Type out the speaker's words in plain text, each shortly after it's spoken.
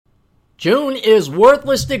June is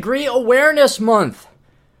Worthless Degree Awareness Month.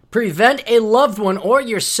 Prevent a loved one or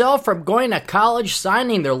yourself from going to college,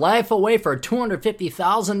 signing their life away for a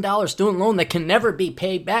 $250,000 student loan that can never be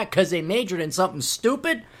paid back because they majored in something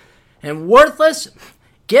stupid and worthless.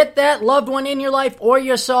 Get that loved one in your life or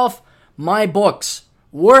yourself my books.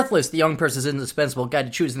 Worthless, the young person's indispensable guide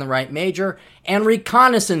to choosing the right major, and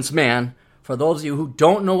Reconnaissance Man, for those of you who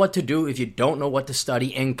don't know what to do if you don't know what to study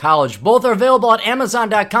in college. Both are available at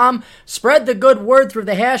Amazon.com. Spread the good word through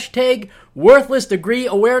the hashtag Worthless Degree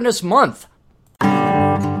Awareness Month.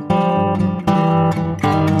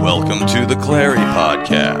 Welcome to the Clarey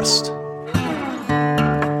Podcast,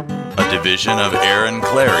 a division of Aaron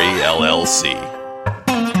Clarey, LLC.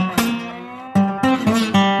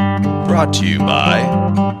 Brought to you by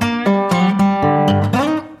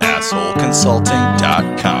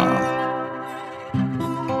AssholeConsulting.com.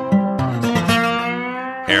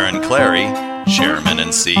 Aaron Clarey, Chairman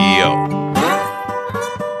and CEO.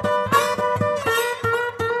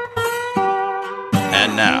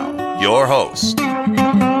 And now, your host,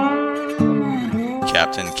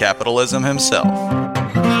 Captain Capitalism himself,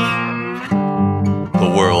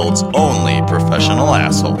 the world's only professional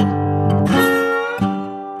asshole,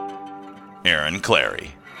 Aaron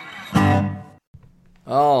Clarey.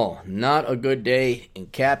 Oh, not a good day in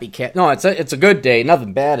Cappy Cap. No, it's a good day.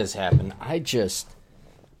 Nothing bad has happened.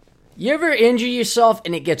 You ever injure yourself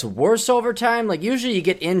and it gets worse over time? Like, usually you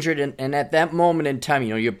get injured and at that moment in time,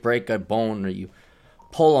 you break a bone or you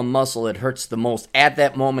pull a muscle, it hurts the most at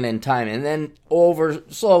that moment in time. And then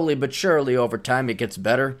slowly but surely over time, it gets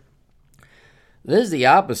better. This is the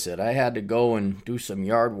opposite. I had to go and do some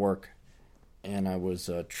yard work and I was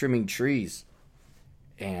trimming trees.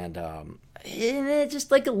 And it just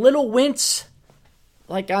like a little wince,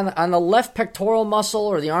 like on the left pectoral muscle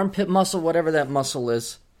or the armpit muscle, whatever that muscle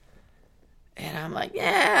is. And I'm like,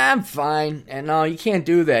 yeah, I'm fine. And no, you can't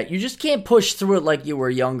do that. You just can't push through it like you were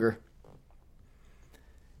younger.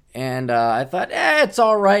 And I thought, it's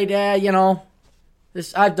all right.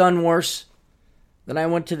 I've done worse. Then I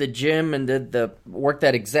went to the gym and worked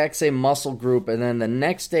that exact same muscle group. And then the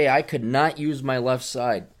next day, I could not use my left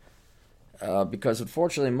side because,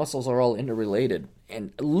 unfortunately, muscles are all interrelated.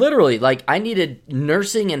 And literally, I needed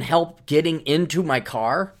nursing and help getting into my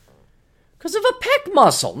car. Because of a pec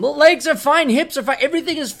muscle. The legs are fine, hips are fine,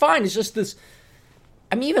 everything is fine. It's just this,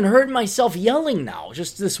 I'm even heard myself yelling now.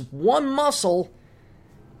 Just this one muscle,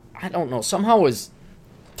 I don't know, somehow is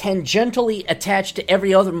tangentially attached to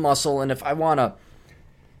every other muscle. And if I want to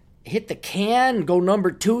hit the can, go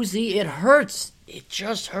number 2Z, it hurts. It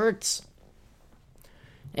just hurts.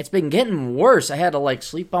 It's been getting worse. I had to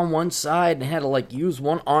sleep on one side and had to use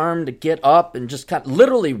one arm to get up and just kind of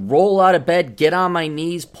literally roll out of bed, get on my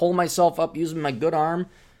knees, pull myself up using my good arm.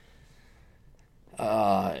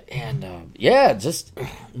 Just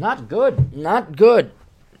not good. Not good.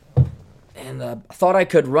 And I thought I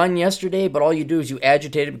could run yesterday, but all you do is you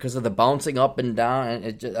agitate it because of the bouncing up and down.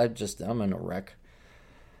 And I'm in a wreck.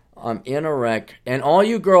 I'm in a wreck. And all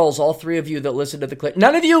you girls, all three of you that listen to the clip,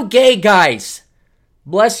 none of you gay guys.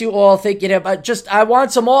 Bless you all. Think you'd have. I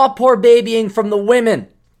want some all poor babying from the women.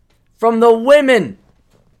 From the women.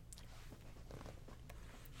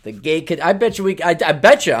 The gay kid. I bet you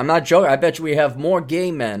I'm not joking. I bet you we have more gay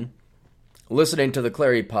men listening to the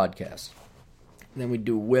Clarey podcast than we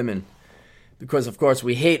do women. Because, of course,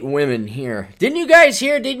 we hate women here. Didn't you guys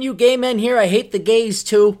hear? Didn't you gay men hear? I hate the gays,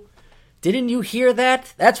 too. Didn't you hear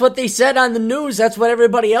that? That's what they said on the news. That's what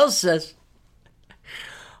everybody else says.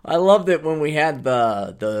 I loved it when we had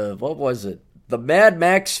the what was it? The Mad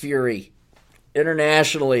Max Fury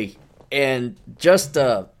internationally, and just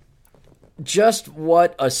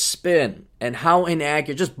what a spin and how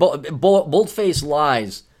inaccurate, just bold-faced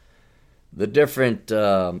lies. The different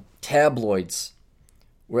tabloids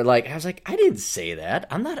were I was like, I didn't say that.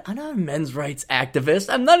 I'm not a men's rights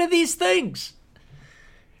activist. I'm none of these things.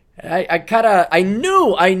 I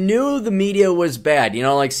knew the media was bad.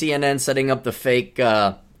 Like CNN setting up the fake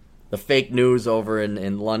news over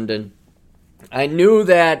in London. I knew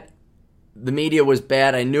that the media was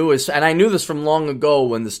bad. I knew this from long ago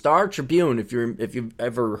when the Star Tribune, if you've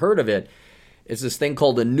ever heard of it, is this thing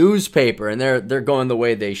called a newspaper, and they're going the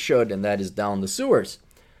way they should, and that is down the sewers.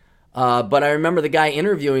 But I remember the guy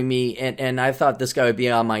interviewing me, and I thought this guy would be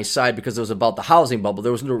on my side because it was about the housing bubble.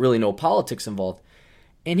 There was really no politics involved.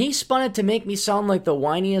 And he spun it to make me sound like the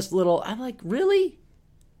whiniest little... I'm like, really?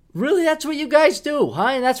 Really, that's what you guys do, huh?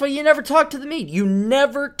 And that's why you never talk to the media. You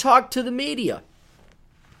never talk to the media.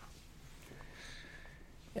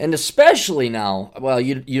 And especially now, well,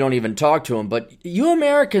 you don't even talk to them, but you've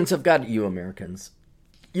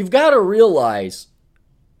got to realize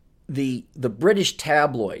the British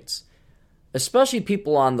tabloids, especially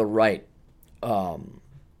people on the right,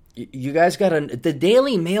 you guys the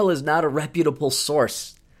Daily Mail is not a reputable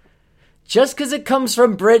source. Just because it comes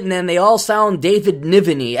from Britain and they all sound David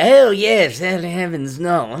Nivenny. Oh, yes, heavens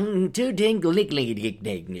no. 2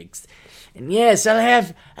 dingle-lick-lick-lick-nicks. And yes,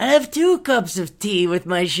 I'll have 2 cups of tea with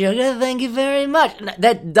my sugar, thank you very much.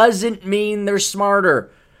 That doesn't mean they're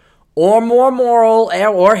smarter, or more moral,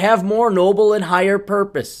 or have more noble and higher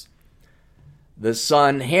purpose. The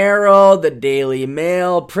Sun Herald, the Daily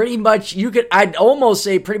Mail, pretty much, I'd almost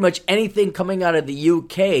say pretty much anything coming out of the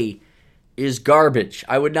UK is garbage.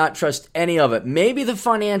 I would not trust any of it. Maybe the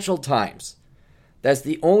Financial Times. That's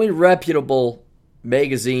the only reputable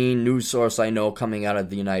magazine, news source I know coming out of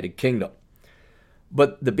the United Kingdom.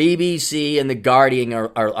 But the BBC and the Guardian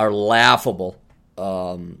are laughable.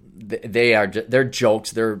 They're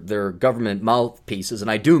jokes. They're government mouthpieces, and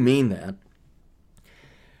I do mean that.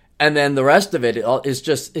 And then the rest of it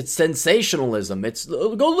is it's sensationalism.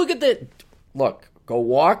 Go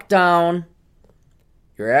walk down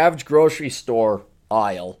your average grocery store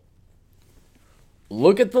aisle.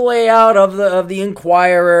 Look at the layout of the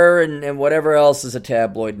Inquirer and whatever else is a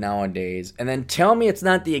tabloid nowadays, and then tell me it's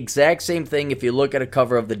not the exact same thing if you look at a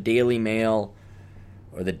cover of the Daily Mail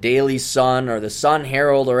or the Daily Sun or the Sun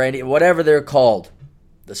Herald or whatever they're called.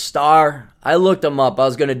 The Star. I looked them up. I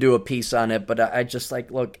was going to do a piece on it, but I just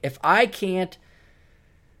look, if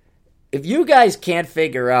you guys can't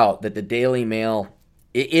figure out that the Daily Mail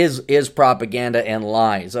is propaganda and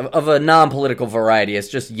lies of a non-political variety. It's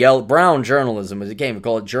just brown journalism, as you can't even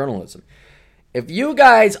call it journalism. If you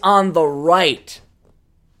guys on the right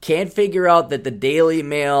can't figure out that the Daily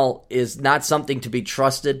Mail is not something to be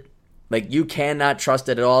trusted, you cannot trust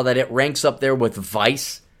it at all, that it ranks up there with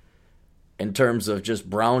Vice in terms of just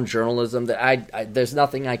brown journalism, that there's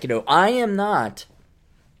nothing I can do. I'm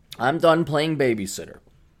done playing babysitter.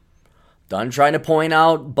 Done trying to point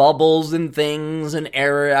out bubbles and things and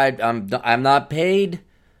error. I'm not paid,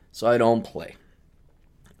 so I don't play.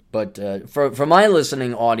 But for my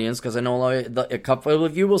listening audience, because I know a couple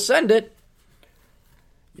of you will send it,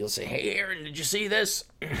 you'll say, "Hey, Aaron, did you see this?"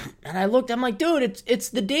 And I looked. I'm like, "Dude, it's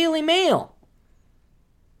the Daily Mail."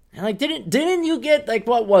 And didn't you get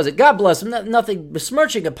what was it? God bless him. Nothing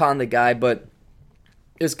besmirching upon the guy, but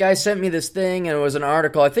this guy sent me this thing, and it was an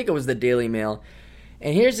article. I think it was the Daily Mail.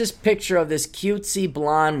 And here's this picture of this cutesy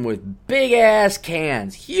blonde with big-ass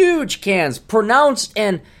cans, huge cans, pronounced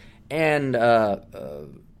and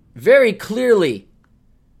very clearly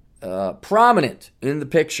prominent in the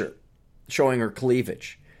picture, showing her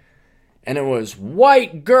cleavage. And it was,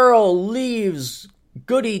 "White girl leaves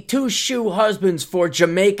goody 2-shoe husbands for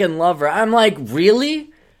Jamaican lover." I'm like,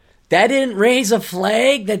 really? That didn't raise a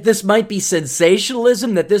flag that this might be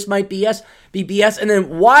sensationalism, that this might be BS? And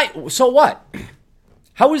then why? So what?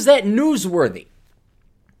 How is that newsworthy?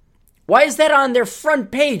 Why is that on their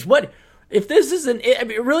front page? What if this isn't?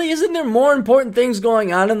 Really, isn't there more important things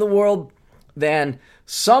going on in the world than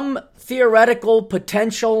some theoretical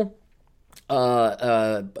potential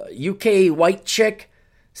UK white chick,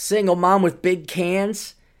 single mom with big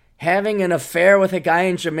cans, having an affair with a guy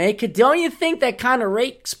in Jamaica? Don't you think that kind of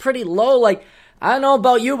rate's pretty low? I don't know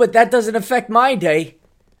about you, but that doesn't affect my day.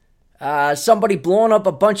 Somebody blowing up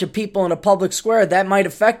a bunch of people in a public square, that might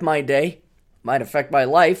affect my day. Might affect my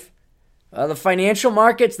life. The financial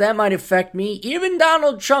markets, that might affect me. Even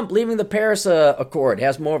Donald Trump leaving the Paris Accord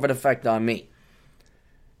has more of an effect on me.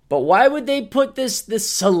 But why would they put this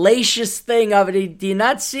salacious thing of it? Do you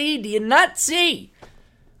not see? Do you not see?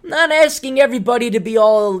 I'm not asking everybody to be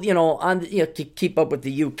all, to keep up with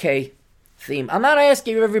the UK theme. I'm not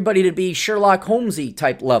asking everybody to be Sherlock Holmesy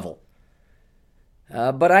type level.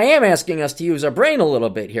 But I am asking us to use our brain a little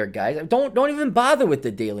bit here, guys. Don't even bother with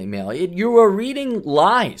the Daily Mail. You are reading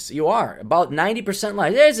lies. You are. About 90%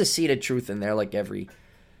 lies. There's a seed of truth in there, like every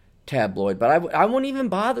tabloid. But I wouldn't even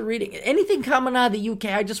bother reading anything coming out of the UK.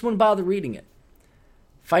 I just wouldn't bother reading it.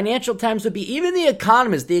 Financial Times would be, even The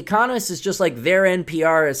Economist. The Economist is just like their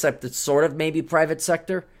NPR, except it's sort of maybe private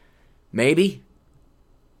sector. Maybe.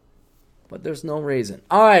 But there's no reason.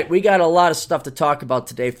 All right, we got a lot of stuff to talk about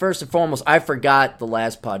today. First and foremost, I forgot the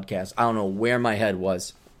last podcast. I don't know where my head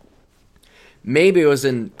was. Maybe it was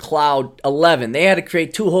in Cloud 11. They had to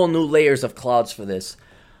create 2 whole new layers of clouds for this.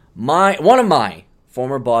 One of my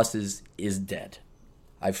former bosses is dead.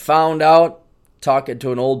 I found out, talking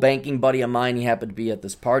to an old banking buddy of mine. He happened to be at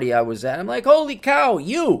this party I was at. I'm like, holy cow,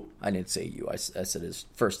 you. I didn't say you. I said his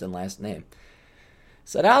first and last name.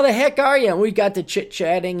 Said, how the heck are you? And we got to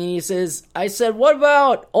chit-chatting, and he says, I said, what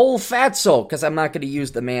about old Fatso? Because I'm not going to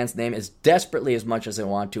use the man's name as desperately as much as I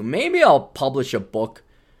want to. Maybe I'll publish a book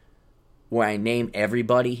where I name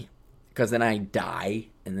everybody, because then I die,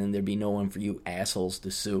 and then there'd be no one for you assholes to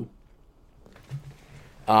sue.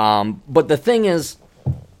 But the thing is,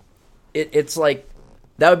 it's like,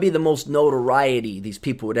 that would be the most notoriety these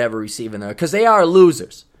people would ever receive in there, because they are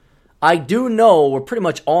losers. I do know where pretty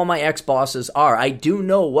much all my ex-bosses are. I do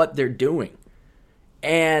know what they're doing.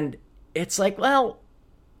 And it's like, well,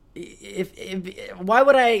 why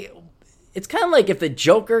would I... It's kind of like if the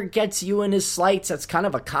Joker gets you in his slights, that's kind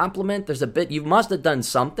of a compliment. There's a bit, you must have done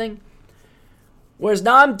something. Whereas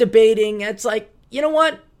now I'm debating, it's like, you know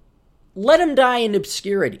what? Let him die in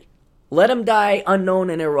obscurity. Let him die unknown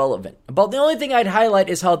and irrelevant. About the only thing I'd highlight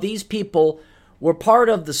is how these people were part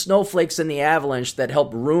of the snowflakes in the avalanche that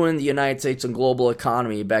helped ruin the United States and global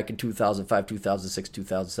economy back in 2005, 2006,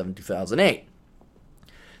 2007, 2008.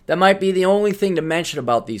 That might be the only thing to mention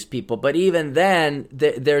about these people, but even then,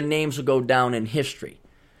 their names will go down in history.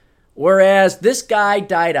 Whereas this guy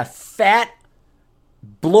died a fat,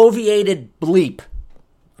 bloviated bleep.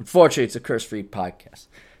 Unfortunately, it's a curse-free podcast.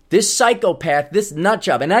 This psychopath, this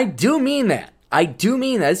nutjob, and I do mean that. I do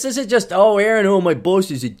mean that. This isn't just, oh, Aaron, oh, my boss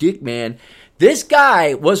is a dick, man. This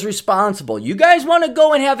guy was responsible. You guys want to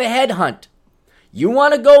go and have a headhunt. You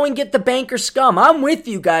want to go and get the banker scum. I'm with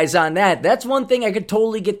you guys on that. That's one thing I could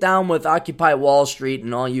totally get down with Occupy Wall Street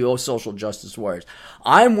and all you social justice warriors.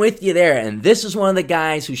 I'm with you there. And this is one of the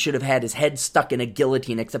guys who should have had his head stuck in a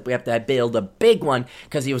guillotine, except we have to build a big one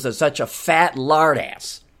because he was such a fat lard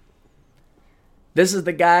ass. This is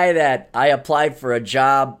the guy that I applied for a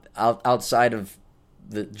job outside of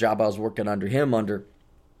the job I was working under him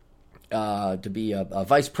to be a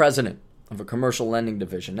vice president of a commercial lending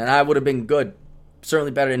division. And I would have been good.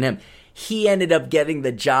 Certainly better than him. He ended up getting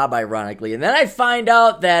the job, ironically. And then I find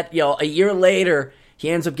out that, a year later,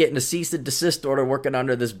 he ends up getting a cease and desist order working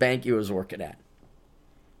under this bank he was working at.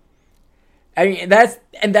 I mean, that's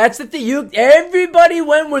the thing. Everybody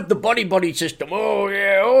went with the buddy system. Oh,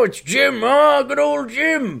 yeah. Oh, it's Jim. Oh, good old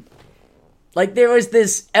Jim. Like, there was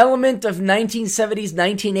this element of 1970s,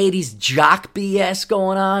 1980s jock BS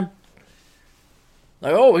going on.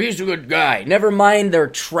 Like, oh, he's a good guy. Never mind their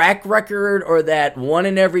track record or that 1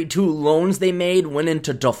 in every 2 loans they made went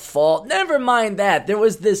into default. Never mind that. There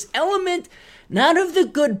was this element, not of the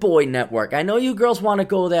good boy network. I know you girls want to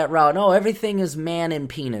go that route. No, everything is man and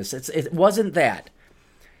penis. It wasn't that.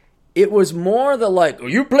 It was more the like, oh,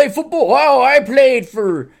 you play football? Oh, I played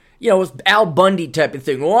for, it was Al Bundy type of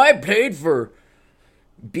thing. Oh, I played for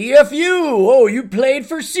BFU. Oh, you played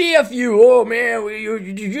for CFU. Oh, man,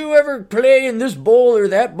 did you ever play in this bowl or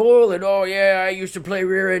that bowl? And, oh, yeah, I used to play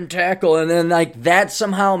rear end tackle. And then, like, that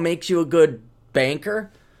somehow makes you a good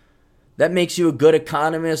banker. That makes you a good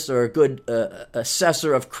economist or a good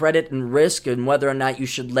assessor of credit and risk and whether or not you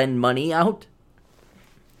should lend money out.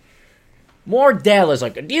 More Dallas,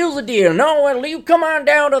 like, a deal's a deal. No, well, you come on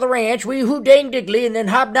down to the ranch. We hoo-dang diggly and then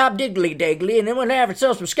hobnob diggly daggly. And then we'll have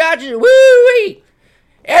ourselves some scotches. Woo-wee!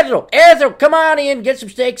 Ethel, come on in, get some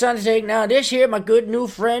steaks on the steak. Now, this here, my good new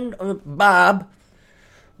friend, Bob.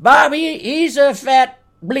 Bob, he's a fat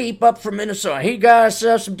bleep up from Minnesota. He got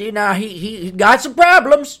himself some, now, he got some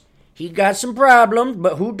problems. He got some problems,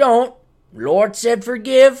 but who don't? Lord said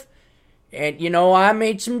forgive. And, I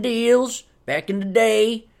made some deals back in the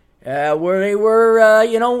day where they were,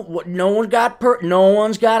 no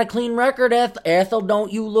one's got a clean record. Ethel,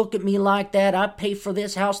 don't you look at me like that. I pay for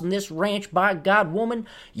this house and this ranch. By God, woman,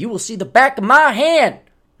 you will see the back of my hand.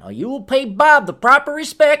 Now, you will pay Bob the proper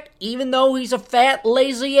respect, even though he's a fat,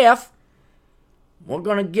 lazy F. We're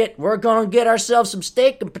gonna get ourselves some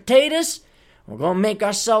steak and potatoes. We're gonna make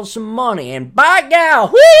ourselves some money. And by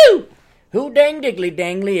God, whoo! Who dang diggly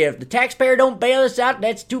dangly, if the taxpayer don't bail us out,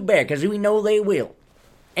 that's too bad, because we know they will.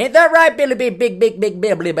 Ain't that right, Billy Big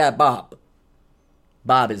Billy Bob?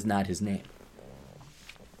 Bob is not his name.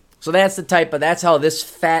 So that's how this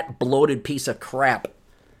fat, bloated piece of crap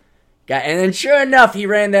got. And then sure enough, he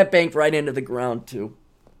ran that bank right into the ground, too.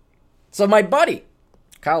 So my buddy,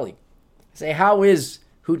 colleague, say, how is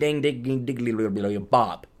who dang diggly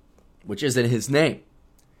Bob? Which isn't his name.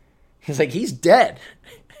 He's like, he's dead.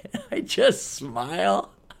 I just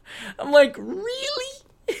smile. I'm like, really?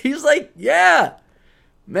 He's like, yeah.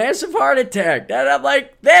 Massive heart attack. And I'm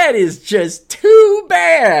like, that is just too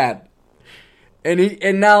bad.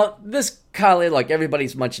 And now this colleague, like,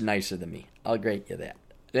 everybody's much nicer than me. I'll grant you that.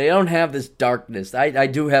 They don't have this darkness. I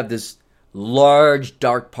do have this large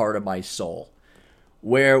dark part of my soul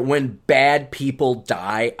where when bad people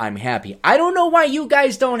die, I'm happy. I don't know why you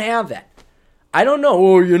guys don't have that. I don't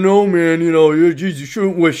know. Oh, man, you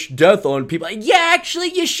shouldn't wish death on people. Yeah,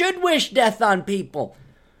 actually, you should wish death on people.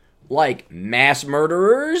 Like mass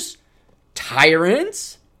murderers,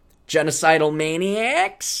 tyrants, genocidal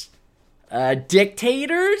maniacs,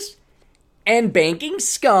 dictators, and banking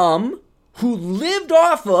scum who lived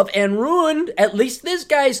off of and ruined, at least this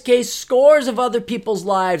guy's case, scores of other people's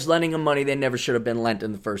lives, lending them money they never should have been lent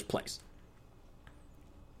in the first place.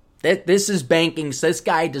 This is banking. So this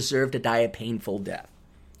guy deserved to die a painful death.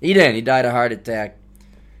 He didn't. He died of a heart attack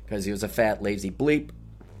because he was a fat, lazy bleep.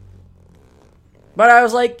 But I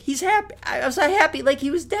was like, he's happy. I was not happy like he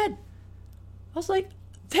was dead. I was like,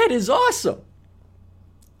 that is awesome.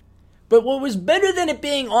 But what was better than it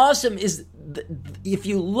being awesome is if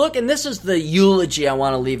you look, and this is the eulogy I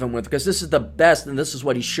want to leave him with, because this is the best and this is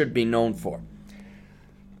what he should be known for.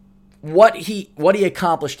 What he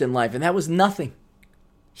accomplished in life, and that was nothing.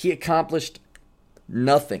 He accomplished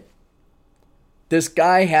nothing. This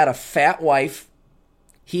guy had a fat wife.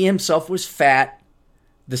 He himself was fat.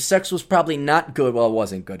 The sex was probably not good. Well, it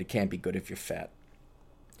wasn't good. It can't be good if you're fat.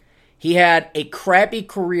 He had a crappy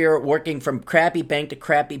career working from crappy bank to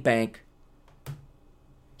crappy bank.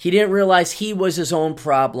 He didn't realize he was his own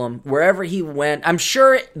problem. Wherever he went, I'm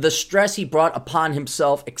sure the stress he brought upon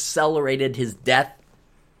himself accelerated his death.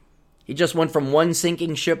 He just went from one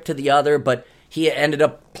sinking ship to the other, but he ended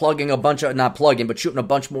up shooting a bunch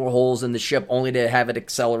more holes in the ship only to have it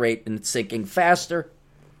accelerate and sinking faster.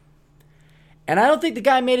 And I don't think the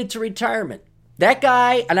guy made it to retirement. That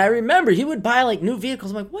guy, and I remember he would buy like new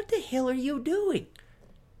vehicles. I'm like, what the hell are you doing?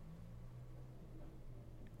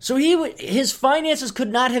 So his finances could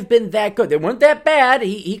not have been that good. They weren't that bad.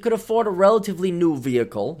 He could afford a relatively new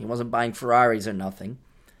vehicle. He wasn't buying Ferraris or nothing.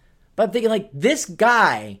 But I'm thinking like, this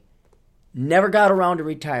guy never got around to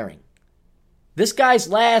retiring. This guy's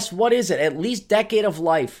last, at least decade of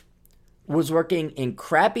life was working in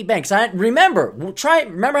crappy banks. Remember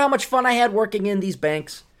how much fun I had working in these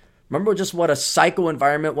banks? Remember just what a psycho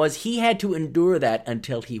environment was? He had to endure that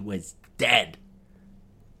until he was dead.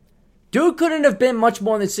 Dude couldn't have been much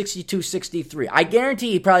more than 62, 63. I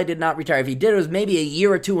guarantee he probably did not retire. If he did, it was maybe a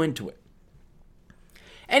year or two into it.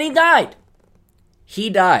 And he died. He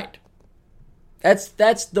died.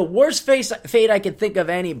 That's the worst fate I can think of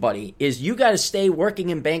anybody, is you got to stay working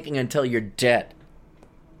in banking until you're dead.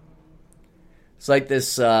 It's like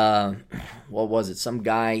this, what was it? Some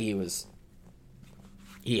guy,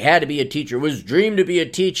 he had to be a teacher. It was his dream to be a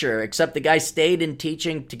teacher, except the guy stayed in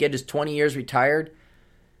teaching to get his 20 years retired.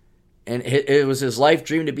 And it was his life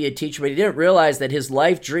dream to be a teacher, but he didn't realize that his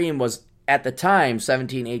life dream was, at the time,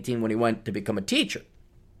 17, 18, when he went to become a teacher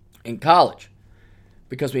in college.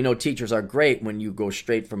 Because we know teachers are great when you go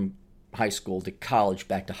straight from high school to college,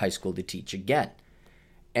 back to high school to teach again.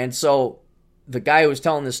 And so the guy who was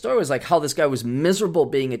telling this story was like how this guy was miserable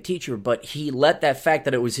being a teacher, but he let that fact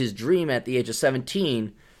that it was his dream at the age of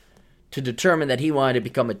 17 to determine that he wanted to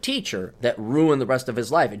become a teacher that ruined the rest of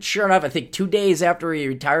his life. And sure enough, I think 2 days after he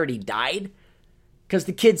retired, he died because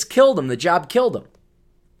the kids killed him. The job killed him.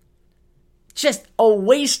 Just a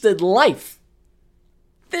wasted life.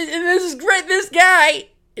 This is great. This guy,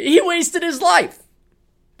 he wasted his life.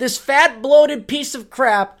 This fat, bloated piece of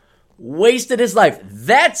crap wasted his life.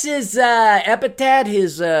 That's his epitaph,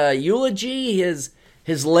 his eulogy,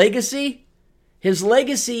 his legacy. His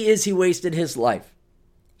legacy is he wasted his life.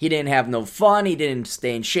 He didn't have no fun. He didn't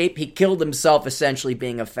stay in shape. He killed himself essentially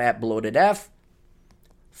being a fat, bloated F.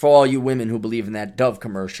 For all you women who believe in that Dove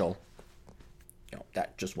commercial,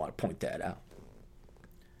 that just want to point that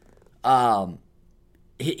out.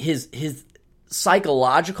 His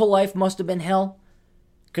psychological life must have been hell.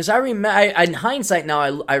 Because in hindsight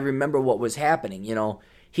now, I remember what was happening.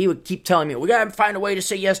 He would keep telling me, we got to find a way to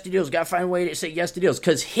say yes to deals.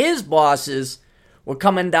 Because his bosses were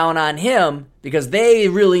coming down on him because they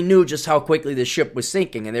really knew just how quickly the ship was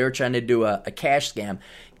sinking, and they were trying to do a cash scam.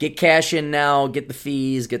 Get cash in now, get the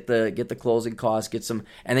fees, get the closing costs, get some,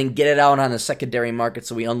 and then get it out on the secondary market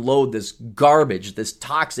so we unload this garbage, this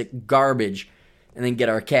toxic garbage, and then get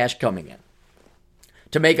our cash coming in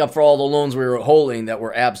to make up for all the loans we were holding that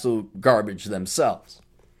were absolute garbage themselves.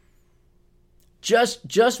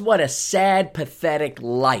 Just what a sad, pathetic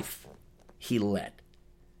life he led.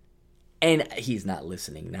 And he's not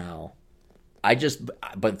listening now.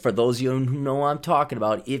 But for those of you who know what I'm talking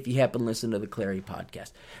about, if you happen to listen to the Clarey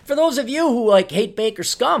podcast. For those of you who hate Baker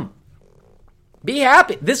scum, be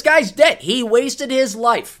happy. This guy's dead. He wasted his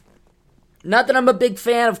life. Not that I'm a big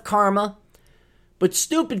fan of karma, but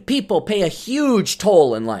stupid people pay a huge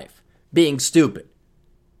toll in life. Being stupid.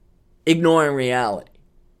 Ignoring reality.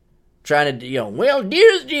 Trying to, you're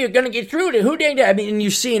going to get through to who did that? I mean,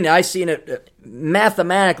 and I've seen it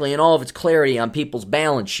mathematically in all of its clarity on people's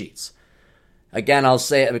balance sheets. Again, I'll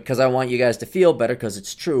say it because I want you guys to feel better because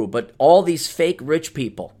it's true. But all these fake rich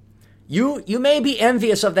people, You may be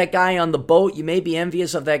envious of that guy on the boat. You may be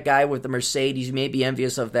envious of that guy with the Mercedes. You may be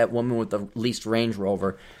envious of that woman with the leased Range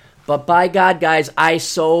Rover. But by God, guys, I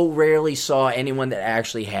so rarely saw anyone that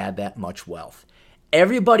actually had that much wealth.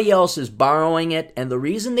 Everybody else is borrowing it, and the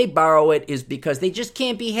reason they borrow it is because they just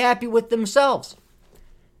can't be happy with themselves.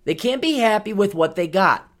 They can't be happy with what they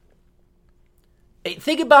got.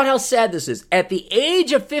 Think about how sad this is. At the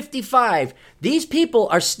age of 55, these people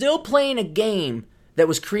are still playing a game that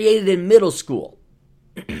was created in middle school,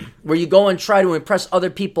 where you go and try to impress other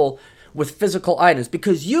people with physical items,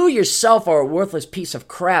 because you yourself are a worthless piece of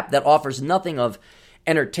crap that offers nothing of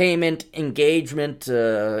entertainment, engagement,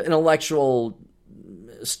 intellectual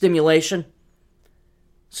stimulation.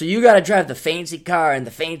 So you got to drive the fancy car and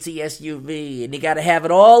the fancy SUV, and you got to have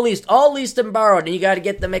it all leased and borrowed, and you got to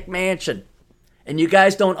get the McMansion. And you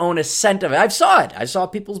guys don't own a cent of it. I saw it. I saw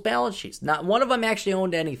people's balance sheets. Not one of them actually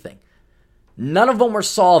owned anything. None of them were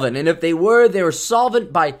solvent. And if they were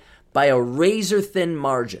solvent by a razor-thin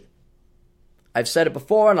margin. I've said it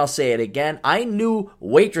before, and I'll say it again. I knew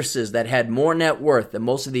waitresses that had more net worth than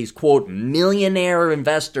most of these, quote, millionaire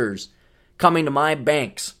investors coming to my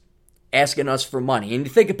banks asking us for money. And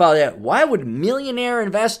you think about that. Why would millionaire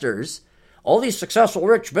investors, all these successful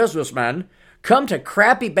rich businessmen, come to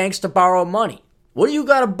crappy banks to borrow money? What do you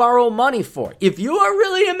got to borrow money for? If you are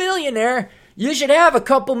really a millionaire, you should have a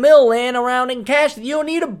couple mil laying around in cash. You don't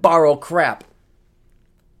need to borrow crap.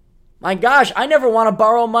 My gosh, I never want to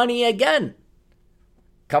borrow money again.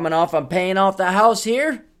 Coming off, I'm paying off the house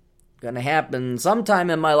here. Going to happen sometime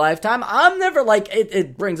in my lifetime. I'm never like,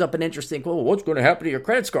 it brings up an interesting quote. What's going to happen to your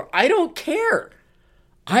credit score? I don't care.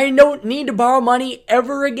 I don't need to borrow money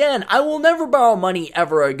ever again. I will never borrow money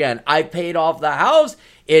ever again. I paid off the house.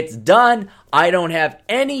 It's done. I don't have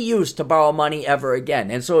any use to borrow money ever again.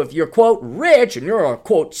 And so if you're, quote, rich and you're a,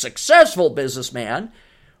 quote, successful businessman,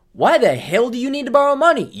 why the hell do you need to borrow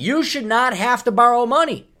money? You should not have to borrow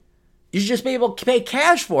money. You should just be able to pay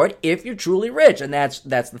cash for it if you're truly rich. And that's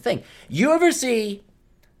the thing. You ever see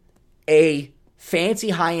a fancy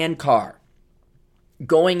high-end car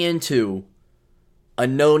going into a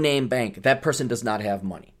no-name bank? That person does not have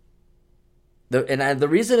money. The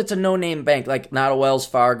reason it's a no-name bank, like not a Wells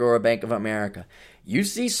Fargo or a Bank of America, you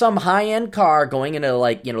see some high-end car going into,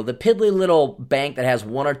 like, you know, the piddly little bank that has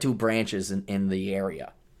one or two branches in the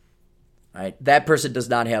area. Right? That person does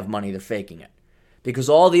not have money. They're faking it. Because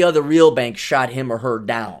all the other real banks shot him or her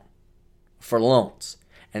down for loans.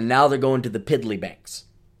 And now they're going to the piddly banks.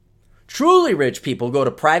 Truly rich people go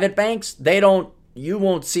to private banks. You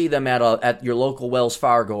won't see them at your local Wells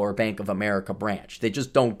Fargo or Bank of America branch. They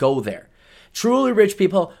just don't go there. Truly rich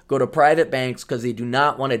people go to private banks because they do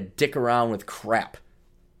not want to dick around with crap.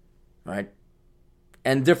 Right?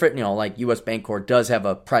 And different, you know, like U.S. Bancorp does have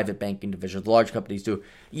a private banking division. The large companies do.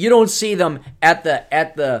 You don't see them at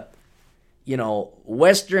the you know,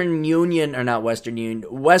 Western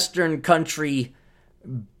Country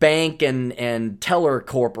Bank and Teller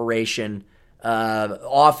Corporation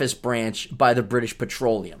office branch by the British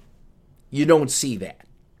Petroleum. You don't see that.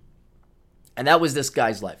 And that was this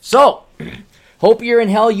guy's life. So, hope you're in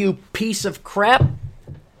hell, you piece of crap. I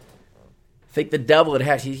think the devil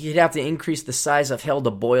he'd have to increase the size of hell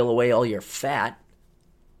to boil away all your fat.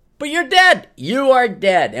 But you're dead. You are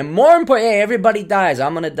dead. And more important, hey, everybody dies.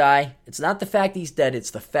 I'm going to die. It's not the fact he's dead.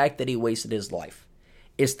 It's the fact that he wasted his life.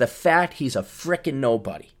 It's the fact he's a frickin'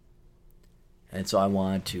 nobody. And so I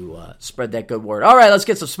wanted to spread that good word. All right, let's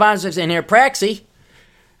get some sponsors in here. Praxi.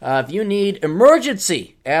 If you need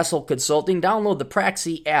emergency asshole consulting, download the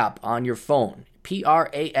Praxi app on your phone.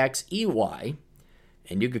 Praxey.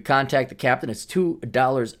 And you could contact the captain. It's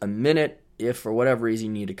 $2 a minute if for whatever reason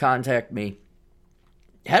you need to contact me.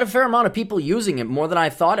 Had a fair amount of people using it, more than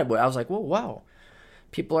I thought it would. I was like, whoa, wow.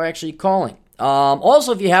 People are actually calling.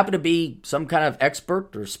 Also, if you happen to be some kind of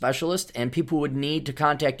expert or specialist and people would need to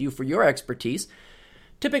contact you for your expertise,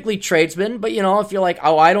 typically tradesmen, but, you know, if you're like,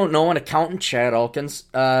 oh, I don't know, an accountant, Chad Elkins,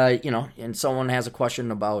 you know, and someone has a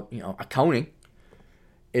question about, you know, accounting,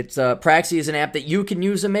 it's Praxi is an app that you can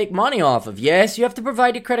use and make money off of. Yes, you have to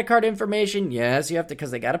provide your credit card information. Yes, you have to,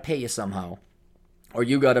 because they got to pay you somehow, or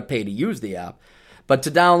you got to pay to use the app. But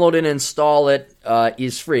to download and install it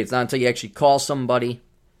is free. It's not until you actually call somebody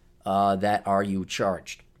that are you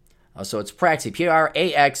charged. So it's Praxi,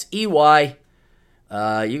 Praxey.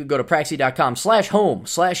 You can go to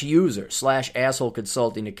praxi.com/home/user/asshole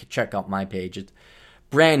consulting to check out my page. It's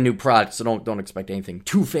brand new product, so don't expect anything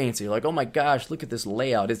too fancy. You're like, oh my gosh, look at this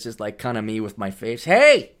layout. It's just like kind of me with my face.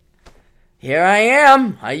 Hey, here I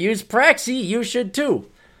am. I use Praxi. You should too.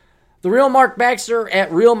 The Real Mark Baxter at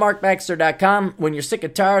realmarkbaxter.com. When you're sick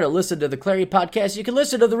and tired of listening to the Clarey podcast, you can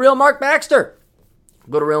listen to The Real Mark Baxter.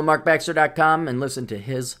 Go to realmarkbaxter.com and listen to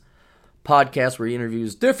his podcast where he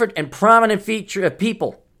interviews different and prominent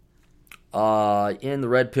people in the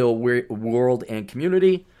red pill world and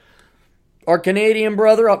community. Our Canadian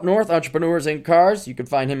brother up north, Entrepreneurs in Cars, you can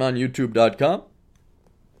find him on youtube.com.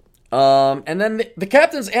 And then the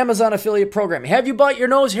Captain's Amazon affiliate program. Have you bought your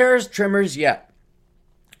nose hairs trimmers yet?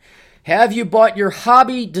 Have you bought your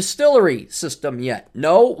hobby distillery system yet?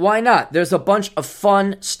 No? Why not? There's a bunch of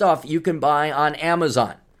fun stuff you can buy on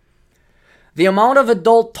Amazon. The amount of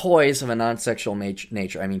adult toys of a non-sexual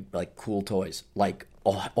nature, I mean, like cool toys, like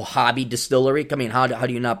a hobby distillery. I mean, how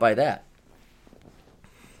do you not buy that?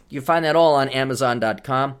 You find that all on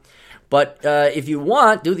Amazon.com. But if you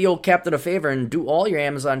want, do the old Captain a favor and do all your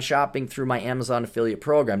Amazon shopping through my Amazon affiliate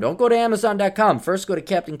program. Don't go to Amazon.com. First, go to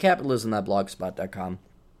CaptainCapitalism.blogspot.com.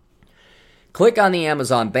 Click on the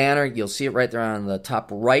Amazon banner. You'll see it right there on the top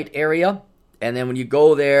right area. And then when you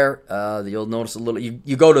go there, you'll notice a little...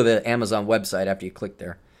 You go to the Amazon website after you click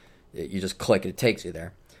there. You just click, it takes you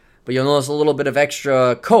there. But you'll notice a little bit of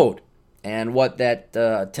extra code. And what that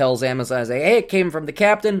tells Amazon is, hey, it came from the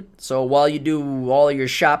Captain. So while you do all your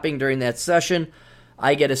shopping during that session,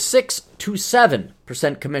 I get a 6 to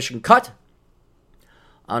 7% commission cut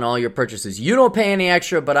on all your purchases. You don't pay any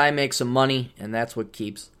extra, but I make some money. And that's what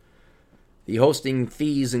keeps the hosting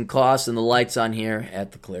fees and costs and the lights on here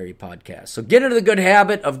at the Clarey Podcast. So get into the good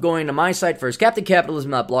habit of going to my site first,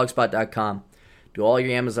 CaptainCapitalism.blogspot.com. Do all your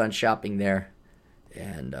Amazon shopping there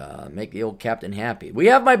and make the old Captain happy. We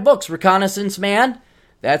have my books, Reconnaissance Man.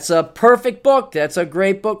 That's a perfect book. That's a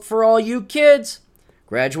great book for all you kids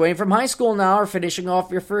graduating from high school now or finishing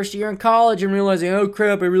off your first year in college and realizing, oh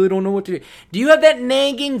crap, I really don't know what to do. Do you have that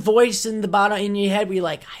nagging voice in the bottom in your head where you're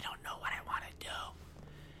like, I don't know what I want to do?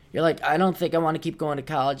 You're like, I don't think I want to keep going to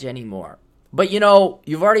college anymore. But you know,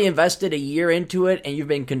 you've already invested a year into it and you've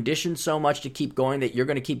been conditioned so much to keep going that you're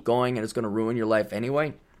going to keep going and it's going to ruin your life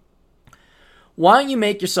anyway. Why don't you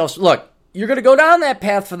make yourself... Look, you're going to go down that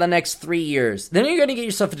path for the next 3 years. Then you're going to get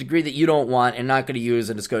yourself a degree that you don't want and not going to use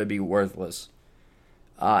and it's going to be worthless.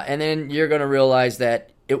 And then you're going to realize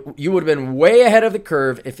that you would have been way ahead of the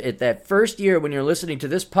curve if at that first year when you're listening to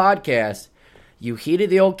this podcast, you heeded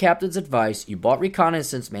the old Captain's advice, you bought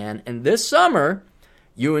Reconnaissance Man, and this summer,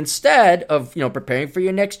 you instead of preparing for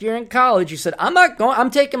your next year in college, you said,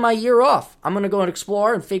 I'm taking my year off. I'm going to go and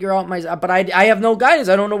explore and figure out but I have no guidance.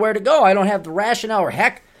 I don't know where to go. I don't have the rationale or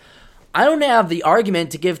heck, I don't have the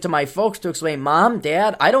argument to give to my folks to explain, Mom,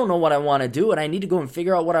 Dad, I don't know what I want to do and I need to go and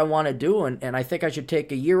figure out what I want to do and I think I should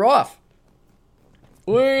take a year off.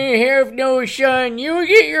 We have no son. You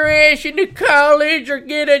get your ass into college or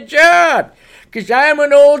get a job. Because I'm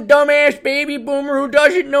an old dumbass baby boomer who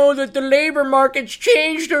doesn't know that the labor market's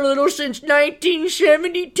changed a little since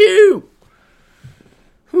 1972.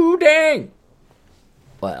 Who dang?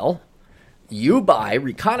 Well, you buy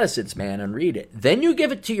Reconnaissance Man and read it. Then you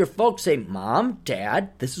give it to your folks, say, Mom,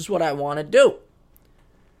 Dad, this is what I want to do.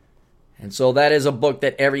 And so that is a book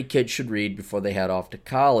that every kid should read before they head off to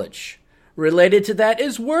college. Related to that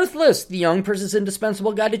is Worthless, the young person's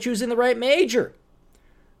indispensable guide to choosing the right major.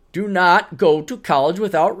 Do not go to college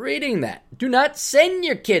without reading that. Do not send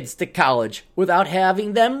your kids to college without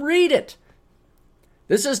having them read it.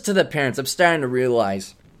 This is to the parents. I'm starting to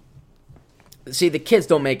realize. See, the kids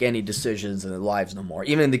don't make any decisions in their lives no more.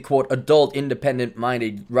 Even the, quote, adult,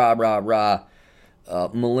 independent-minded, millennials,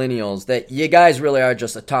 that you guys really are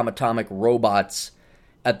just atomic robots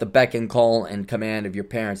at the beck and call and command of your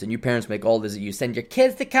parents. And you parents make all this. You send your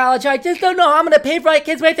kids to college. I just don't know how I'm going to pay for my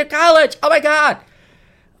kids' way to college. Oh, my God.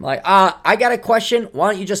 Like, I got a question. Why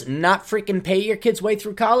don't you just not freaking pay your kids' way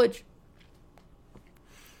through college?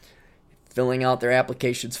 Filling out their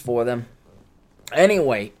applications for them.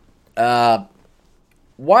 Anyway, why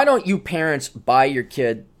don't you parents buy your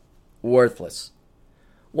kid Worthless?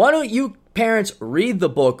 Why don't you parents read the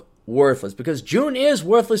book Worthless? Because June is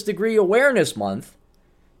Worthless Degree Awareness Month.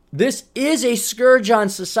 This is a scourge on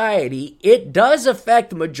society. It does affect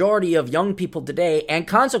the majority of young people today, and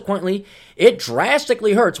consequently, it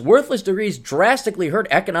drastically hurts. Worthless degrees drastically hurt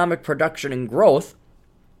economic production and growth.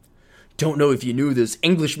 Don't know if you knew this,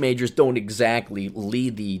 English majors don't exactly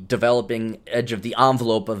lead the developing edge of the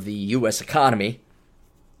envelope of the U.S. economy.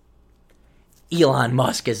 Elon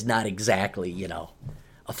Musk is not exactly,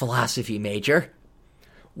 a philosophy major.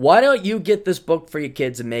 Why don't you get this book for your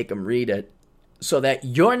kids and make them read it? So that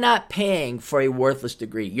you're not paying for a worthless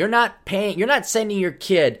degree. You're not sending your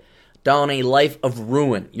kid down a life of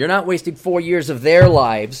ruin. You're not wasting 4 years of their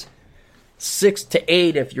lives 6 to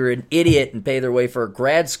 8 if you're an idiot and pay their way for a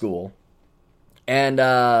grad school. And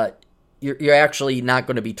you're actually not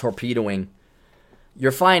going to be torpedoing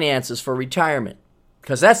your finances for retirement.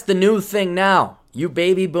 Because that's the new thing now. You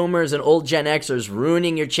baby boomers and old Gen Xers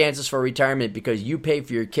ruining your chances for retirement because you pay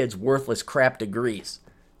for your kids' worthless crap degrees.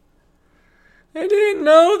 I didn't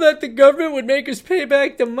know that the government would make us pay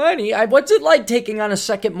back the money. What's it like taking on a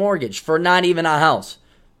second mortgage for not even a house?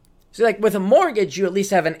 See, like with a mortgage, you at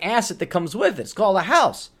least have an asset that comes with it. It's called a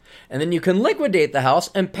house. And then you can liquidate the house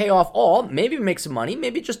and pay off all, maybe make some money,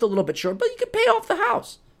 maybe just a little bit short, but you can pay off the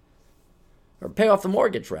house. Or pay off the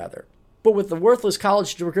mortgage, rather. But with the worthless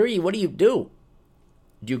college degree, what do?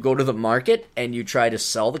 Do you go to the market and you try to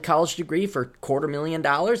sell the college degree for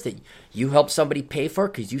 $250,000 that you help somebody pay for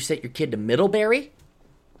because you sent your kid to Middlebury?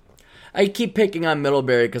 I keep picking on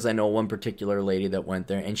Middlebury because I know one particular lady that went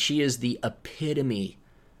there, and she is the epitome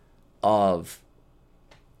of,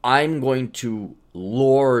 I'm going to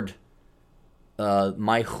lord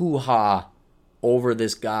my hoo-ha over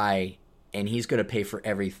this guy, and he's going to pay for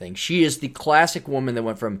everything. She is the classic woman that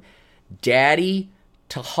went from daddy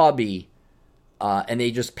to hubby, and they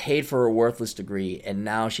just paid for a worthless degree, and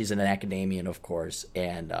now she's an academician, of course.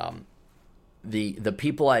 And the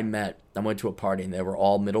people I met, I went to a party, and they were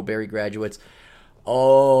all Middlebury graduates.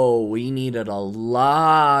 Oh, we needed a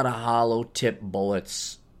lot of hollow tip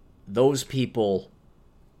bullets. Those people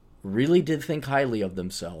really did think highly of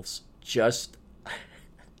themselves. Just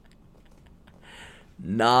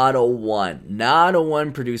not a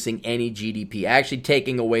one producing any GDP. Actually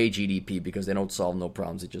taking away GDP because they don't solve no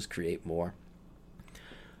problems. They just create more.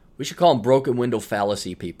 We should call them broken window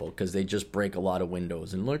fallacy people because they just break a lot of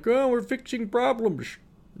windows and like, oh, we're fixing problems.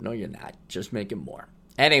 No, you're not. Just making more.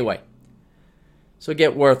 Anyway, so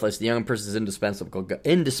Get Worthless, the young person's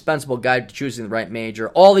indispensable guide to choosing the right major.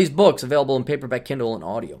 All these books available in paperback, Kindle, and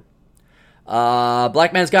audio.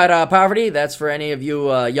 Black Man's Guide to Poverty. That's for any of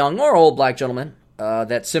you young or old black gentlemen.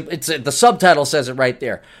 The subtitle says it right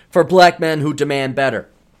there. For black men who demand better.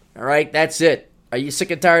 All right, that's it. Are you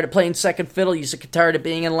sick and tired of playing second fiddle? You sick and tired of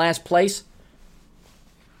being in last place?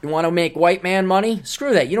 You want to make white man money?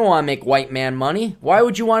 Screw that. You don't want to make white man money. Why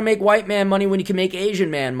would you want to make white man money when you can make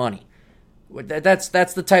Asian man money? That's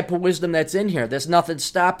the type of wisdom that's in here. There's nothing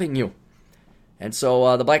stopping you. And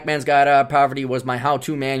so the Black Man's Guide Out of Poverty was my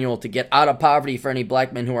how-to manual to get out of poverty for any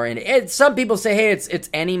black men who are in it. Some people say, hey, it's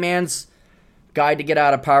any man's guide to get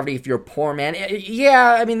out of poverty if you're a poor man.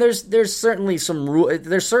 Yeah, I mean, there's certainly some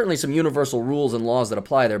universal rules and laws that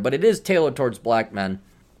apply there, but it is tailored towards black men.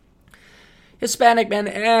 Hispanic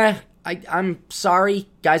men, I'm sorry.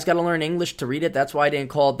 Guys got to learn English to read it. That's why I didn't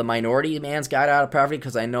call it the Minority Man's Guide Out of Poverty,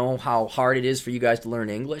 because I know how hard it is for you guys to learn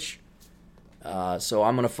English. So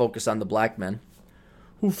I'm going to focus on the black men,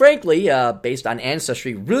 who frankly, based on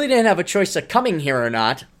ancestry, really didn't have a choice of coming here or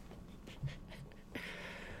not.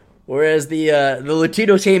 Whereas the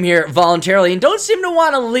Latinos came here voluntarily and don't seem to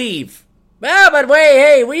want to leave. Well, but wait,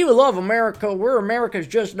 hey, we love America. We're Americans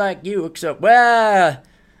just like you, except, well,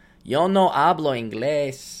 yo no hablo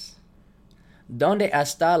inglés. ¿Dónde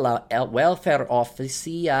está el welfare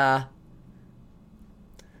officia?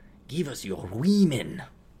 Give us your women.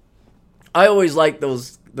 I always like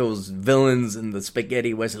those villains in the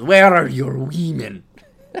spaghetti westerns. Where are your women?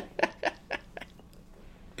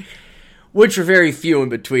 Which are very few in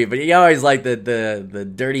between, but you always like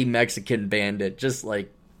the dirty Mexican bandit. Just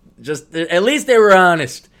at least they were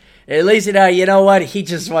honest. At least you know what? He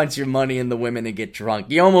just wants your money and the women to get drunk.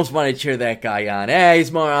 You almost want to cheer that guy on.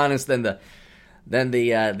 He's more honest than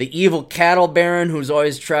the evil cattle baron who's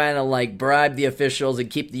always trying to like bribe the officials and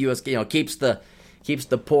keep the U.S. keeps the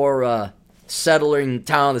poor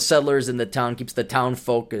settlers in the town, keeps the town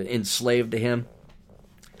folk enslaved to him.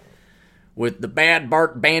 With the Bad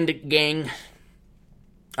Bart Bandit Gang.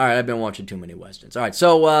 All right, I've been watching too many westerns. All right,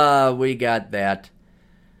 so we got that.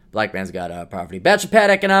 Black Man's Got Poverty. Bachelor Pad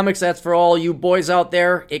Economics, that's for all you boys out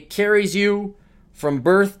there. It carries you from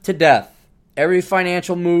birth to death. Every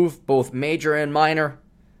financial move, both major and minor,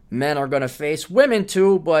 men are going to face. Women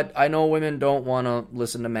too, but I know women don't want to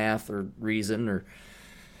listen to math or reason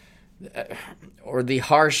or the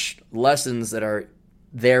harsh lessons that are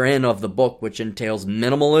therein of the book, which entails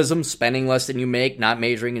minimalism, spending less than you make, not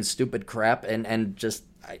majoring in stupid crap, and just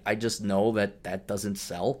I just know that doesn't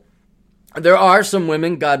sell. There are some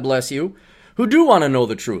women, God bless you, who do want to know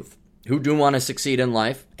the truth, who do want to succeed in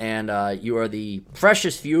life, and you are the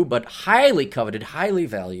precious few, but highly coveted, highly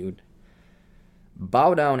valued.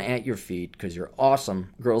 Bow down at your feet, because you're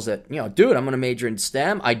awesome. Girls that, dude, I'm going to major in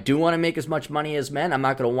STEM. I do want to make as much money as men. I'm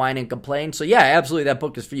not going to whine and complain. So yeah, absolutely, that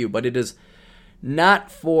book is for you, but it is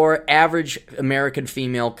not for average American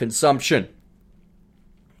female consumption.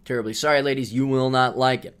 Terribly sorry, ladies, you will not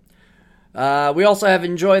like it. We also have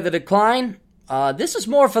Enjoy the Decline. This is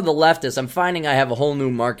more for the leftists. I'm finding I have a whole new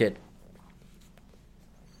market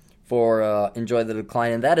for Enjoy the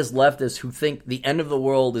Decline, and that is leftists who think the end of the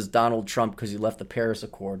world is Donald Trump because he left the Paris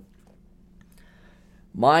Accord.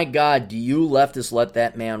 My God, do you leftists let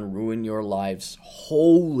that man ruin your lives?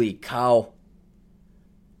 Holy cow.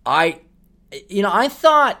 I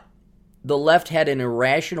thought the left had an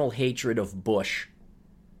irrational hatred of Bush.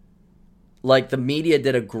 Like, the media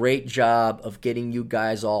did a great job of getting you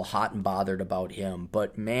guys all hot and bothered about him.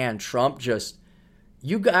 But, man, Trump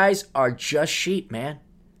you guys are just sheep, man.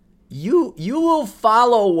 You will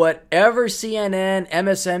follow whatever CNN,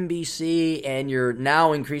 MSNBC, and your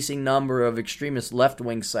now increasing number of extremist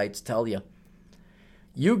left-wing sites tell you.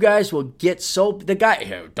 You guys will get the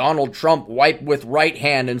guy, Donald Trump wiped with right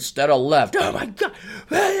hand instead of left. Oh, my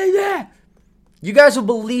God. You guys will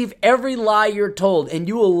believe every lie you're told, and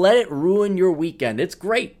you will let it ruin your weekend. It's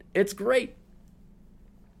great. It's great.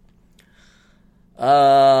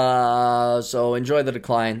 So Enjoy the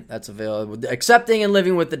Decline. That's available. Accepting and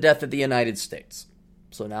Living with the Death of the United States.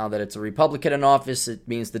 So now that it's a Republican in office, it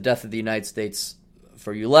means the death of the United States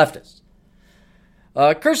for you leftists.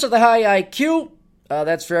 Curse of the High IQ.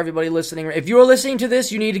 That's for everybody listening. If you are listening to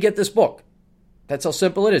this, you need to get this book. That's how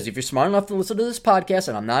simple it is. If you're smart enough to listen to this podcast,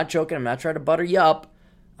 and I'm not joking, I'm not trying to butter you up,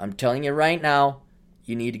 I'm telling you right now,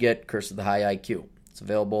 you need to get Curse of the High IQ. It's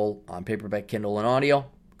available on paperback, Kindle, and audio.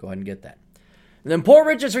 Go ahead and get that. And then Poor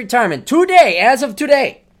Richard's Retirement. Today, as of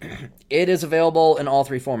today, it is available in all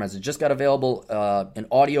three formats. It just got available in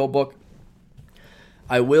audiobook.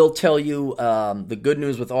 I will tell you the good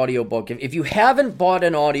news with audiobook. If you haven't bought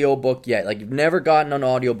an audiobook yet, like you've never gotten an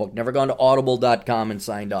audiobook, never gone to audible.com and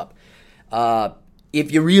signed up, if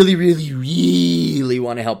you really, really, really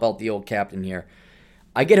want to help out the old captain here,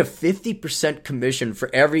 I get a 50% commission for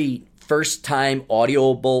every first-time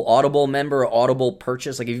Audible member or Audible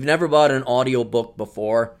purchase. Like if you've never bought an audiobook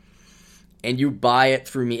before and you buy it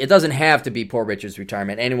through me, it doesn't have to be Poor Richard's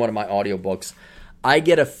Retirement, any one of my audiobooks, I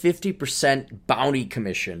get a 50% bounty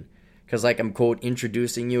commission because, like, I'm, quote,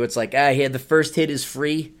 introducing you. It's like, hey, the first hit is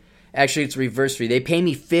free. Actually, it's reverse free. They pay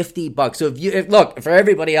me $50. So look, for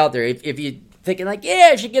everybody out there, if you're thinking like, yeah,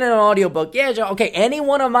 I should get an audiobook. Yeah, okay, any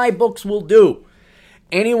one of my books will do.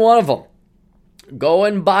 Any one of them. Go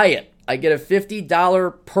and buy it. I get a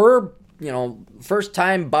 $50 per,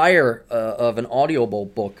 first-time buyer of an Audible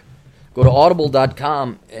book. Go to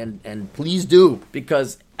audible.com and please do,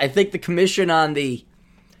 because I think the commission on the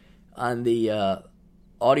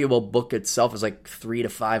Audible book itself is like $3 to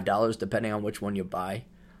 $5 depending on which one you buy.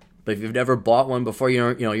 But if you've never bought one before,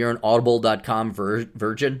 you're an audible.com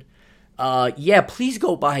virgin. Please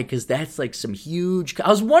go buy, because that's like some huge... I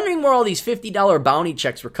was wondering where all these $50 bounty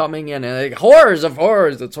checks were coming in. And like, horrors of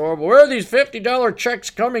horrors, that's horrible. Where are these $50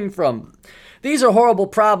 checks coming from? These are horrible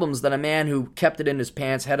problems that a man who kept it in his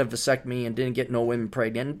pants, had a vasectomy, and didn't get no women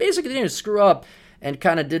pregnant, and basically didn't screw up and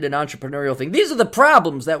kind of did an entrepreneurial thing. These are the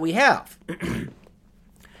problems that we have.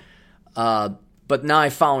 But now I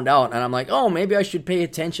found out, and I'm like, oh, maybe I should pay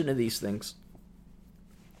attention to these things.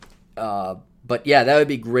 But yeah, that would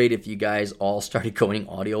be great if you guys all started going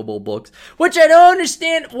Audible books, which I don't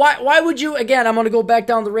understand. Why would you? Again, I'm going to go back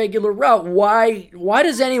down the regular route. Why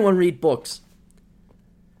does anyone read books?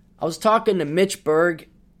 I was talking to Mitch Berg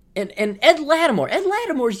and Ed Lattimore. Ed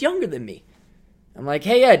Lattimore's younger than me. I'm like,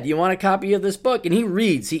 hey, Ed, do you want a copy of this book? And he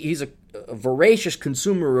reads. He's a voracious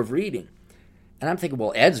consumer of reading. And I'm thinking,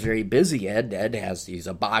 well, Ed's very busy. He's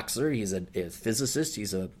a boxer. He's a physicist.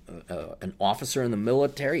 He's an officer in the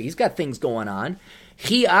military. He's got things going on.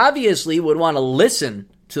 He obviously would want to listen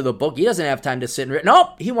to the book. He doesn't have time to sit and read.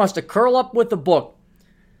 Nope, he wants to curl up with the book.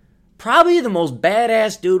 Probably the most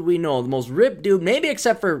badass dude we know, the most ripped dude, maybe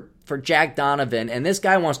except for Jack Donovan. And this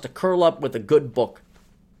guy wants to curl up with a good book.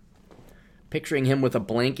 Picturing him with a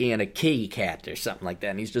blankie and a kitty cat or something like that.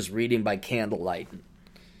 And he's just reading by candlelight.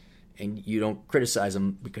 And you don't criticize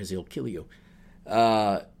him because he'll kill you.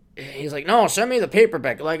 He's like, no, send me the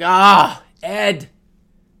paperback. Like, Ed.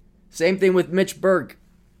 Same thing with Mitch Berg.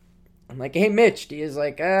 I'm like, hey, Mitch. He's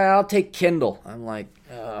like, I'll take Kindle. I'm like,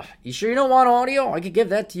 you sure you don't want audio? I could give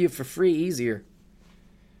that to you for free, easier.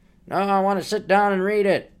 No, I want to sit down and read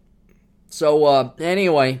it. So,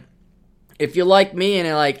 anyway, if you're like me and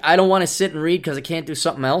you're like, I don't want to sit and read because I can't do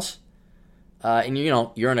something else, and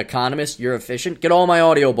you're an economist, you're efficient, get all my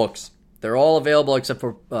audiobooks. They're all available except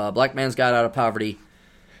for Black Man's Guide Out of Poverty,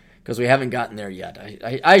 because we haven't gotten there yet.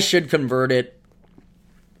 I should convert it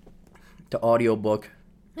to audiobook.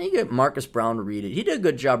 You get Marcus Brown to read it. He did a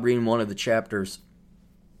good job reading one of the chapters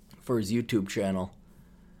for his YouTube channel.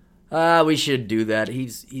 We should do that.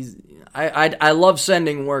 I love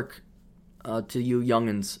sending work to you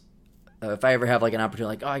youngins. If I ever have like an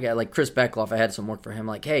opportunity, like I got like Chris Beckloff, I had some work for him.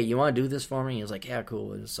 Like, hey, you want to do this for me? He was like, yeah,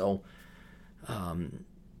 cool. So,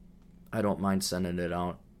 I don't mind sending it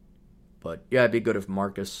out. But yeah, it'd be good if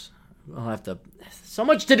Marcus. I'll have to. So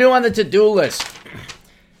much to do on the to-do list.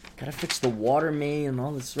 Gotta fix the water main and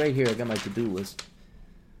all this right here. I got my to-do list.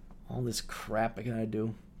 All this crap I gotta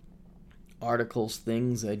do. Articles,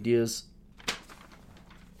 things, ideas.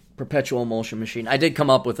 Perpetual motion machine. I did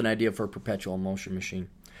come up with an idea for a perpetual motion machine.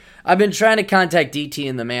 I've been trying to contact DT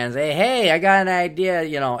and the man and say, hey, I got an idea,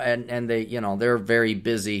 and they, they're very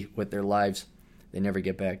busy with their lives. They never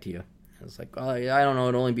get back to you. It's like, oh, I don't know,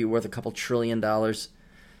 it'd only be worth $2 trillion.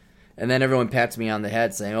 And then everyone pats me on the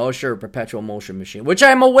head saying, oh, sure, perpetual motion machine, which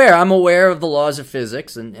I'm aware. I'm aware of the laws of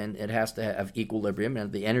physics, and it has to have equilibrium,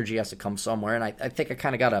 and the energy has to come somewhere. And I think I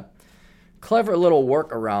kind of got a clever little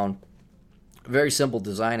workaround. Very simple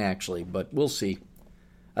design, actually, but we'll see.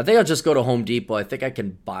 I think I'll just go to Home Depot. I think I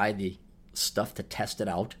can buy the stuff to test it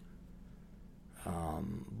out.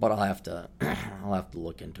 But I'll have to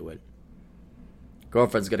look into it.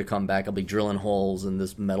 Girlfriend's going to come back. I'll be drilling holes in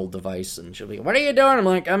this metal device, and she'll be, what are you doing? I'm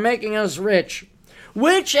like, I'm making us rich.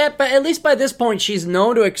 Which, at least by this point, she's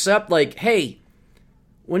known to accept, like, hey,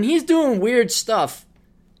 when he's doing weird stuff,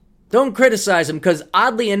 don't criticize him, because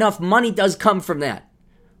oddly enough, money does come from that.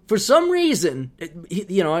 For some reason,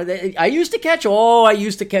 I used to catch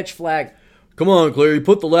flag. Come on, Clarey,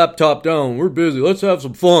 put the laptop down. We're busy. Let's have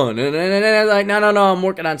some fun. And I'm like, no, I'm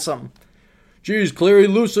working on something. Jeez,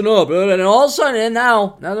 Clarey, loosen up. And all of a sudden, and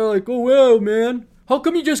now they're like, oh, well, man, how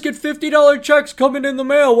come you just get $50 checks coming in the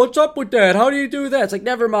mail? What's up with that? How do you do that? It's like,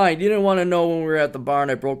 never mind. You didn't want to know when we were at the bar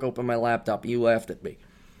and I broke open my laptop and you laughed at me.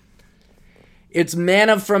 It's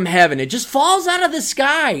manna from heaven. It just falls out of the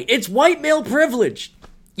sky. It's white male privilege.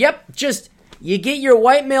 Yep, just, you get your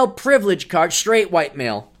white male privilege card, straight white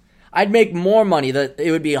male. I'd make more money.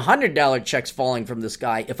 It would be $100 checks falling from the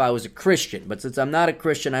sky if I was a Christian. But since I'm not a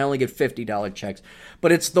Christian, I only get $50 checks.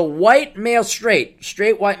 But it's the white male straight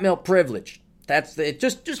white male privilege. It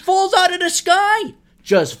just falls out of the sky.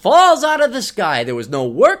 Just falls out of the sky. There was no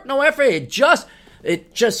work, no effort. It just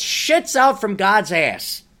shits out from God's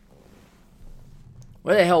ass.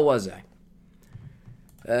 Where the hell was I?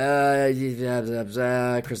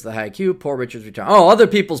 Chris the High Q, Poor Richard's Return. Oh, other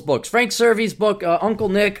people's books. Frank Servy's book, Uncle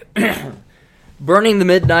Nick, Burning the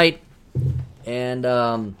Midnight, and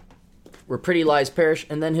Where Pretty Lies Perish.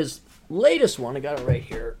 And then his latest one, I got it right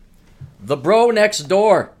here, The Bro Next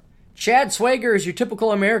Door. Chad Swager is your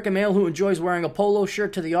typical American male who enjoys wearing a polo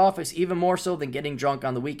shirt to the office, even more so than getting drunk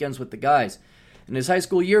on the weekends with the guys. In his high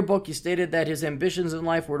school yearbook, he stated that his ambitions in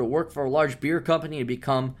life were to work for a large beer company and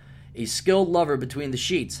become a skilled lover between the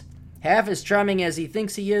sheets. Half as charming as he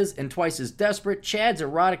thinks he is, and twice as desperate, Chad's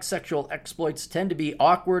erotic sexual exploits tend to be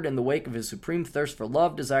awkward in the wake of his supreme thirst for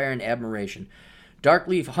love, desire, and admiration.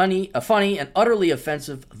 Darkly funny and utterly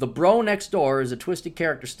offensive, The Bro Next Door is a twisted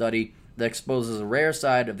character study that exposes a rare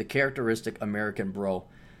side of the characteristic American bro.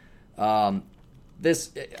 I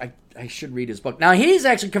should read his book. Now, he's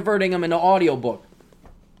actually converting them into audiobook.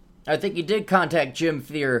 I think he did contact Jim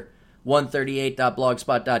Thier,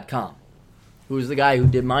 138.blogspot.com, who's the guy who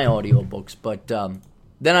did my audiobooks, but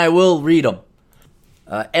then I will read them.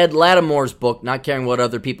 Ed Lattimore's book, Not Caring What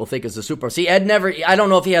Other People Think is a Super. See, Ed I don't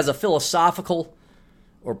know if he has a philosophical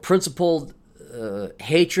or principled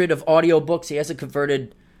hatred of audiobooks. He hasn't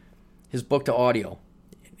converted his book to audio.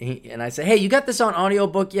 And I say, hey, you got this on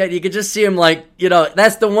audiobook yet? You could just see him like,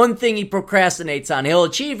 that's the one thing he procrastinates on. He'll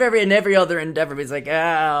achieve every other endeavor, but he's like,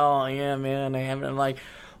 oh, yeah, man, I haven't. I'm like,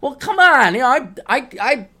 well, come on.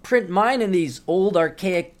 I print mine in these old,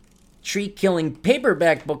 archaic, tree-killing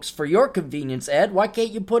paperback books for your convenience, Ed. Why can't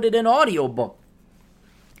you put it in audiobook?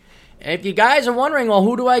 And if you guys are wondering, well,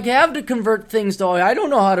 who do I have to convert things to audio? I don't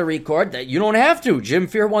know how to record that. You don't have to.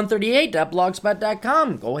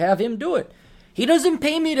 JimFear138.blogspot.com. Go have him do it. He doesn't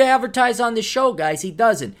pay me to advertise on this show, guys. He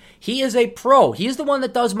doesn't. He is a pro. He's the one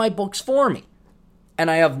that does my books for me. And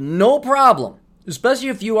I have no problem, especially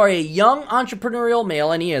if you are a young entrepreneurial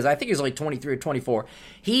male, and he is. I think he's like 23 or 24.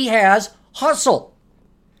 He has hustle.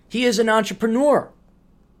 He is an entrepreneur.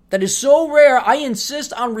 That is so rare. I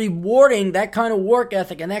insist on rewarding that kind of work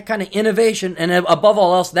ethic and that kind of innovation, and above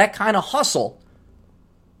all else, that kind of hustle.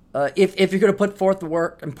 If you're going to put forth the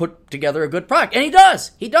work and put together a good product. And he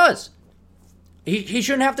does. He does. He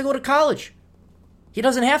shouldn't have to go to college. He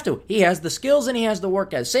doesn't have to. He has the skills and he has the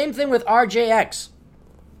work ethic. Same thing with RJX.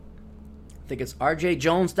 I think it's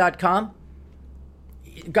rjjones.com.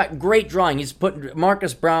 got great drawing.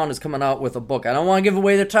 Marcus Brown is coming out with a book. I don't want to give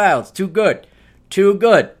away the title. It's too good. Too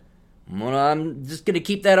good. I'm just going to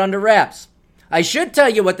keep that under wraps. I should tell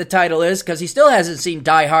you what the title is because he still hasn't seen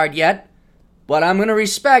Die Hard yet. But I'm going to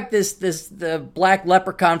respect the black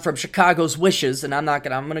leprechaun from Chicago's wishes, and I'm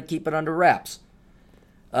going to keep it under wraps.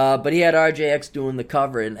 But he had RJX doing the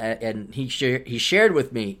cover, and he shared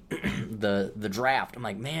with me the draft. I'm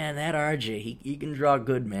like, man, that RJ, he can draw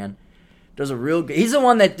good, man. Does a real good. He's the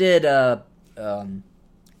one that did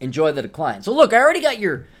Enjoy the Decline. So look, I already got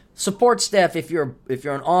your support staff if you're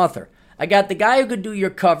an author. I got the guy who could do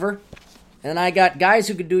your cover, and I got guys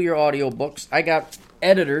who could do your audiobooks. I got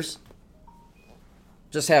editors.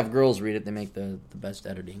 Just have girls read it. They make the best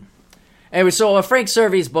editing. Anyway, so Frank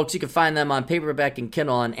Survey's books, you can find them on paperback and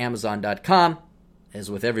Kindle on Amazon.com,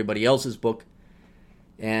 as with everybody else's book.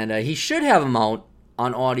 And he should have them out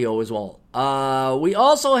on audio as well. We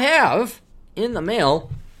also have, in the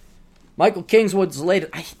mail, Michael Kingswood's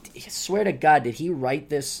latest. I swear to God, did he write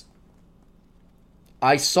this?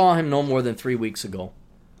 I saw him no more than 3 weeks ago.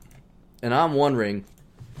 And I'm wondering,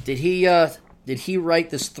 did he write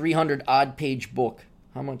this 300-odd page book?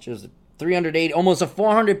 How much is it? 380, almost a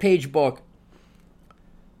 400-page book.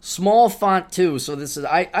 Small font, too. So this is,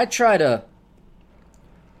 I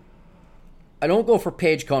don't go for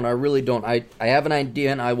page count. I really don't. I have an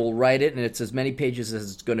idea, and I will write it, and it's as many pages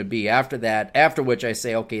as it's going to be. After which I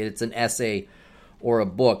say, okay, it's an essay or a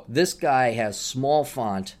book. This guy has small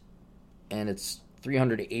font, and it's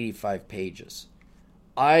 385 pages.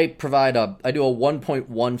 I do a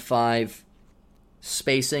 1.15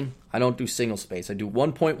 spacing. I don't do single space. I do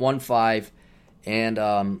 1.15, and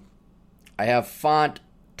I have font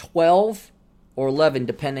 12 or 11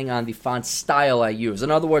 depending on the font style I use.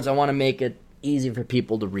 In other words, I want to make it easy for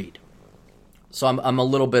people to read. So I'm a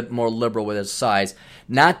little bit more liberal with its size.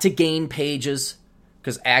 Not to gain pages,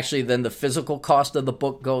 because actually then the physical cost of the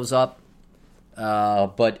book goes up.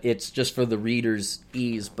 But it's just for the reader's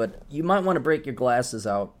ease. But you might want to break your glasses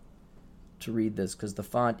out to read this, because the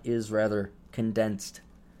font is rather condensed.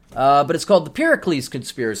 But it's called The Pericles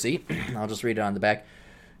Conspiracy. I'll just read it on the back.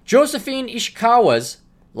 Josephine Ishikawa's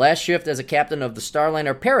last shift as a captain of the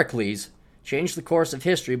Starliner Pericles changed the course of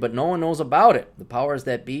history, but no one knows about it. The powers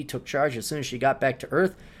that be took charge as soon as she got back to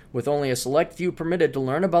Earth, with only a select few permitted to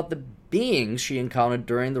learn about the beings she encountered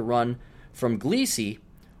during the run from Gliese,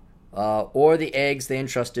 or the eggs they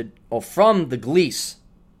entrusted, from the Gliese,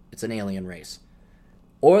 it's an alien race,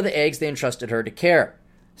 or the eggs they entrusted her to care.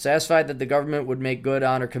 Satisfied that the government would make good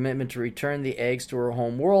on her commitment to return the eggs to her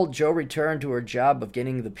home world, Jo returned to her job of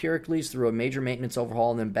getting the Pericles through a major maintenance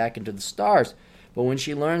overhaul and then back into the stars. But when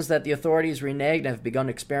she learns that the authorities reneged and have begun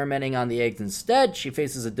experimenting on the eggs instead, she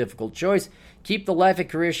faces a difficult choice: keep the life and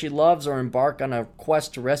career she loves, or embark on a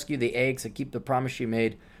quest to rescue the eggs and keep the promise she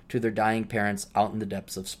made to their dying parents out in the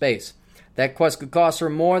depths of space. That quest could cost her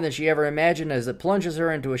more than she ever imagined, as it plunges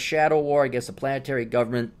her into a shadow war against a planetary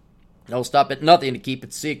government that will stop at nothing to keep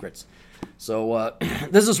its secrets. So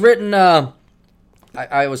this is written,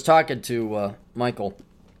 I was talking to Michael.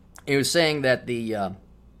 He was saying that the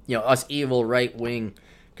us evil right-wing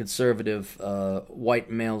conservative white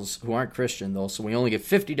males who aren't Christian, though, so we only get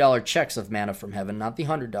 $50 checks of manna from heaven, not the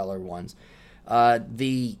 $100 ones.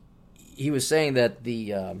 He was saying that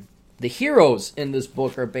the heroes in this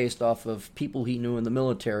book are based off of people he knew in the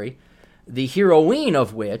military, the heroine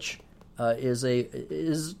of which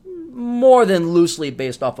is more than loosely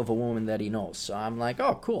based off of a woman that he knows. So I'm like,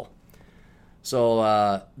 oh, cool.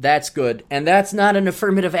 So that's good. And that's not an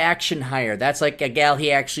affirmative action hire. That's like a gal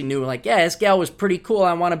he actually knew. Like, yeah, this gal was pretty cool.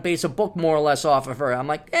 I want to base a book more or less off of her. I'm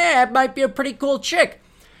like, it might be a pretty cool chick.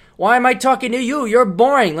 Why am I talking to you? You're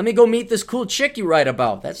boring. Let me go meet this cool chick you write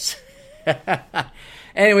about. That's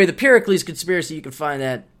anyway, The Pericles Conspiracy, you can find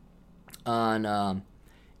that on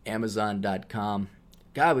Amazon.com.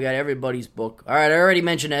 God, we got everybody's book. All right, I already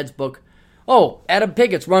mentioned Ed's book. Oh, Adam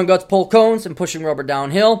Piggott's Run Guts, Pull Cones, and Pushing Rubber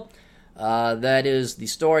Downhill. That is the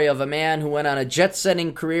story of a man who went on a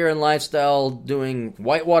jet-setting career and lifestyle doing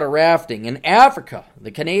whitewater rafting in Africa,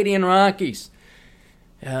 the Canadian Rockies,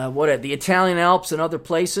 the Italian Alps and other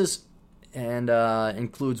places, and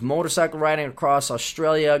includes motorcycle riding across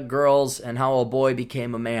Australia, girls, and how a boy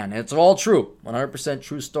became a man. And it's all true, 100%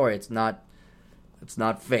 true story. It's not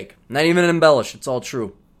fake, not even embellished. It's all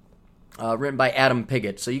true. Written by Adam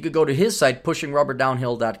Piggott. So you could go to his site,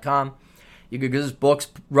 pushingrubberdownhill.com. You could get his books,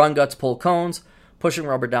 Run Guts, Pull Cones, Pushing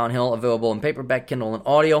Rubber Downhill, available in paperback, Kindle, and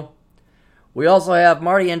audio. We also have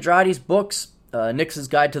Marty Andrade's books, Nix's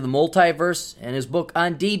Guide to the Multiverse, and his book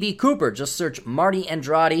on D.B. Cooper. Just search Marty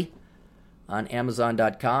Andrade on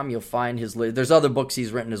Amazon.com. You'll find there's other books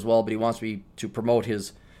he's written as well, but he wants me to promote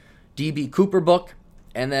his D.B. Cooper book.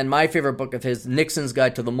 And then my favorite book of his, Nixon's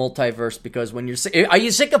Guide to the Multiverse, because when are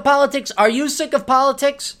you sick of politics? Are you sick of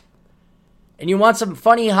politics? And you want some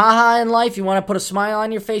funny ha-ha in life? You want to put a smile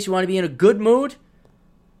on your face? You want to be in a good mood?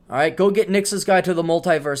 All right, go get Nixon's Guide to the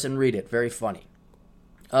Multiverse and read it. Very funny.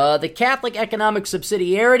 The Catholic Economic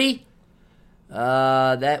Subsidiarity.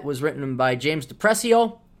 That was written by James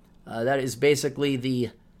DePrecio. That is basically the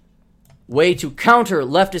way to counter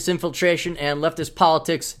leftist infiltration and leftist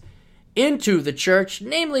politics into the church,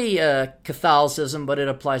 namely Catholicism, but it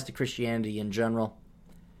applies to Christianity in general.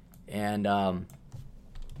 And,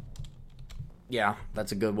 yeah,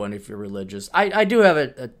 that's a good one if you're religious. I do have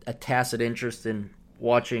a tacit interest in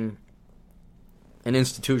watching an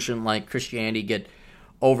institution like Christianity get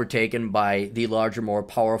overtaken by the larger, more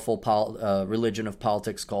powerful religion of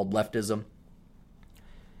politics called leftism.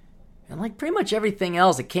 And like pretty much everything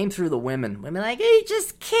else, it came through the women. Women like, hey,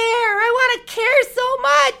 just care. I want to care so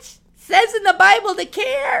much. Says in the Bible to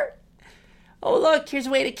care. Oh, look, here's a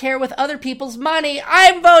way to care with other people's money.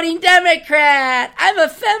 I'm voting Democrat. I'm a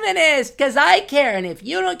feminist because I care. And if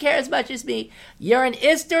you don't care as much as me, you're an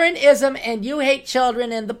ist or an ism, and you hate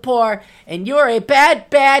children and the poor, and you're a bad,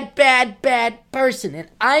 bad, bad, bad person. And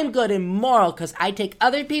I'm good and moral because I take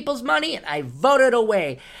other people's money and I vote it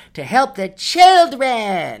away to help the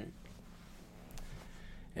children.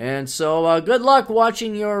 And so, good luck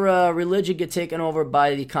watching your religion get taken over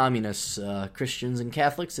by the communists, Christians and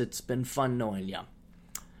Catholics. It's been fun knowing you.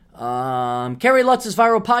 Carrie Lutz's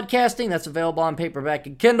Viral Podcasting, that's available on paperback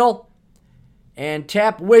and Kindle. And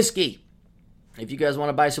Tap Whiskey. If you guys want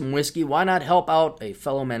to buy some whiskey, why not help out a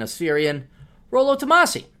fellow Manispherian, Rollo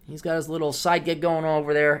Tomasi. He's got his little side gig going on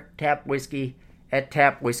over there, Tap Whiskey, at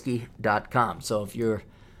tapwhiskey.com. So if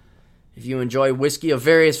you enjoy whiskey of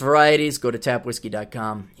various varieties, go to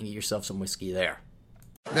tapwhiskey.com and get yourself some whiskey there.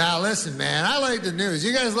 Now listen, man, I like the news.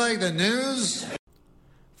 You guys like the news?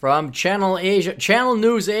 From Channel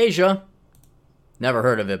News Asia. Never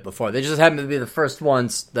heard of it before. They just happened to be the first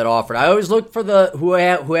ones that offered. I always look for the who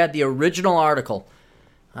had the original article.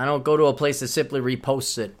 I don't go to a place that simply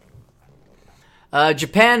reposts it.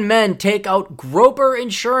 Japan men take out Groper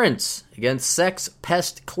Insurance against sex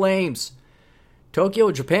pest claims.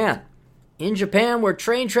 Tokyo, Japan. In Japan, where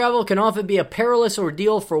train travel can often be a perilous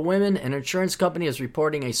ordeal for women, an insurance company is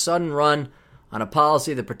reporting a sudden run on a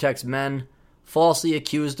policy that protects men falsely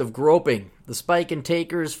accused of groping. The spike in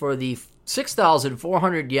takers for the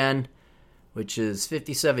 6,400 yen, which is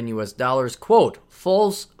 57 US dollars, quote,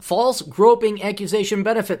 false groping accusation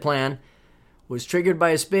benefit plan, was triggered by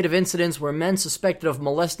a spate of incidents where men suspected of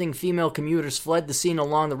molesting female commuters fled the scene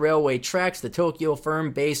along the railway tracks, the Tokyo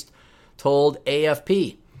firm based told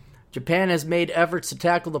AFP. Japan has made efforts to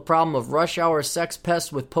tackle the problem of rush hour sex pests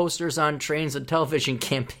with posters on trains and television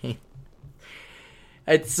campaign.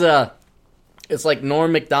 It's like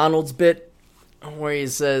Norm Macdonald's bit where he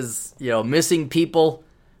says, missing people,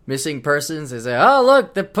 missing persons. They say, oh,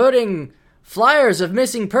 look, they're putting flyers of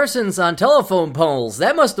missing persons on telephone poles.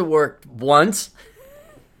 That must have worked once.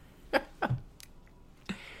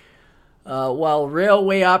 While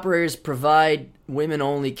railway operators provide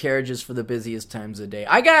women-only carriages for the busiest times of day.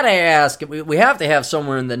 I gotta ask, we have to have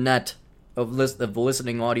somewhere in the net of the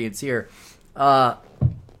listening audience here. For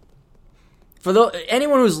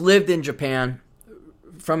anyone who's lived in Japan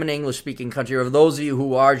from an English-speaking country, or those of you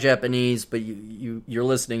who are Japanese, but you're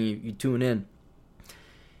listening, you tune in.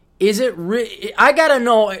 Is it I gotta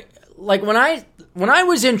know, like when I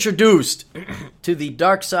was introduced to the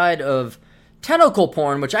dark side of tentacle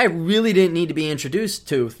porn, which I really didn't need to be introduced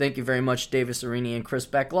to, thank you very much, Davis Arini and Chris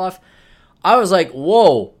Beckloff, I was like,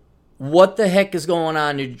 whoa, what the heck is going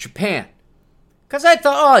on in Japan? Because I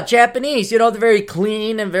thought, Japanese, they're very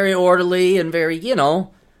clean and very orderly and very,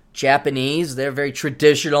 Japanese. They're very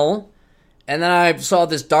traditional. And then I saw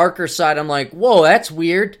this darker side. I'm like, whoa, that's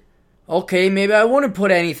weird. Okay, maybe I wouldn't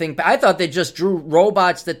put anything. I thought they just drew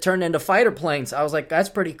robots that turned into fighter planes. I was like, that's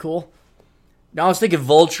pretty cool. Now I was thinking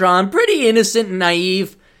Voltron, pretty innocent and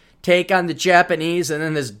naive take on the Japanese, and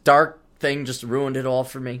then this dark thing just ruined it all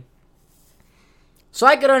for me. So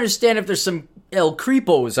I could understand if there's some El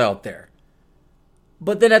Creepos out there.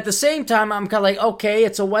 But then at the same time, I'm kind of like, okay,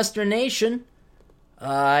 it's a Western nation.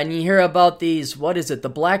 And you hear about these,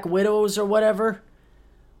 the Black Widows or whatever?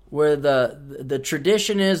 Where the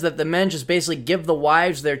tradition is that the men just basically give the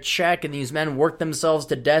wives their check, and these men work themselves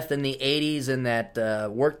to death in the 80s in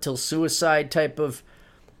that work till suicide type of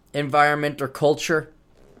environment or culture.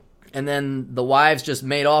 And then the wives just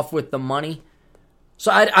made off with the money.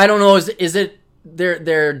 So I don't know, is it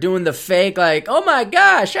they're doing the fake, like, oh my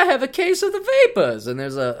gosh, I have a case of the vapors, and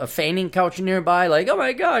there's a feigning couch nearby, like, oh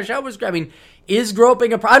my gosh, is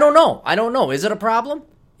groping I don't know. Is it a problem?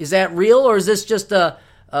 Is that real, or is this just a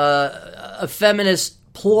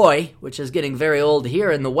feminist ploy, which is getting very old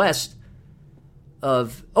here in the West,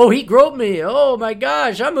 of, oh, he groped me, oh my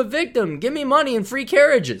gosh, I'm a victim, give me money and free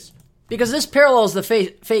carriages. Because this parallels the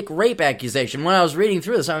fake rape accusation. When I was reading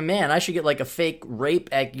through this, I'm like, man, I should get like a fake rape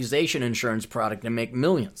accusation insurance product and make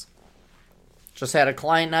millions. Just had a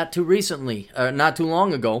client not too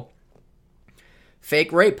long ago,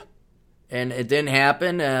 fake rape. And it didn't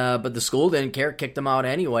happen, but the school didn't care, kicked them out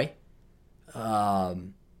anyway. So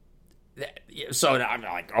I'm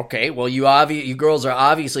like, okay, well, you girls are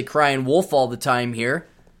obviously crying wolf all the time here.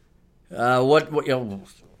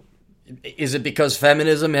 Is it because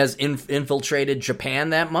feminism has infiltrated Japan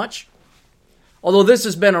that much? Although this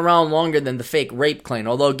has been around longer than the fake rape claim.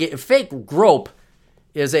 Although fake grope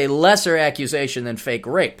is a lesser accusation than fake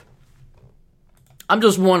rape. I'm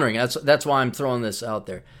just wondering. That's why I'm throwing this out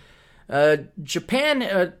there.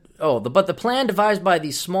 Japan. But the plan devised by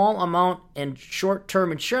the Small Amount and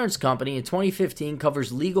Short-Term Insurance Company in 2015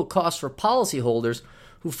 covers legal costs for policyholders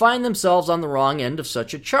who find themselves on the wrong end of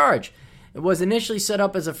such a charge. It was initially set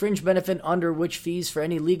up as a fringe benefit under which fees for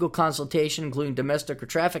any legal consultation, including domestic or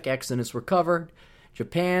traffic accidents, were covered,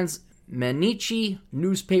 Japan's Mainichi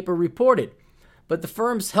newspaper reported. But the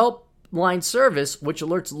firm's helpline service, which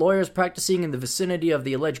alerts lawyers practicing in the vicinity of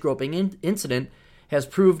the alleged groping incident, has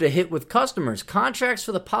proved a hit with customers. Contracts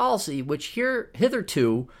for the policy, which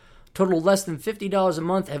hitherto totaled less than $50 a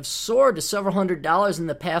month, have soared to several $100s in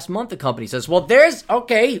the past month, the company says. Well, That's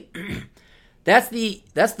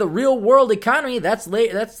the real world economy. That's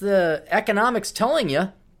the economics telling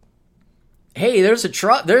you, hey, there's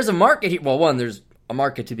a market here. Well, one, there's a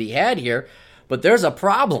market to be had here, but there's a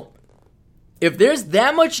problem. If there's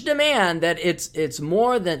that much demand that it's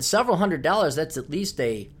more than several $100s, that's at least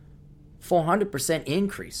a 400%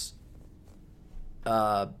 increase.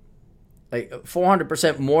 Like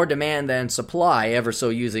 400% more demand than supply, ever so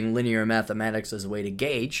using linear mathematics as a way to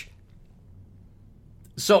gauge.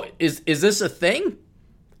 So is this a thing?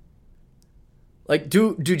 Like,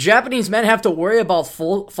 do Japanese men have to worry about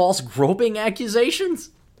false groping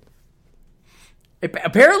accusations?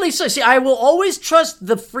 Apparently so. See, I will always trust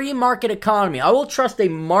the free market economy. I will trust a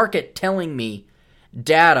market telling me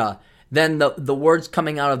data than the words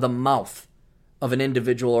coming out of the mouth of an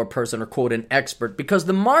individual or person or, quote, an expert. Because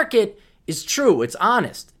the market is true. It's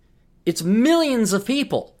honest. It's millions of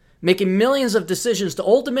people making millions of decisions to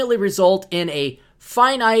ultimately result in a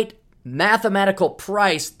finite mathematical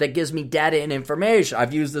price that gives me data and information.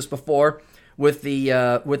 I've used this before with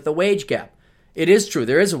the wage gap. It is true.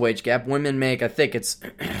 There is a wage gap. Women make, I think it's,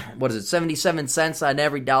 77 cents on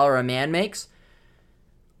every dollar a man makes.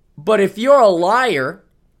 But if you're a liar,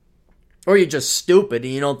 or you're just stupid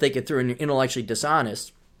and you don't think it through and you're intellectually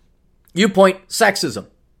dishonest, you point sexism.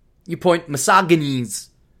 You point misogynies.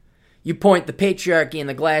 You point the patriarchy and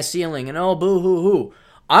the glass ceiling and oh, boo-hoo-hoo.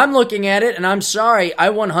 I'm looking at it and I'm sorry, I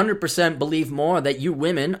 100% believe more that you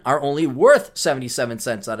women are only worth 77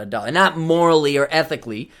 cents on a dollar. Not morally or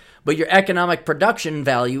ethically, but your economic production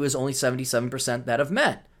value is only 77% that of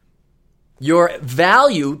men. Your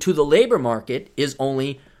value to the labor market is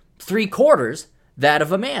only 3/4 that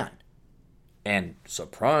of a man. And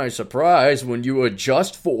surprise, surprise, when you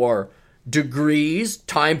adjust for degrees,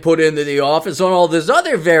 time put into the office, and all these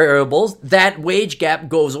other variables, that wage gap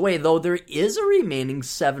goes away, though there is a remaining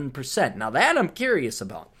 7%. Now that I'm curious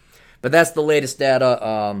about. But that's the latest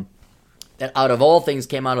data that out of all things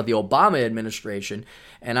came out of the Obama administration.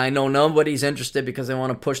 And I know nobody's interested because they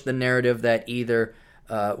want to push the narrative that either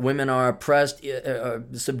women are oppressed,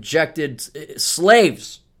 subjected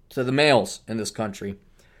slaves to the males in this country.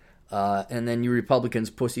 And then you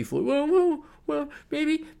Republicans pussyfoot. Well,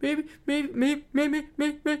 maybe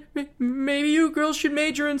you girls should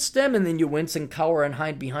major in STEM, and then you wince and cower and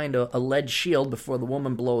hide behind a lead shield before the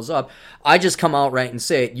woman blows up. I just come out right and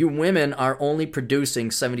say it. You women are only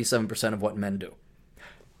producing 77% of what men do.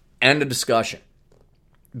 End of discussion.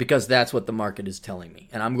 Because that's what the market is telling me.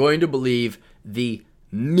 And I'm going to believe the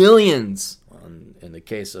millions, in the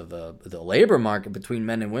case of the labor market between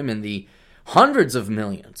men and women, the hundreds of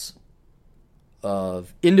millions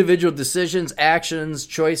of individual decisions, actions,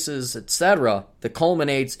 choices, etc., that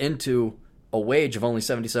culminates into a wage of only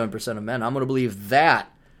 77% of men. I'm going to believe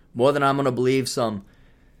that more than I'm going to believe some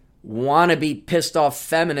wannabe pissed off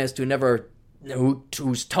feminist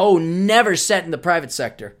whose toe never set in the private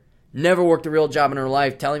sector, never worked a real job in her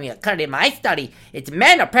life, telling me, according to my study, it's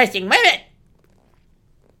men oppressing women.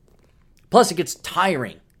 Plus, it gets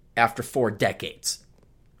tiring. after 4 decades.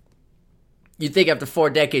 You'd think after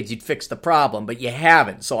 4 decades you'd fix the problem, but you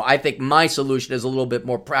haven't. So I think my solution is a little bit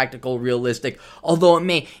more practical, realistic, although it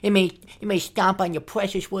may stomp on your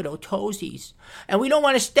precious little toesies. And we don't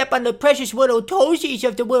want to step on the precious little toesies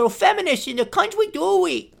of the little feminists in the country, do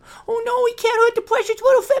we? Oh no, we can't hurt the precious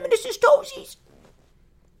little feminists' toesies.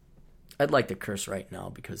 I'd like to curse right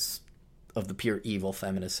now because of the pure evil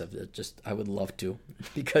feminists of it. I would love to,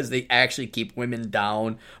 because they actually keep women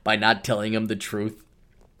down by not telling them the truth,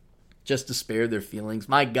 just to spare their feelings.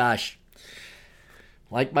 My gosh.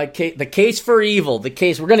 Like the case for evil. We're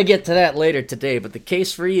going to get to that later today, but the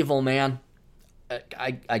case for evil, man.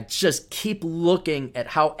 I just keep looking at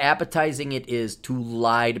how appetizing it is to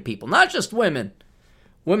lie to people. Not just women.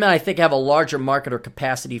 Women, I think, have a larger market or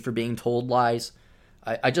capacity for being told lies.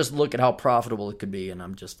 I just look at how profitable it could be, and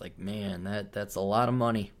I'm just like, man, that's a lot of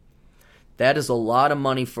money. That is a lot of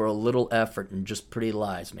money for a little effort and just pretty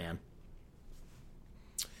lies, man.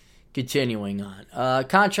 Continuing on.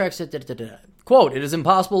 Contracts. Quote, it is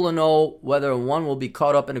impossible to know whether one will be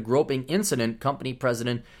caught up in a groping incident, company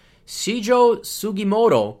president Shijo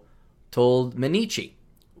Sugimoto told Mainichi.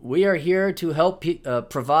 We are here to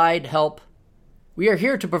provide help. We are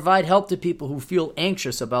here to provide help to people who feel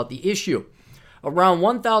anxious about the issue. Around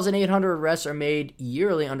 1,800 arrests are made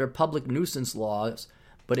yearly under public nuisance laws,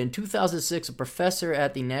 but in 2006, a professor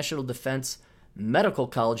at the National Defense Medical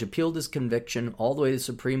College appealed his conviction all the way to the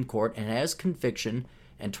Supreme Court and has conviction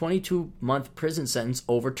and 22-month prison sentence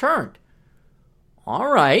overturned. All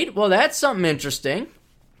right, well, that's something interesting.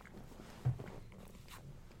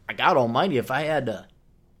 God almighty, if I had a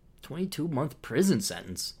 22-month prison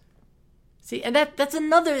sentence. See, and that's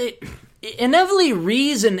another... Inevitably,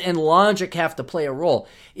 reason and logic have to play a role.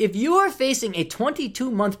 If you are facing a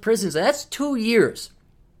 22-month prison sentence, that's 2 years.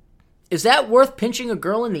 Is that worth pinching a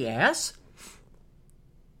girl in the ass?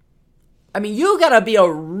 I mean, you gotta be a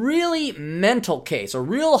really mental case, a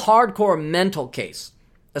real hardcore mental case,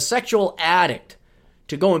 a sexual addict,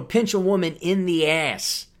 to go and pinch a woman in the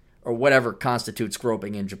ass, or whatever constitutes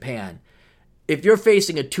groping in Japan, if you're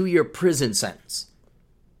facing a 2-year prison sentence.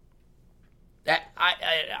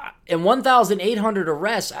 In 1,800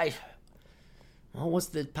 arrests, what's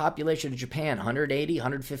the population of Japan? 180,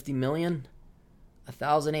 150 million?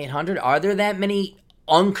 1,800? Are there that many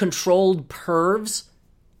uncontrolled pervs?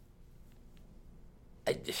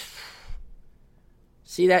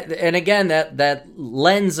 See that, and again, that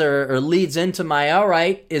lens or leads into my, all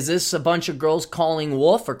right, is this a bunch of girls calling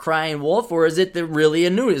wolf or crying wolf, or is it really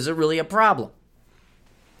is it really a problem?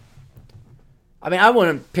 I mean, I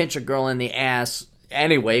wouldn't pinch a girl in the ass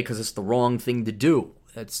anyway, because it's the wrong thing to do.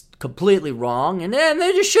 It's completely wrong, and then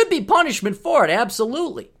there should be punishment for it,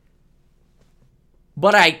 absolutely.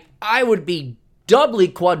 But I would be doubly,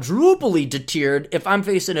 quadruply deterred if I'm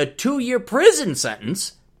facing a 2-year prison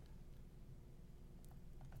sentence.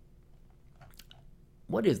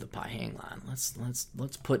 What is the pie? Hang on.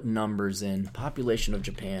 Let's put numbers in. Population of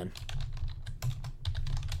Japan.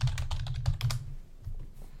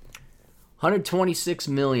 126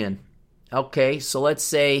 million. Okay, so let's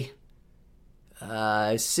say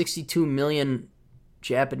 62 million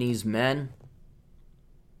Japanese men.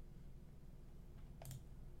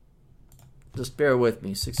 Just bear with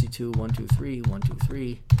me. 62, 1, 2, 3, 1, 2,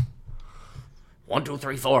 3. 1, 2,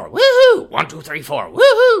 3, 4. Woohoo! 1, 2, 3, 4.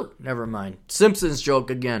 Woohoo! Never mind. Simpsons joke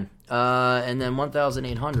again. And then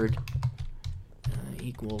 1,800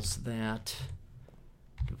 equals that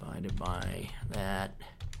divided by that.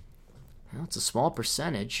 Well, it's a small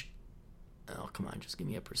percentage. Oh, come on. Just give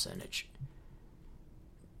me a percentage.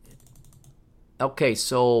 Okay,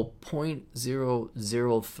 so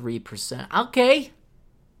 0.003%. Okay.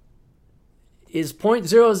 Is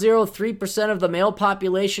 0.003% of the male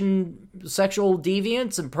population sexual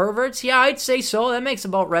deviants and perverts? Yeah, I'd say so. That makes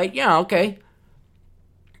about right. Yeah, okay.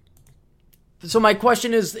 So my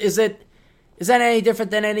question is that any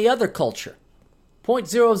different than any other culture?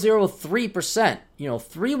 0.003%,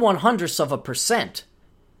 0.03%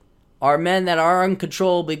 are men that are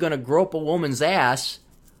uncontrollably going to grope a woman's ass.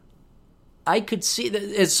 I could see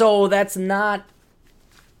that. So that's not...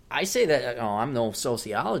 I say that, I'm no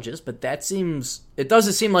sociologist, but it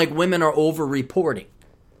doesn't seem like women are over-reporting.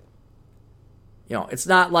 It's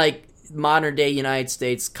not like modern-day United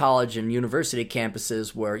States college and university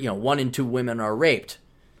campuses where, 1 in 2 women are raped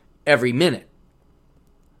every minute.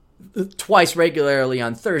 Twice regularly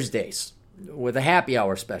on Thursdays with a happy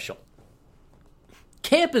hour special.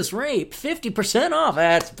 Campus rape, 50% off.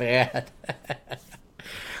 That's bad.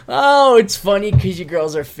 Oh, it's funny because you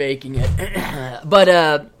girls are faking it. But,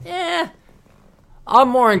 I'm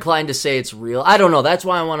more inclined to say it's real. I don't know. That's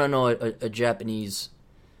why I want to know a Japanese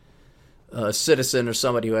a citizen or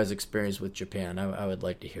somebody who has experience with Japan. I would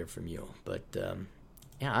like to hear from you. But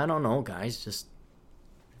yeah, I don't know, guys.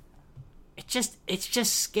 It's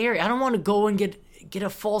just scary. I don't want to go and get a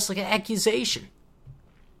false accusation.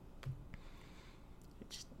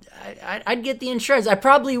 I'd get the insurance. I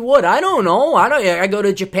probably would. I don't know. I go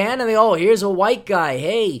to Japan and they, here's a white guy.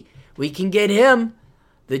 Hey, we can get him.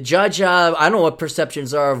 The judge, I don't know what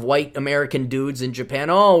perceptions are of white American dudes in Japan.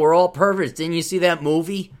 Oh, we're all perverts. Didn't you see that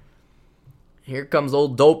movie? Here comes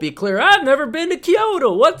old dopey Clarey. I've never been to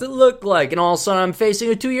Kyoto. What's it look like? And all of a sudden I'm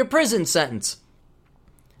facing a 2-year prison sentence.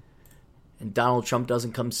 And Donald Trump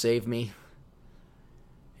doesn't come save me.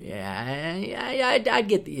 Yeah, I'd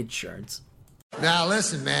get the insurance. Now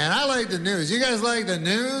listen, man, I like the news. You guys like the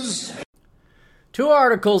news? 2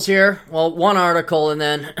 articles here. Well, 1 article and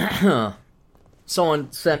then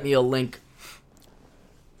someone sent me a link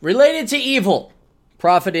related to evil,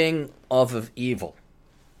 profiting off of evil.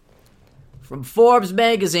 From Forbes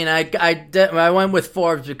magazine, I went with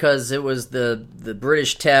Forbes because it was the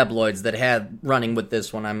British tabloids that had running with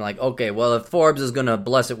this one. I'm like, okay, well, if Forbes is going to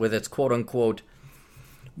bless it with its quote-unquote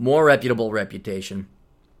more reputable reputation.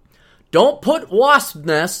 Don't put wasp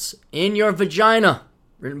nests in your vagina.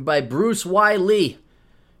 Written by Bruce Y. Lee,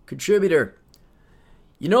 contributor.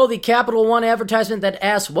 You know the Capital One advertisement that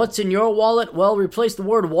asks, what's in your wallet? Well, replace the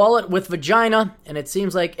word wallet with vagina, and it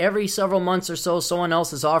seems like every several months or so, someone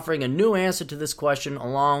else is offering a new answer to this question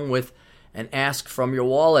along with an ask from your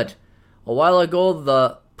wallet. A while ago,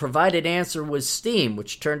 the provided answer was steam,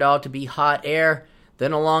 which turned out to be hot air.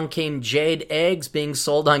 Then along came jade eggs being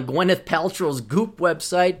sold on Gwyneth Paltrow's Goop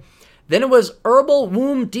website. Then it was herbal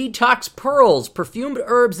womb detox pearls, perfumed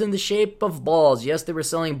herbs in the shape of balls. Yes, they were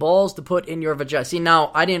selling balls to put in your vagina. See,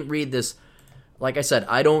 now, I didn't read this. Like I said,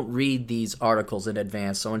 I don't read these articles in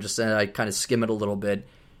advance. Someone just said I kind of skim it a little bit.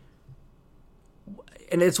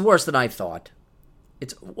 And it's worse than I thought.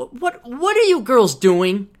 It's what are you girls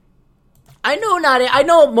doing? I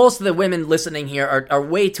know most of the women listening here are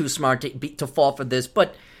way too smart to fall for this,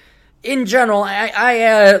 but in general,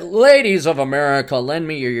 I ladies of America, lend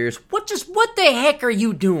me your ears. What the heck are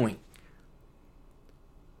you doing?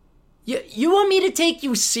 You want me to take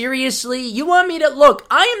you seriously? You want me to, look,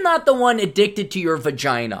 I am not the one addicted to your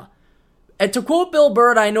vagina. And to quote Bill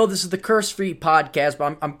Burr, I know this is the curse-free podcast,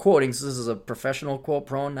 but I'm quoting, so this is a professional quote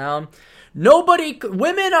pronoun.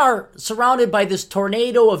 Women are surrounded by this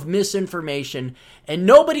tornado of misinformation, and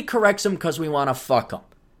nobody corrects them because we want to fuck them.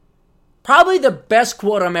 Probably the best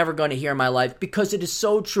quote I'm ever going to hear in my life because it is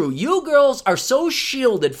so true. You girls are so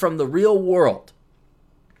shielded from the real world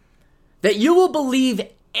that you will believe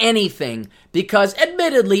anything because,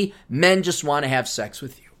 admittedly, men just want to have sex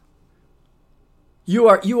with you.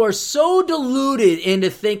 You are so deluded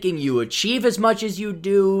into thinking you achieve as much as you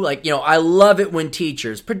do. Like, I love it when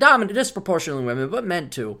teachers, disproportionately women, but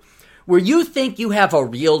men too, where you think you have a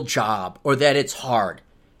real job or that it's hard.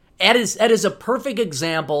 That is a perfect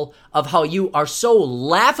example of how you are so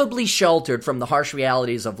laughably sheltered from the harsh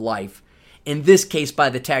realities of life, in this case by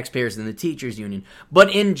the taxpayers and the teachers union.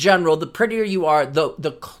 But in general, the prettier you are,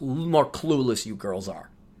 the more clueless you girls are.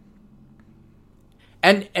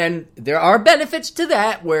 And there are benefits to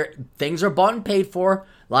that where things are bought and paid for.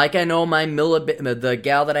 Like I know the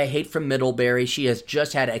gal that I hate from Middlebury, she has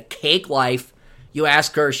just had a cake life. You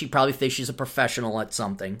ask her, she probably thinks she's a professional at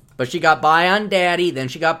something. But she got by on daddy, then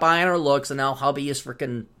she got by on her looks, and now hubby is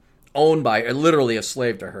freaking owned by her, literally a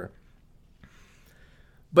slave to her.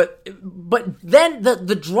 But then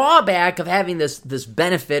the drawback of having this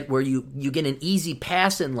benefit where you get an easy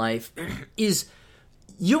pass in life is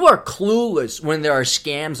you are clueless when there are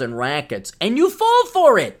scams and rackets, and you fall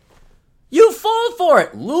for it. You fall for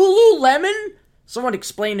it. Lululemon? Someone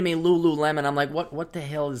explained to me Lululemon. I'm like, what the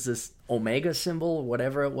hell is this Omega symbol or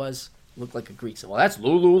whatever it was? Looked like a Greek symbol. Well, that's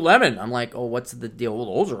Lululemon. I'm like, what's the deal?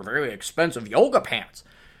 Well, those are very expensive yoga pants.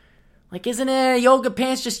 Like, isn't yoga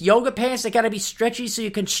pants just yoga pants? They gotta be stretchy so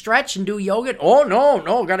you can stretch and do yoga? Oh,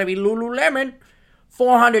 no, gotta be Lululemon.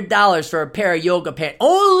 $400 for a pair of yoga pants.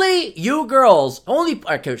 Only you girls,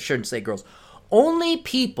 I shouldn't say girls, only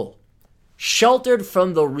people sheltered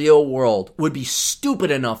from the real world would be stupid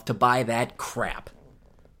enough to buy that crap.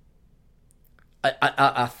 A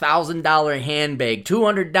 $1,000 handbag,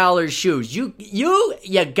 $200 shoes. You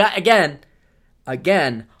got,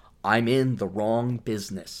 again, I'm in the wrong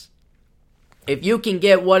business. If you can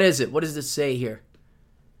get, what is it? What does it say here?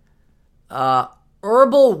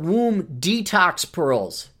 Herbal womb detox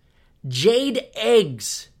pearls, jade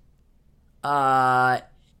eggs, and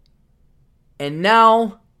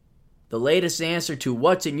now the latest answer to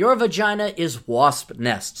what's in your vagina is wasp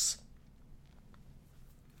nests.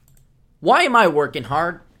 Why am I working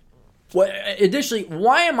hard? Additionally,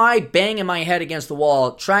 why am I banging my head against the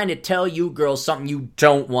wall trying to tell you girls something you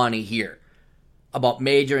don't want to hear about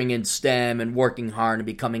majoring in STEM and working hard and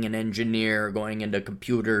becoming an engineer, going into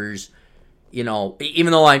computers? You know,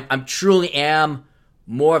 even though I truly am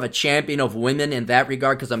more of a champion of women in that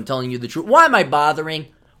regard because I'm telling you the truth. Why am I bothering?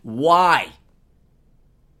 Why?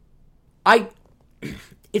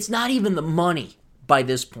 It's not even the money by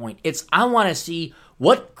this point. It's I want to see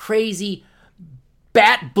what crazy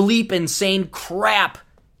bat bleep insane crap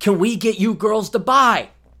can we get you girls to buy.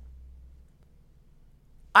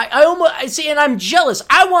 I see, and I'm jealous.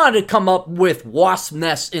 I wanted to come up with wasp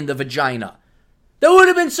nests in the vagina. That would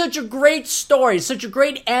have been such a great story, such a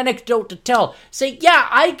great anecdote to tell. Say, yeah,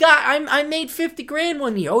 I made 50 grand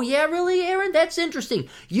one year. Oh yeah, really, Aaron? That's interesting.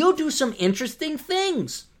 You do some interesting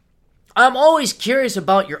things. I'm always curious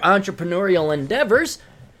about your entrepreneurial endeavors.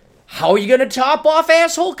 How are you going to top off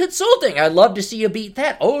asshole consulting? I'd love to see you beat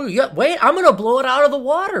that. Oh, yeah, wait, I'm going to blow it out of the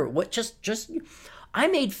water. What, just, I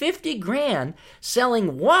made 50 grand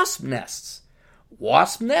selling wasp nests.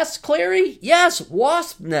 Wasp nests, Clarey? Yes,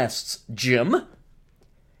 wasp nests, Jim.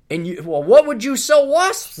 And what would you sell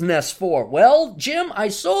wasp nests for? Well, Jim, I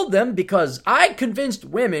sold them because I convinced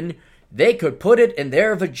women they could put it in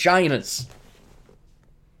their vaginas.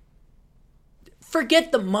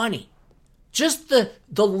 Forget the money. Just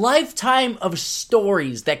the lifetime of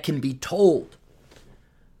stories that can be told.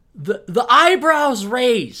 The eyebrows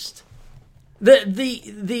raised.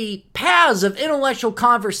 The paths of intellectual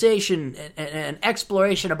conversation and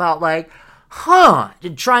exploration about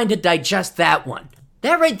and trying to digest that one.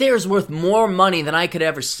 That right there is worth more money than I could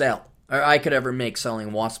ever sell. Or I could ever make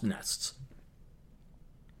selling wasp nests.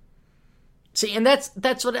 See, and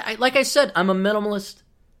that's what like I said, I'm a minimalist.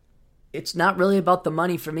 It's not really about the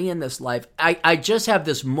money for me in this life. I just have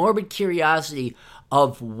this morbid curiosity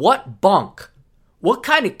of what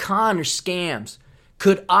kind of con or scams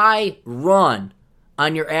could I run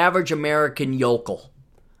on your average American yokel,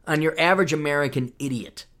 on your average American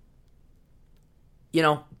idiot? You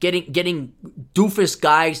know, getting doofus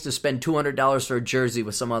guys to spend $200 for a jersey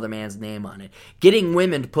with some other man's name on it. Getting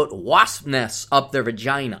women to put wasp nests up their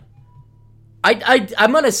vagina.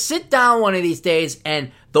 I'm going to sit down one of these days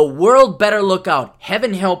and the world better look out.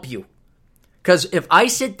 Heaven help you. Because if I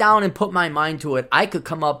sit down and put my mind to it, I could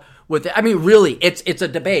come up with it. I mean, really, it's a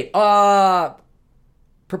debate. Perpetual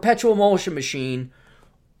motion machine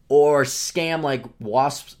or scam like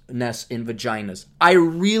wasp nests in vaginas. I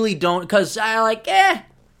really don't, because I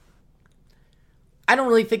don't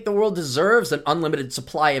really think the world deserves an unlimited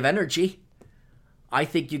supply of energy. I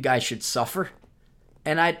think you guys should suffer.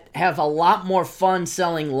 And I'd have a lot more fun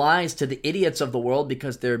selling lies to the idiots of the world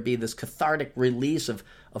because there'd be this cathartic release of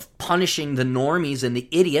punishing the normies and the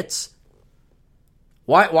idiots.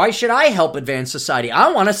 Why should I help advance society?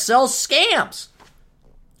 I want to sell scams.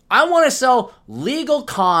 I want to sell legal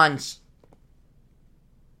cons.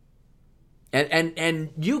 And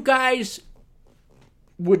you guys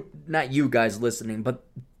would, not you guys listening, but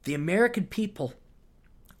the American people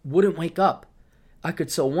wouldn't wake up. I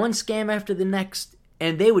could sell one scam after the next.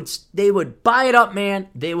 And they would buy it up, man.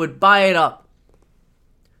 They would buy it up.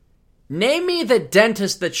 Name me the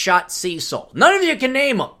dentist that shot Cecil. None of you can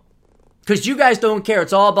name him. Because you guys don't care.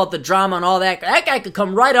 It's all about the drama and all that. That guy could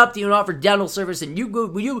come right up to you and offer dental service. And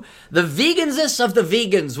the vegansest of the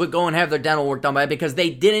vegans would go and have their dental work done by it because they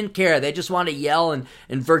didn't care. They just want to yell and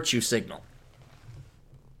virtue signal.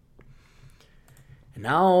 And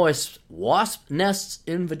now it's wasp nests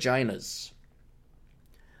in vaginas.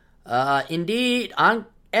 Indeed, on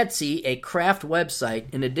Etsy, a craft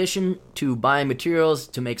website, in addition to buying materials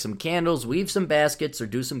to make some candles, weave some baskets, or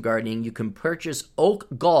do some gardening, you can purchase oak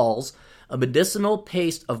galls, a medicinal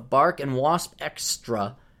paste of bark and wasp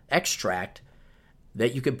extract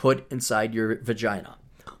that you can put inside your vagina.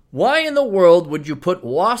 Why in the world would you put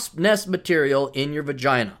wasp nest material in your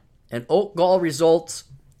vagina? An oak gall results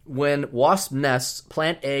when wasp nests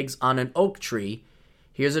plant eggs on an oak tree.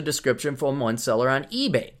 Here's a description from one seller on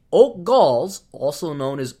eBay. Oak galls, also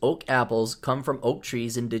known as oak apples, come from oak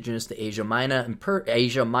trees indigenous to Asia Minor and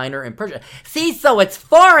Persia. See, so it's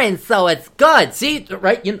foreign, so it's good. See,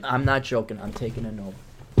 right? I'm not joking. I'm taking a note.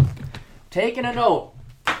 Taking a note.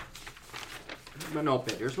 Here's my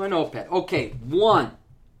notepad. Here's my notepad. Okay, 1.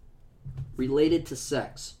 Related to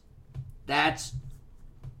sex. That's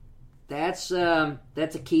a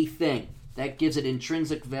key thing. That gives it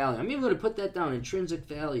intrinsic value. I'm even going to put that down, intrinsic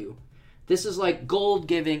value. This is like gold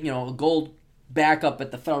giving, a gold backup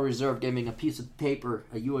at the Federal Reserve giving a piece of paper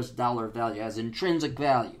a US dollar value. It has intrinsic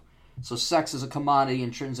value. So sex is a commodity,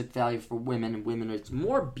 intrinsic value for women, and women, it's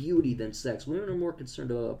more beauty than sex. Women are more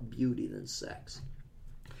concerned about beauty than sex.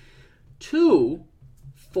 too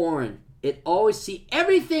foreign. It always see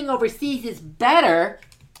everything overseas is better.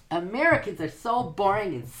 Americans are so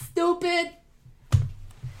boring and stupid.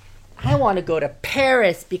 I want to go to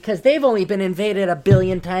Paris because they've only been invaded 1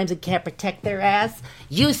 billion times and can't protect their ass.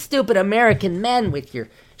 You stupid American men with your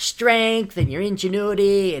strength and your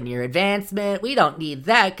ingenuity and your advancement, we don't need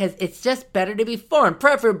that because it's just better to be foreign,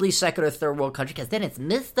 preferably second or third world country because then it's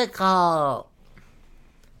mystical.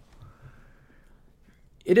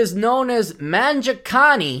 It is known as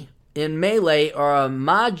Manjakani in Malay or a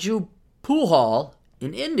Majupuhal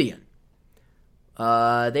in Indian.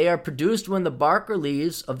 They are produced when the bark or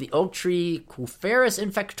leaves of the oak tree Cuferus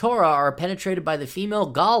infectora are penetrated by the female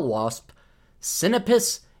gall wasp,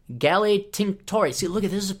 Sinapis gallatinctori. See, look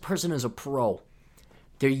at this person is a pro.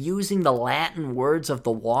 They're using the Latin words of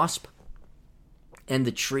the wasp and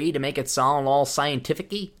the tree to make it sound all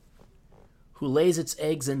scientific-y. Who lays its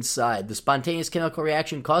eggs inside. The spontaneous chemical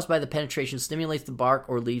reaction caused by the penetration stimulates the bark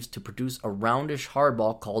or leaves to produce a roundish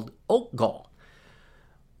hardball called oak gall.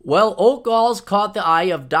 Well, oak galls caught the eye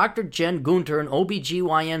of Dr. Jen Gunter, an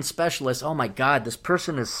OBGYN specialist. Oh my God, this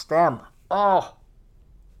person is STEM. Oh.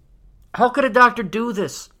 How could a doctor do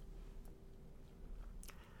this?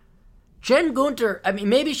 Jen Gunter, I mean,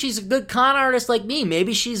 maybe she's a good con artist like me.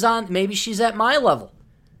 Maybe she's at my level.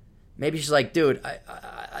 Maybe she's like, dude,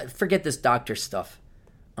 I forget this doctor stuff.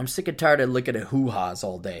 I'm sick and tired of looking at hoo-ha's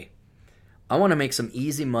all day. I want to make some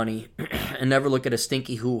easy money and never look at a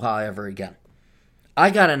stinky hoo-ha ever again. I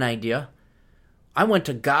got an idea. I went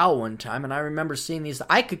to Gao one time, and I remember seeing these.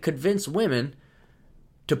 I could convince women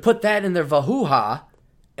to put that in their vahoo-ha,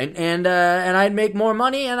 and I'd make more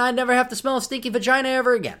money, and I'd never have to smell a stinky vagina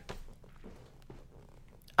ever again.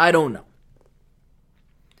 I don't know.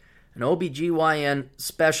 An OBGYN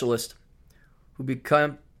specialist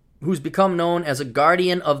who's become known as a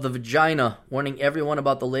guardian of the vagina, warning everyone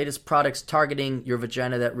about the latest products targeting your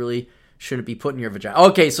vagina that really shouldn't be put in your vagina.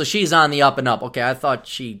 Okay, so she's on the up and up. Okay, I thought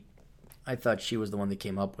she was the one that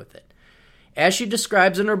came up with it. As she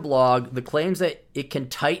describes in her blog, the claims that it can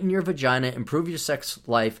tighten your vagina, improve your sex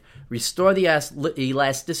life, restore the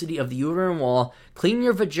elasticity of the uterine wall, clean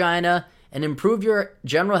your vagina, and improve your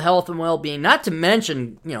general health and well-being, not to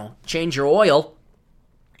mention, change your oil.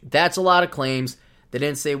 That's a lot of claims. They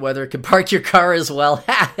didn't say whether it can park your car as well.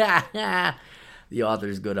 The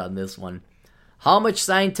author's good on this one. How much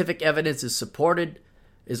scientific evidence is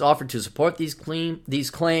offered to support these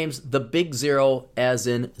claims? The big zero, as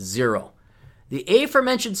in zero. The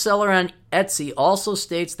aforementioned seller on Etsy also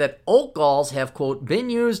states that oak galls have, quote, been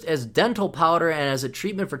used as dental powder and as a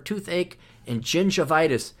treatment for toothache and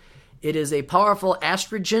gingivitis. It is a powerful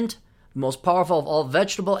astringent, the most powerful of all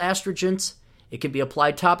vegetable astringents. It can be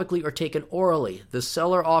applied topically or taken orally. The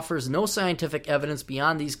seller offers no scientific evidence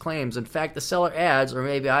beyond these claims. In fact, the seller adds, or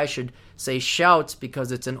maybe I should say shouts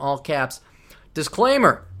because it's in all caps,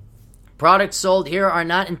 disclaimer, products sold here are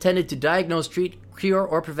not intended to diagnose, treat, cure,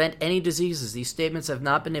 or prevent any diseases. These statements have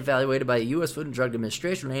not been evaluated by the U.S. Food and Drug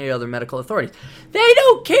Administration or any other medical authorities. They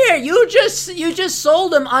don't care. You just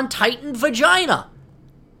sold them on tightened vagina.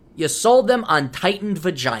 You sold them on tightened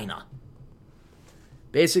vagina.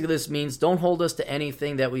 Basically, this means don't hold us to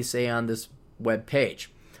anything that we say on this web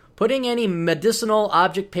page. Putting any medicinal,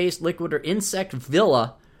 object, paste, liquid, or insect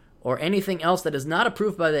villa or anything else that is not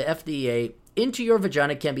approved by the FDA into your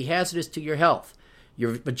vagina can be hazardous to your health.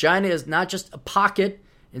 Your vagina is not just a pocket.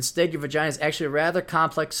 Instead, your vagina is actually a rather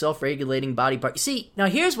complex, self-regulating body part. See, now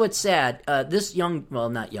here's what's sad. This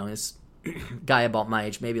this guy about my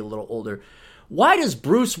age, maybe a little older. Why does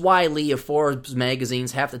Bruce Wiley of Forbes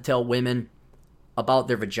magazines have to tell women about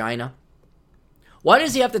their vagina? Why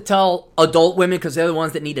does he have to tell adult women, because they're the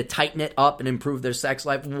ones that need to tighten it up and improve their sex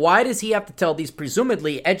life? Why does he have to tell these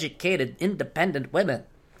presumably educated, independent women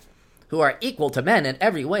who are equal to men in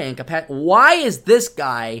every way and compatible? Why is this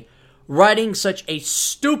guy writing such a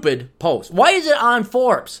stupid post? Why is it on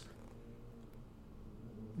Forbes?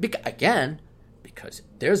 Because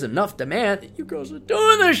there's enough demand that you girls are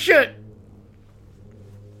doing this shit.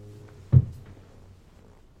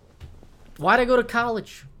 Why'd I go to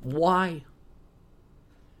college? Why?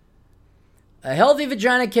 A healthy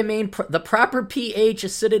vagina can maintain the proper pH,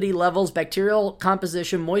 acidity levels, bacterial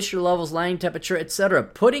composition, moisture levels, lining temperature, etc.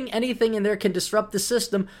 Putting anything in there can disrupt the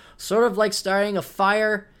system, sort of like starting a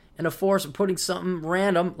fire in a forest or putting something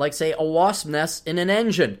random, like, say, a wasp nest in an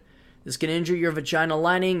engine. This can injure your vaginal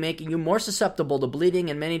lining, making you more susceptible to bleeding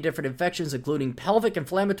and many different infections, including pelvic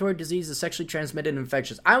inflammatory diseases, sexually transmitted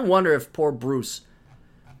infections. I wonder if poor Bruce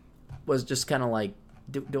was just kind of like,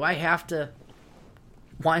 do I have to?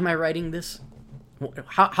 Why am I writing this?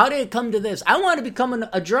 How did it come to this? I want to become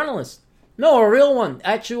a journalist. No, a real one.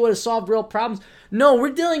 Actually would have solved real problems. No, we're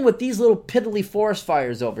dealing with these little piddly forest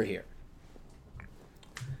fires over here.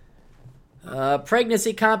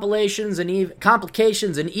 Pregnancy complications and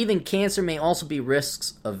even cancer may also be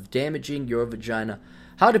risks of damaging your vagina.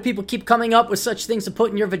 How do people keep coming up with such things to put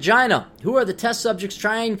in your vagina? Who are the test subjects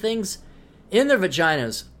trying things in their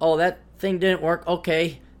vaginas? Oh, that thing didn't work.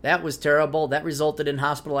 Okay, that was terrible. That resulted in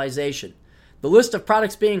hospitalization. The list of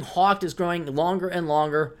products being hawked is growing longer and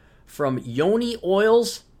longer, from yoni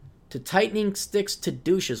oils to tightening sticks to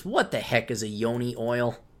douches. What the heck is a yoni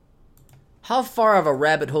oil? How far of a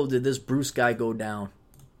rabbit hole did this Bruce guy go down?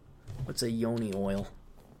 What's a yoni oil?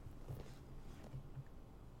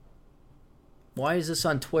 Why is this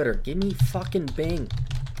on Twitter? Give me fucking Bing.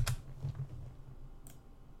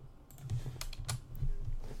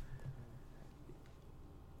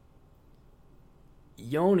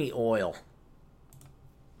 Yoni oil.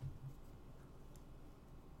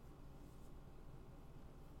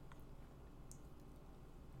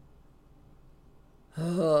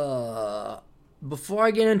 Before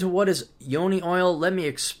I get into what is yoni oil, let me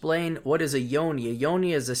explain what is a yoni. A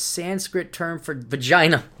yoni is a Sanskrit term for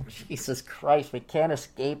vagina. Jesus Christ, we can't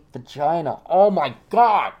escape vagina. Oh my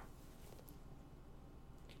God.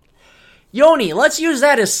 Yoni, let's use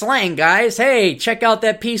that as slang, guys. Hey, check out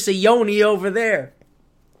that piece of yoni over there.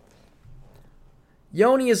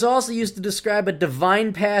 Yoni is also used to describe a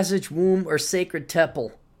divine passage, womb, or sacred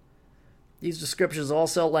temple. These descriptions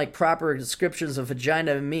also like proper descriptions of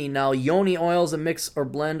vagina and me. Now, yoni oil is a mix or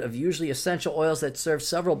blend of usually essential oils that serve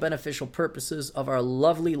several beneficial purposes of our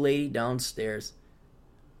lovely lady downstairs.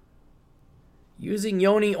 Using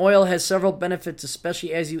yoni oil has several benefits,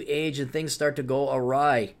 especially as you age and things start to go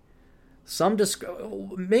awry.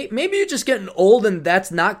 Maybe you're just getting old and that's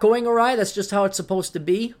not going awry. That's just how it's supposed to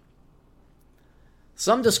be.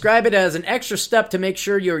 Some describe it as an extra step to make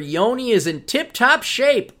sure your yoni is in tip-top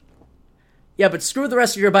shape. Yeah, but screw the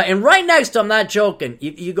rest of your body. And right next to, I'm not joking,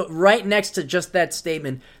 you go right next to just that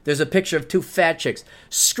statement, there's a picture of two fat chicks.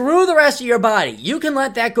 Screw the rest of your body. You can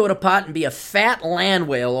let that go to pot and be a fat land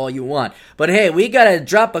whale all you want. But hey, we gotta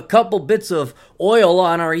drop a couple bits of oil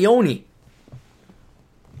on our yoni.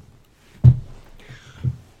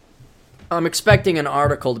 I'm expecting an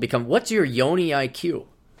article to become, what's your yoni IQ?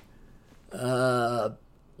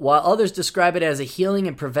 While others describe it as a healing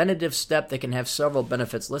and preventative step that can have several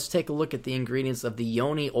benefits, let's take a look at the ingredients of the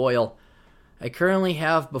yoni oil I currently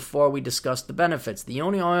have before we discuss the benefits. The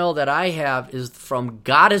yoni oil that I have is from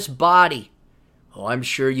Goddess Body. Oh, I'm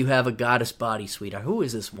sure you have a goddess body, sweetheart. Who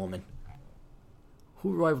is this woman?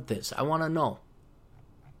 Who wrote this? I want to know.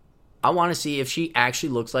 I want to see if she actually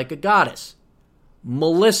looks like a goddess.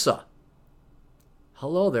 Melissa.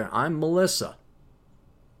 Hello there, I'm Melissa.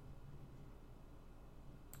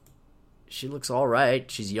 She looks all right.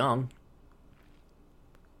 She's young.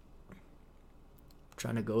 I'm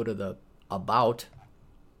trying to go to the about.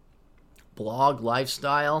 Blog,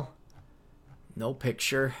 lifestyle. No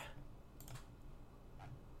picture.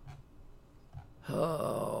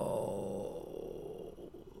 Oh.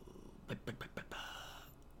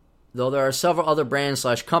 Though there are several other brands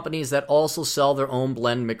 / companies that also sell their own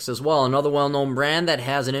blend mix as well. Another well-known brand that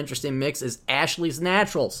has an interesting mix is Ashley's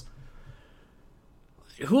Naturals.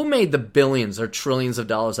 Who made the billions or trillions of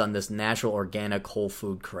dollars on this natural, organic, whole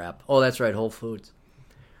food crap? Oh, that's right, Whole Foods.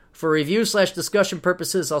 For review / discussion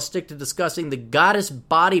purposes, I'll stick to discussing the Goddess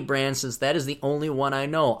Body brand since that is the only one I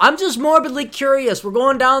know. I'm just morbidly curious. We're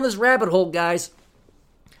going down this rabbit hole, guys.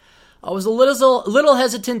 I was a little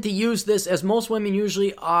hesitant to use this, as most women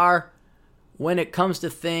usually are when it comes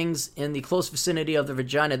to things in the close vicinity of the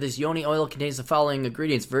vagina. This yoni oil contains the following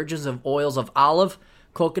ingredients: virgins of oils of olive,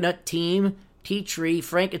 coconut, tea tree,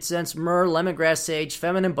 frankincense, myrrh, lemongrass, sage,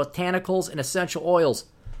 feminine botanicals, and essential oils.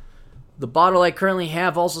 The bottle I currently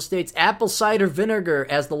have also states apple cider vinegar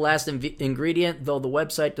as the last ingredient, though the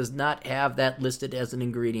website does not have that listed as an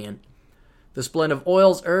ingredient. This blend of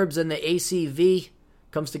oils, herbs, and the ACV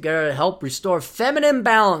comes together to help restore feminine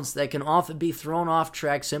balance that can often be thrown off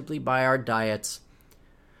track simply by our diets.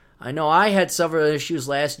 I know I had several issues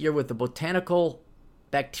last year with the botanical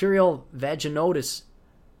bacterial vaginosis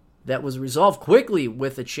that was resolved quickly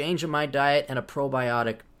with a change in my diet and a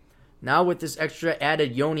probiotic. Now with this extra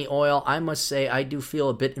added yoni oil, I must say I do feel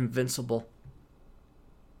a bit invincible.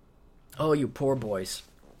 Oh, you poor boys.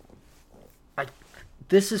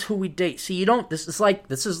 This is who we date. See, you don't, this is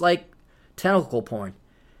like tentacle porn.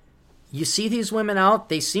 You see these women out,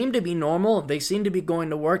 they seem to be normal, they seem to be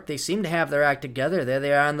going to work, they seem to have their act together. There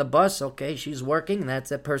they are on the bus. Okay, she's working, and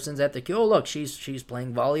that person's at the queue. Oh, look, she's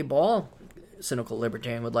playing volleyball. Cynical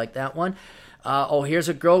libertarian would like that one. Here's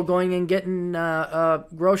a girl going and getting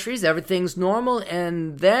groceries. Everything's normal.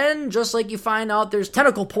 And then, just like you find out there's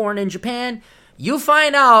tentacle porn in Japan, you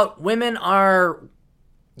find out women are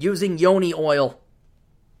using yoni oil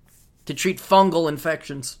to treat fungal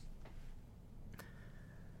infections.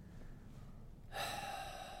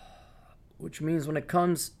 Which means it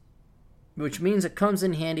comes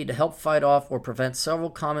in handy to help fight off or prevent several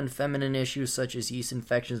common feminine issues such as yeast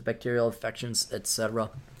infections, bacterial infections, etc.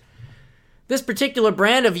 This particular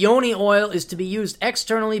brand of yoni oil is to be used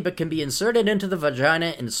externally but can be inserted into the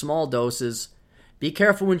vagina in small doses. Be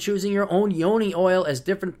careful when choosing your own yoni oil, as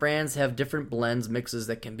different brands have different blends, mixes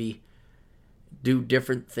that can do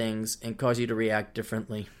different things and cause you to react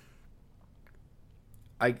differently.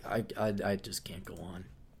 I just can't go on.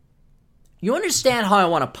 You understand how I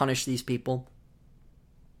want to punish these people?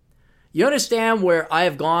 You understand where I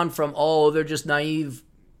have gone from, they're just naive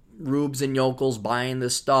rubes and yokels buying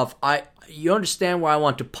this stuff. You understand where I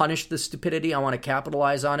want to punish this stupidity? I want to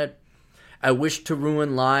capitalize on it. I wish to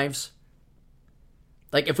ruin lives.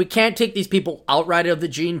 Like, if we can't take these people outright of the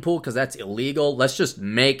gene pool because that's illegal, let's just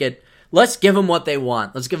make it. Let's give them what they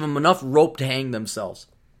want. Let's give them enough rope to hang themselves.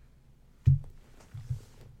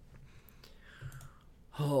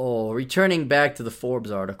 Returning back to the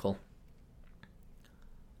Forbes article.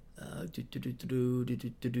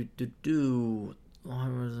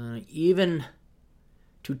 Even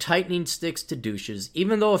to tightening sticks to douches.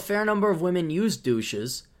 Even though a fair number of women use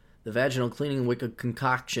douches, the vaginal cleaning wicked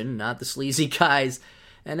concoction, not the sleazy guys,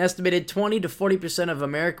 an estimated 20 to 40% of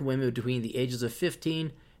American women between the ages of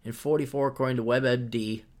 15 and 44, according to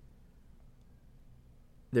WebMD.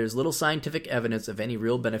 There's little scientific evidence of any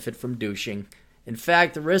real benefit from douching. In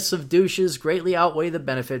fact, the risks of douches greatly outweigh the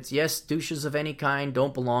benefits. Yes, douches of any kind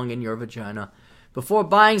don't belong in your vagina. Before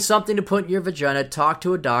buying something to put in your vagina, talk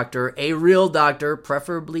to a doctor, a real doctor,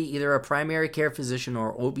 preferably either a primary care physician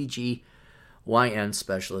or OBGYN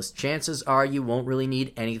specialist. Chances are you won't really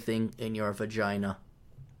need anything in your vagina.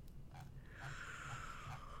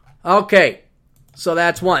 Okay, so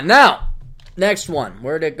that's one. Now, next one.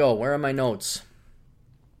 Where'd it go? Where are my notes?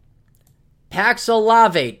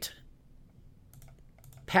 Paxlovid.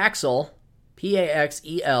 Paxil,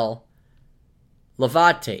 P-A-X-E-L,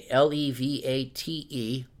 Levate,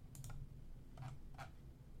 L-E-V-A-T-E.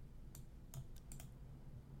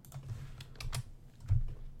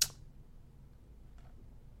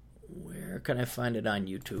 Where can I find it on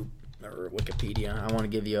YouTube or Wikipedia? I want to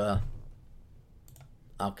give you a...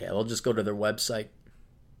 Okay, I'll just go to their website.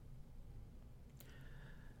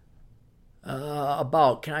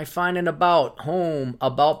 Can I find an about? Home,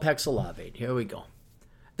 about Paxlovid. Here we go.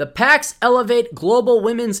 The Pax Elevate Global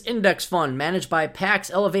Women's Index Fund, managed by Pax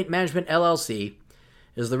Elevate Management LLC,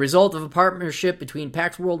 is the result of a partnership between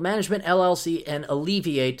Pax World Management LLC and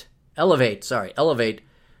Elevate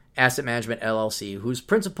Asset Management LLC, whose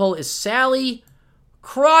principal is Sally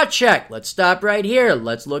Krawcheck. Let's stop right here.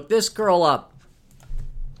 Let's look this girl up.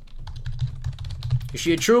 Is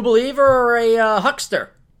she a true believer or a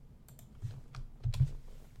huckster?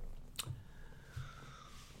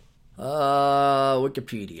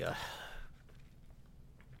 Wikipedia.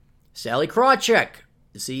 Sally Krawcheck,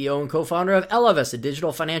 the CEO and co-founder of Elevis, a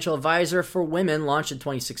digital financial advisor for women, launched in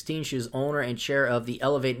 2016. She is owner and chair of the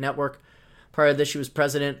Elevate Network. Prior to this, she was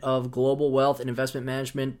president of Global Wealth and Investment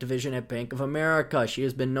Management Division at Bank of America. She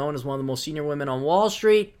has been known as one of the most senior women on Wall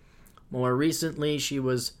Street. More recently, she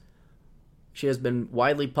has been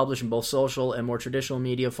widely published in both social and more traditional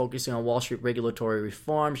media, focusing on Wall Street regulatory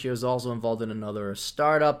reform. She was also involved in another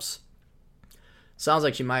startups. Sounds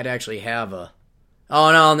like she might actually have a...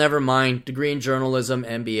 Oh, no, never mind. Degree in journalism,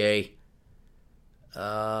 MBA.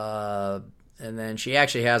 And then she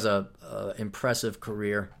actually has a impressive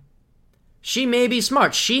career. She may be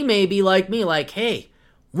smart. She may be like me, like, hey,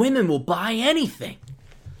 women will buy anything.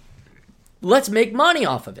 Let's make money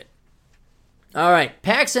off of it. All right,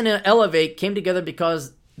 Pax and Elevate came together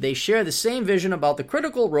because they share the same vision about the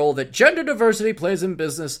critical role that gender diversity plays in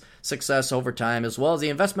business success over time, as well as the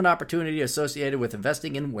investment opportunity associated with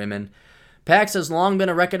investing in women. Pax has long been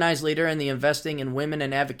a recognized leader in the investing in women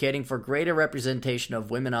and advocating for greater representation of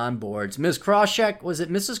women on boards. Ms. Krawcheck, was it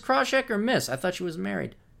Mrs. Krawcheck or Miss? I thought she was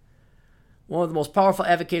married. One of the most powerful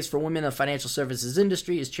advocates for women in the financial services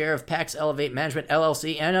industry, is chair of Pax Elevate Management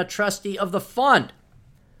LLC and a trustee of the fund.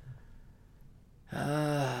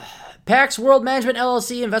 Pax World Management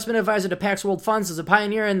LLC, investment advisor to Pax World Funds, is a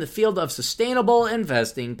pioneer in the field of sustainable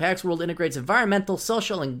investing. Pax World integrates environmental,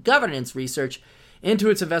 social, and governance research into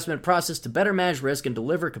its investment process to better manage risk and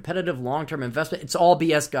deliver competitive long-term investment. It's all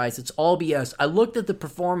BS, guys. It's all BS. I looked at the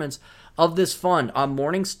performance of this fund on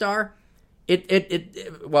Morningstar.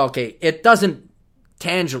 it doesn't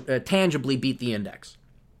tangibly beat the index.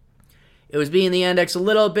 It was beating the index a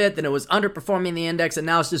little bit, then it was underperforming the index, and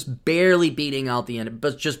now it's just barely beating out the index,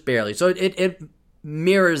 but just barely. So it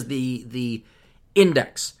mirrors the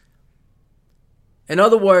index. In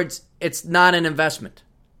other words, it's not an investment.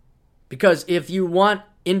 Because if you want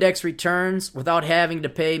index returns without having to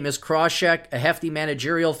pay Ms. Crosscheck a hefty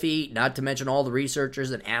managerial fee, not to mention all the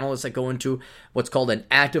researchers and analysts that go into what's called an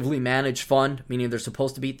actively managed fund, meaning they're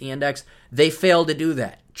supposed to beat the index, they fail to do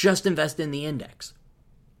that. Just invest in the index.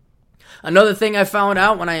 Another thing I found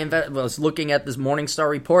out when I was looking at this Morningstar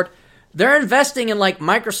report, they're investing in like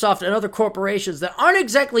Microsoft and other corporations that aren't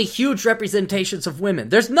exactly huge representations of women.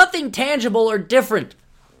 There's nothing tangible or different.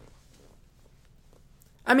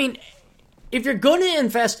 I mean, if you're going to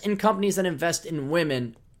invest in companies that invest in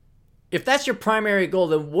women, if that's your primary goal,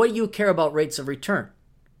 then what do you care about rates of return?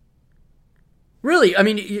 Really, I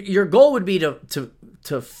mean, your goal would be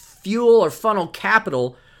to fuel or funnel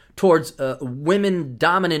capital towards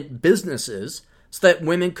women-dominant businesses so that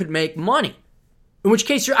women could make money. In which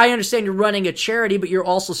case, I understand you're running a charity, but you're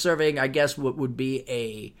also serving, I guess, what would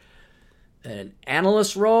be an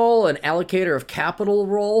analyst role, an allocator of capital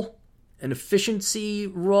role, an efficiency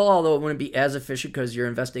role, although it wouldn't be as efficient because you're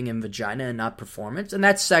investing in vagina and not performance. And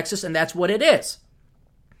that's sexist, and that's what it is.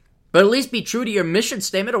 But at least be true to your mission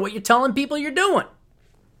statement or what you're telling people you're doing.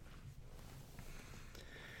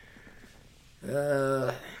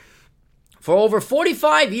 For over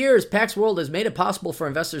 45 years, Pax World has made it possible for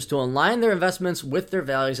investors to align their investments with their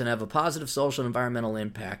values and have a positive social and environmental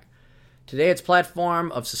impact. Today, its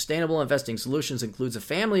platform of sustainable investing solutions includes a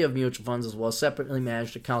family of mutual funds as well as separately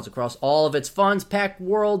managed accounts across all of its funds. Pax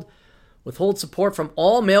World withholds support from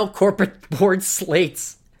all male corporate board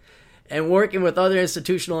slates and working with other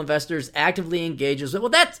institutional investors actively engages. Well,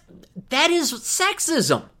 that is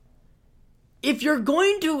sexism. If you're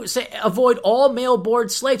going to say avoid all male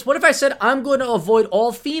board slates, what if I said I'm going to avoid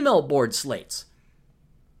all female board slates?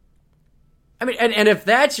 I mean, and if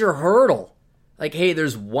that's your hurdle, like, hey,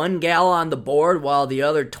 there's one gal on the board while the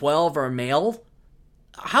other 12 are male,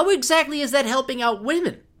 how exactly is that helping out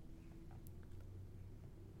women?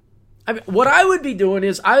 I mean, what I would be doing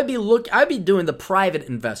is I'd be doing the private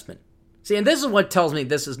investment. See, and this is what tells me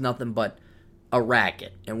this is nothing but a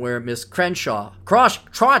racket, and where Miss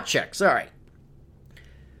Crosscheck, sorry.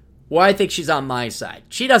 Well, I think she's on my side.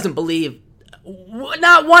 She doesn't believe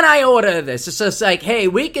not one iota of this. It's just like, hey,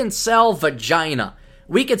 we can sell vagina.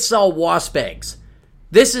 We could sell wasp eggs.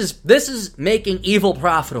 This is making evil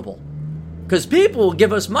profitable. Because people will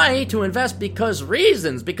give us money to invest because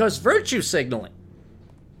virtue signaling.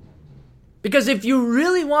 Because if you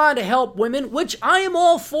really wanted to help women, which I am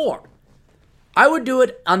all for, I would do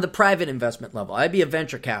it on the private investment level. I'd be a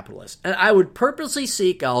venture capitalist. And I would purposely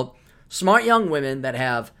seek out smart young women that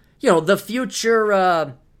have, the future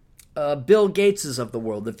Bill Gateses of the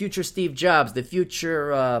world, the future Steve Jobs, the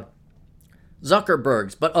future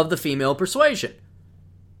Zuckerbergs, but of the female persuasion.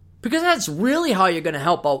 Because that's really how you're going to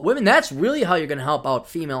help out women. That's really how you're going to help out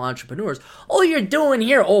female entrepreneurs. All you're doing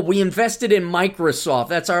here, we invested in Microsoft.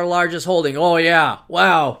 That's our largest holding. Oh, yeah.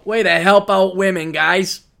 Wow. Way to help out women,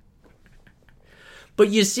 guys. But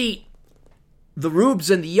you see, the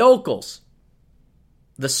rubes and the yokels,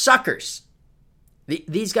 the suckers,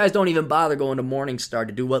 these guys don't even bother going to Morningstar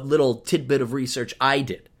to do what little tidbit of research I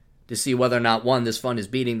did to see whether or not, one, this fund is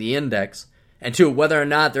beating the index, and two, whether or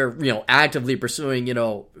not they're, actively pursuing,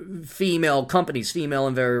 female companies, female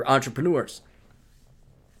and their entrepreneurs.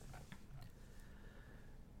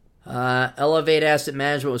 Elevate Asset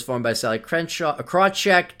Management was formed by Sally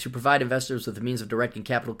Crosscheck to provide investors with the means of directing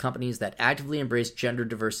capital companies that actively embrace gender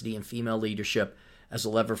diversity and female leadership as a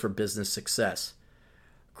lever for business success.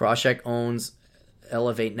 Crosscheck owns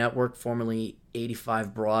Elevate Network, formerly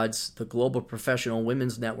 85 Broads, the Global Professional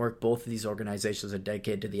Women's Network. Both of these organizations are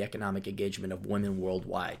dedicated to the economic engagement of women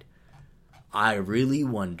worldwide. I really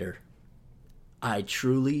wonder. I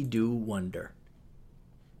truly do wonder.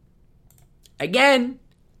 Again,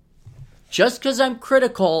 just because I'm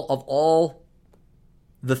critical of all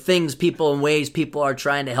the things people and ways people are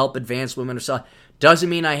trying to help advance women or so, doesn't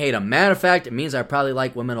mean I hate them. Matter of fact, it means I probably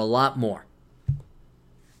like women a lot more.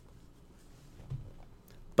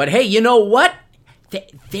 But hey, you know what?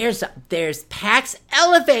 There's Pax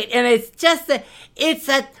Elevate, and it's a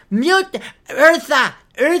Eartha.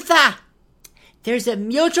 There's a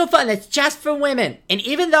mutual fund that's just for women, and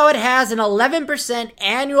even though it has an 11%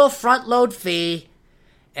 annual front load fee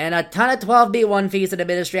and a ton of 12B1 fees in the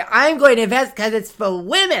ministry, I'm going to invest because it's for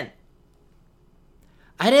women.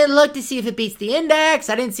 I didn't look to see if it beats the index.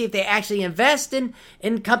 I didn't see if they actually invest in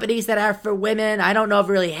companies that are for women. I don't know if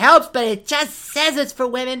it really helps, but it just says it's for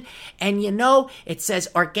women. And it says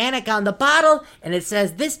organic on the bottle, and it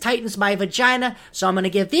says this tightens my vagina, so I'm going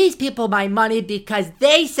to give these people my money because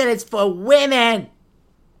they said it's for women.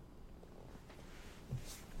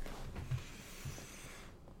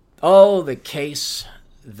 Oh, the case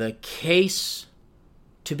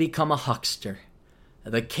to become a huckster.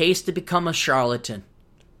 The case to become a charlatan.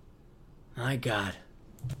 My God.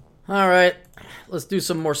 All right, let's do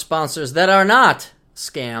some more sponsors that are not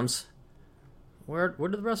scams. Where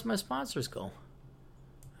did the rest of my sponsors go?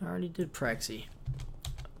 I already did Prexy.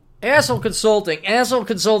 Asshole Consulting. Asshole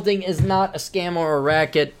Consulting is not a scam or a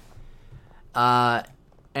racket.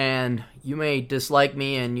 And you may dislike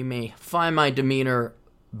me and you may find my demeanor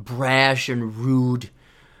brash and rude,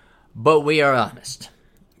 but we are honest.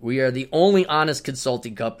 We are the only honest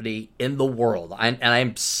consulting company in the world. And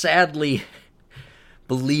I'm sadly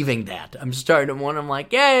believing that. I'm starting to wonder, I'm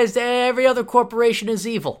like, every other corporation is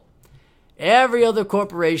evil. Every other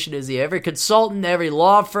corporation is evil. Every consultant, every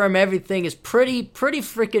law firm, everything is pretty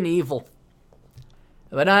freaking evil.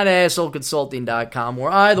 But not assholeconsulting.com, where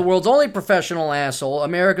I, the world's only professional asshole,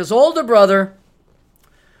 America's older brother,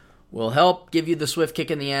 will help give you the swift kick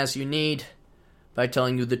in the ass you need by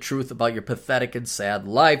telling you the truth about your pathetic and sad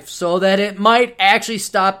life so that it might actually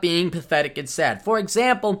stop being pathetic and sad. For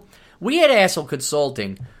example, we at Asshole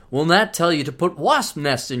Consulting will not tell you to put wasp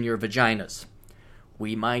nests in your vaginas.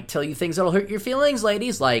 We might tell you things that'll hurt your feelings,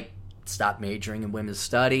 ladies, like stop majoring in women's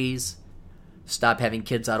studies, stop having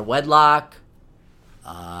kids out of wedlock,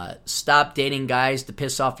 stop dating guys to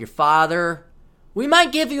piss off your father. We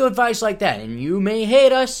might give you advice like that, and you may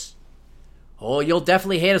hate us. Oh, you'll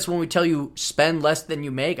definitely hate us when we tell you spend less than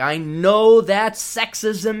you make. I know that's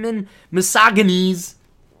sexism and misogynies.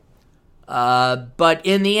 But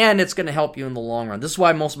in the end, it's going to help you in the long run. This is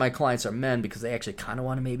why most of my clients are men, because they actually kind of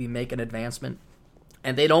want to maybe make an advancement.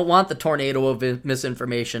 And they don't want the tornado of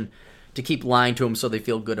misinformation to keep lying to them so they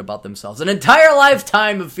feel good about themselves. An entire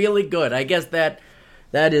lifetime of feeling good. I guess that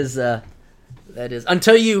is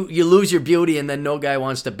until you lose your beauty and then no guy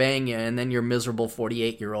wants to bang you and then you're a miserable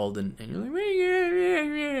 48-year-old and you're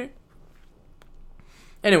like,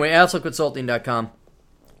 anyway, assholeconsulting.com.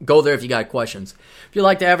 Go there if you got questions. If you'd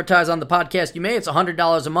like to advertise on the podcast, you may. It's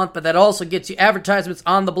 $100 a month, but that also gets you advertisements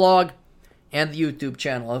on the blog and the YouTube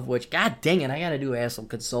channel, of which, god dang it, I got to do Asshole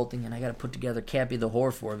Consulting and I got to put together Cappy the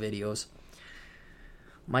Whore 4 videos.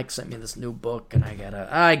 Mike sent me this new book and I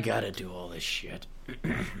gotta do all this shit.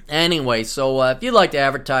 Anyway, so if you'd like to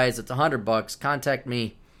advertise, it's $100. Contact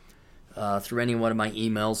me through any one of my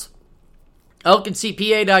emails.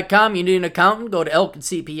 ElkinsCPA.com. You need an accountant? Go to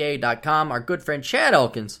ElkinsCPA.com. Our good friend Chad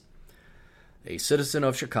Elkins, a citizen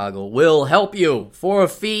of Chicago, will help you for a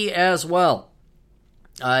fee as well.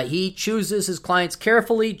 He chooses his clients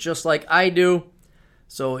carefully, just like I do.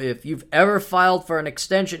 So if you've ever filed for an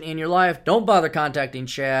extension in your life, don't bother contacting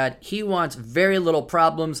Chad. He wants very little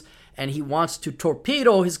problems, and he wants to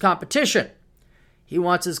torpedo his competition.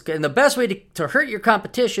 And the best way to hurt your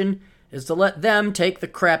competition is to let them take the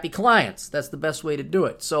crappy clients. That's the best way to do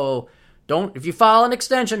it. So if you file an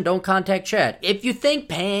extension, don't contact Chad. If you think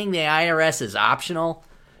paying the IRS is optional,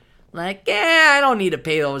 like, I don't need to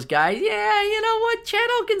pay those guys. Yeah, you know what? Chad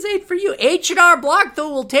Elkins ain't for you. H&R Block,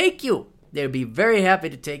 though, will take you. They'd be very happy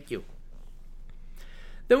to take you.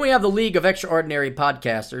 Then we have the League of Extraordinary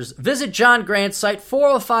Podcasters. Visit John Grant's site,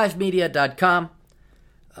 405media.com.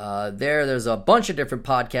 There's a bunch of different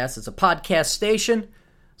podcasts. It's a podcast station,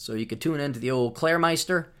 so you can tune into the old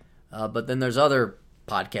Claremeister. But then there's other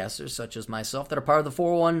podcasters, such as myself, that are part of the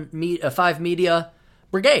 415 Media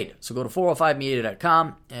Brigade. So go to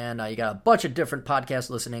 405media.com, and you got a bunch of different podcast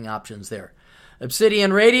listening options there.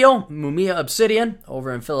 Obsidian Radio, Mumia Obsidian,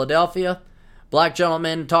 over in Philadelphia. Black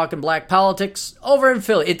Gentleman Talking Black Politics, over in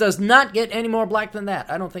Philly. It does not get any more black than that.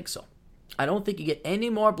 I don't think so. I don't think you get any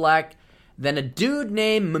more black than a dude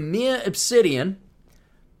named Mumia Obsidian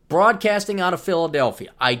broadcasting out of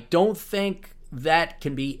Philadelphia. I don't think that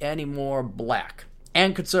can be any more black.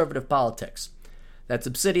 And conservative politics. That's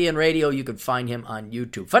Obsidian Radio. You can find him on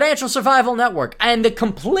YouTube. Financial Survival Network. And the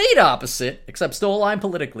complete opposite, except still aligned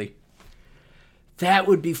politically. That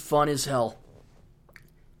would be fun as hell.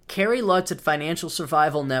 Carrie Lutz at Financial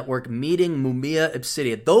Survival Network meeting Mumia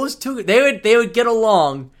Obsidian. Those two, they would get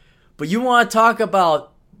along. But you want to talk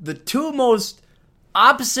about the two most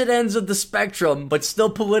opposite ends of the spectrum, but still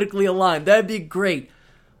politically aligned. That'd be great.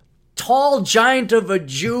 Tall giant of a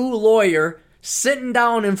Jew lawyer sitting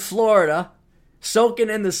down in Florida, soaking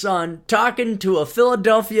in the sun, talking to a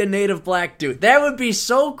Philadelphia native black dude. That would be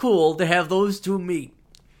so cool to have those two meet.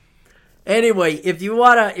 Anyway, if you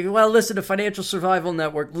wanna listen to Financial Survival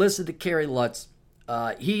Network, listen to Clarey Lutz.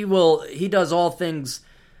 He does all things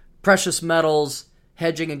precious metals,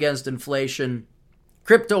 hedging against inflation,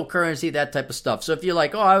 cryptocurrency, that type of stuff. So if you're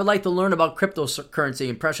like, I would like to learn about cryptocurrency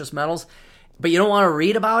and precious metals, but you don't want to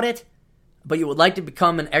read about it, but you would like to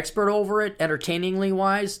become an expert over it, entertainingly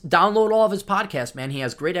wise, download all of his podcasts, man. He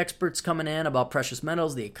has great experts coming in about precious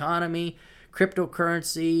metals, the economy,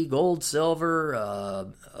 cryptocurrency, gold, silver,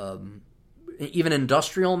 even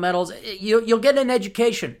industrial metals. You'll get an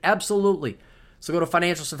education, absolutely. So go to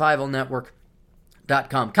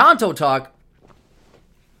financialsurvivalnetwork.com. Canto Talk,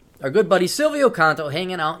 our good buddy Silvio Canto,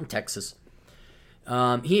 hanging out in Texas.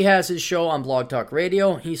 He has his show on Blog Talk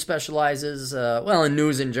Radio. He specializes, in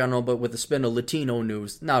news in general, but with a spin of Latino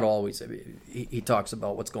news. Not always. He talks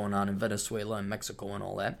about what's going on in Venezuela and Mexico and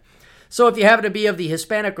all that. So if you happen to be of the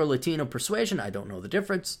Hispanic or Latino persuasion, I don't know the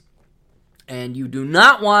difference, and you do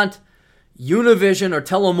not want Univision or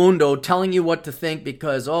Telemundo telling you what to think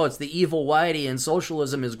because, it's the evil whitey and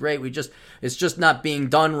socialism is great. It's just not being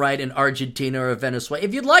done right in Argentina or Venezuela.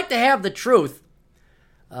 If you'd like to have the truth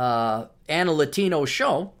and a Latino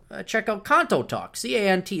show, check out Canto Talk,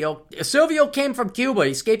 Canto. Silvio came from Cuba.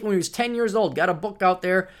 He escaped when he was 10 years old. Got a book out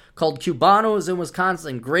there called Cubanos in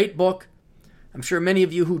Wisconsin. Great book. I'm sure many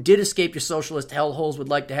of you who did escape your socialist hellholes would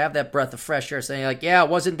like to have that breath of fresh air saying like, yeah,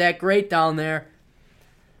 wasn't that great down there?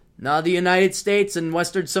 Now the United States and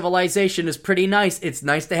Western civilization is pretty nice. It's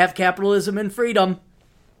nice to have capitalism and freedom.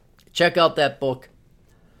 Check out that book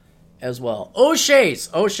as well. O'Shea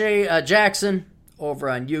Jackson over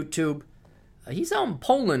on YouTube. He's out in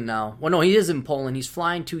Poland now. Well, no, he is in Poland. He's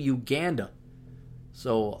flying to Uganda.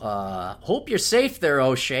 So hope you're safe there,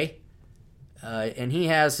 O'Shea. And he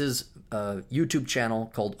has his YouTube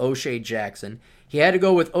channel called O'Shea Jackson. He had to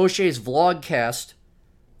go with O'Shea's Vlogcast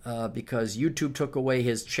because YouTube took away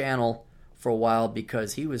his channel for a while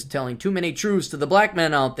because he was telling too many truths to the black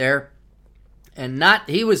men out there, and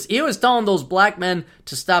he was telling those black men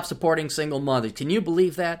to stop supporting single mothers. Can you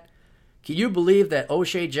believe that? Can you believe that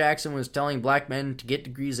O'Shea Jackson was telling black men to get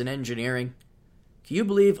degrees in engineering? Can you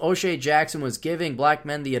believe O'Shea Jackson was giving black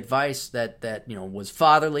men the advice that was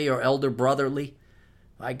fatherly or elder brotherly?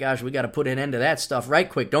 My gosh, we got to put an end to that stuff right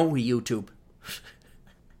quick, don't we, YouTube?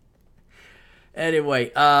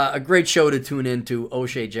 Anyway, a great show to tune into.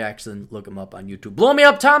 O'Shea Jackson, look him up on YouTube.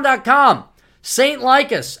 BlowMeUpTom.com. Saint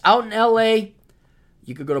Likas out in L.A.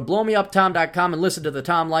 You could go to BlowMeUpTom.com and listen to the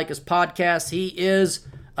Tom Likas podcast. He is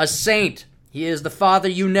a saint. He is the father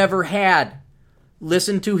you never had.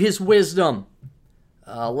 Listen to his wisdom.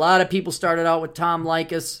 A lot of people started out with Tom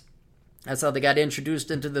Likas. That's how they got introduced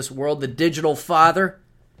into this world. The digital father,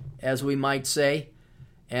 as we might say.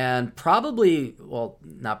 And definitely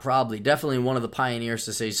one of the pioneers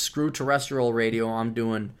to say, screw terrestrial radio, I'm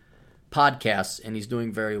doing podcasts, and he's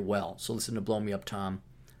doing very well. So listen to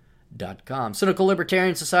BlowMeUpTom.com. Cynical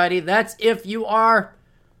Libertarian Society, that's if you are,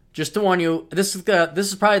 just to warn you, this is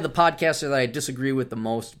probably the podcaster that I disagree with the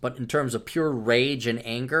most, but in terms of pure rage and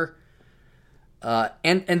anger,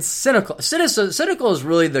 and cynical. Cynical is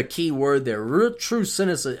really the key word there, real true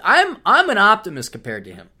cynicism. I'm an optimist compared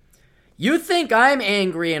to him. You think I'm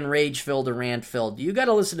angry and rage-filled or rant-filled, you got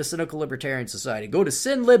to listen to Cynical Libertarian Society. Go to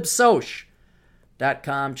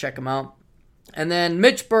sinlibsoch.com, check them out. And then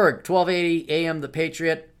Mitch Berg, 1280 AM The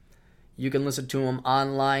Patriot. You can listen to him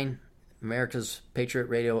online, America's Patriot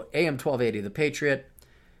Radio, AM 1280 The Patriot.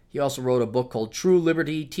 He also wrote a book called True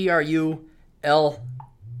Liberty, TRULBRT,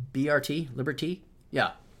 Liberty?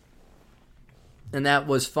 Yeah. And that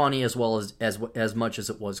was funny as well as much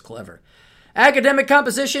as it was clever. Academic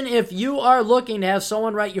composition, if you are looking to have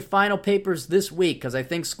someone write your final papers this week, because I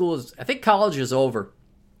think college is over.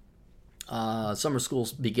 Summer school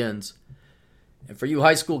begins. And for you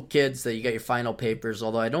high school kids, that you got your final papers,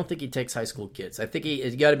 although I don't think he takes high school kids. I think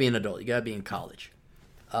you got to be an adult. You got to be in college.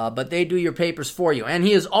 But they do your papers for you. And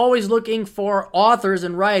he is always looking for authors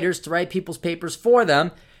and writers to write people's papers for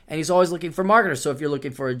them. And he's always looking for marketers. So if you're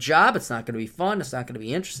looking for a job, it's not going to be fun. It's not going to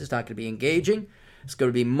be interesting. It's not going to be engaging. It's going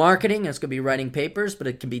to be marketing. It's going to be writing papers, but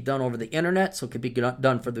it can be done over the internet, so it can be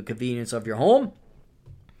done for the convenience of your home.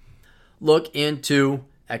 Look into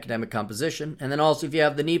academic composition. And then also, if you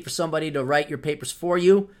have the need for somebody to write your papers for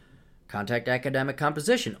you, contact Academic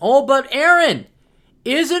Composition. Oh, but Aaron,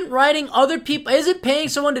 isn't paying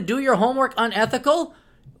someone to do your homework unethical?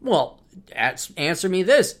 Well, answer me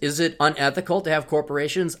this. Is it unethical to have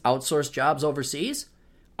corporations outsource jobs overseas?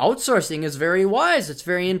 Outsourcing is very wise. It's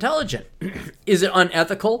very intelligent. Is it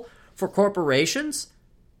unethical for corporations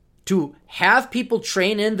to have people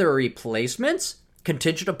train in their replacements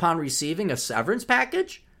contingent upon receiving a severance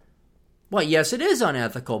package? Well, yes, it is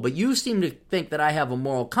unethical, but you seem to think that I have a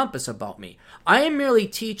moral compass about me. I am merely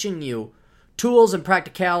teaching you tools and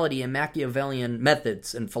practicality and Machiavellian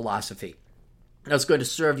methods and philosophy. That's going to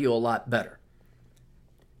serve you a lot better.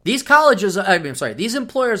 These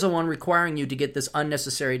employers are the one requiring you to get this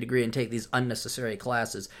unnecessary degree and take these unnecessary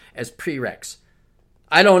classes as prereqs.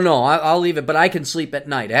 I don't know. I'll leave it, but I can sleep at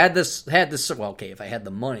night. If I had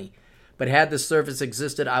the money, but had this service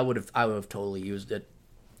existed, I would have totally used it.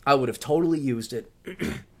 I would have totally used it.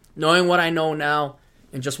 Knowing what I know now,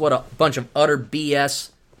 and just what a bunch of utter BS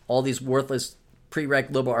all these worthless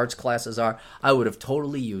prereq liberal arts classes are, I would have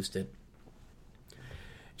totally used it.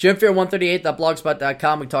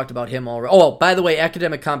 JimFear138.blogspot.com. We talked about him already. Oh, by the way,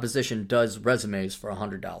 Academic Composition does resumes for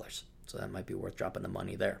 $100. So that might be worth dropping the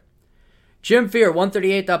money there.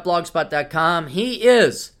 JimFear138.blogspot.com. He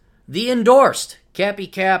is the endorsed Cappy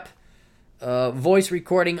Cap voice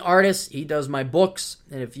recording artist. He does my books.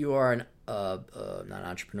 And if you are not an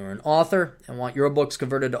entrepreneur, an author, and want your books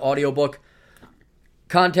converted to audiobook,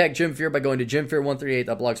 contact Jim Fear by going to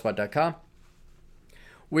JimFear138.blogspot.com.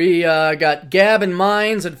 We got Gab and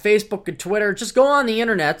Minds and Facebook and Twitter. Just go on the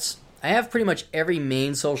internets. I have pretty much every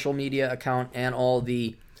main social media account and all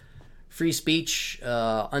the free speech,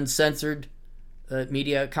 uncensored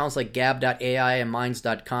media accounts like gab.ai and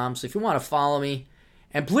minds.com. So if you want to follow me,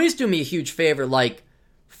 and please do me a huge favor,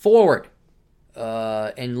 forward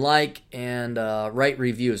and write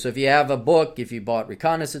reviews. So if you have a book, if you bought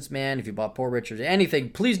Reconnaissance Man, if you bought Poor Richard, anything,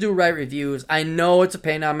 please do write reviews. I know it's a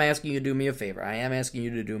pain. I'm asking you to do me a favor. I am asking you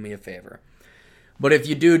to do me a favor. But if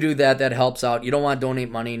you do that, that helps out. You don't want to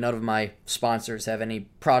donate money. None of my sponsors have any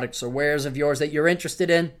products or wares of yours that you're interested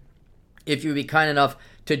in. If you'd be kind enough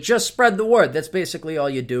to just spread the word, that's basically all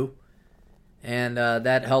you do. And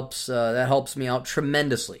that helps me out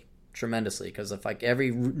tremendously, because if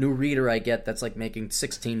every new reader I get, that's like making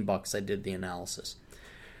 $16. I did the analysis.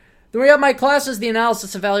 Then we have my classes, the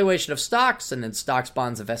analysis evaluation of stocks, and then stocks,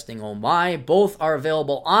 bonds, investing, oh my. Both are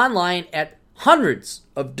available online at hundreds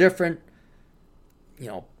of different,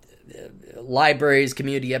 libraries,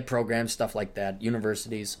 community ed programs, stuff like that,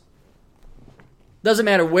 universities. Doesn't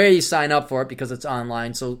matter where you sign up for it because it's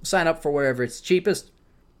online, so sign up for wherever it's cheapest.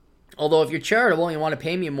 Although if you're charitable and you want to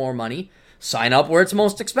pay me more money, sign up where it's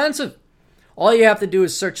most expensive. All you have to do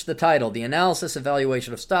is search the title, The Analysis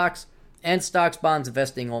Evaluation of Stocks, and Stocks, Bonds,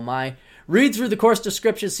 Investing, oh my. Read through the course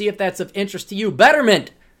description, see if that's of interest to you.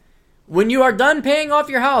 Betterment! When you are done paying off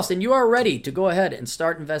your house and you are ready to go ahead and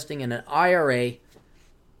start investing in an IRA,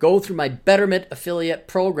 go through my Betterment affiliate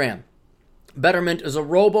program. Betterment is a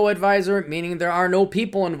robo-advisor, meaning there are no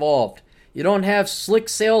people involved. You don't have slick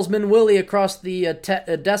salesman Willie across the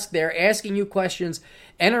desk there asking you questions,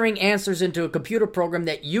 entering answers into a computer program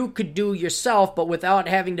that you could do yourself, but without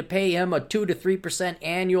having to pay him a 2 to 3%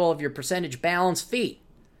 annual of your percentage balance fee.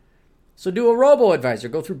 So do a robo-advisor.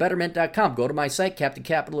 Go through Betterment.com. Go to my site,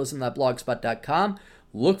 CaptainCapitalism.blogspot.com.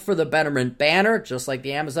 Look for the Betterment banner, just like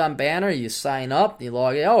the Amazon banner. You sign up, you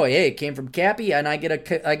log in. Oh, hey, it came from Cappy, and I get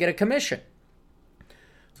a commission.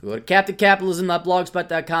 So go to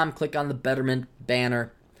CaptainCapitalism.blogspot.com, click on the Betterment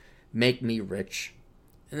banner, make me rich.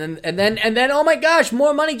 And then, oh my gosh,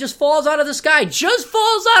 more money just falls out of the sky. Just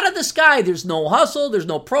falls out of the sky. There's no hustle, there's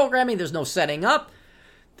no programming, there's no setting up.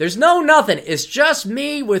 There's no nothing. It's just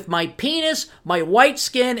me with my penis, my white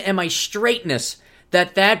skin, and my straightness.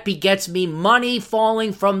 That begets me money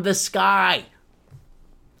falling from the sky.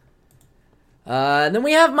 And then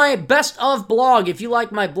we have my best of blog. If you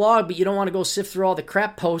like my blog, but you don't want to go sift through all the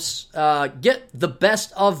crap posts, get the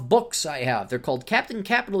best of books I have. They're called Captain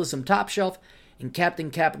Capitalism Top Shelf and Captain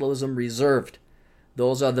Capitalism Reserved.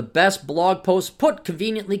 Those are the best blog posts put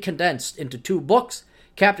conveniently condensed into 2 books.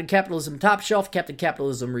 Captain Capitalism Top Shelf, Captain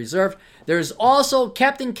Capitalism Reserved. There's also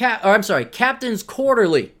Captain's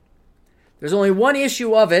Quarterly. There's only one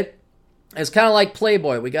issue of it. It's kind of like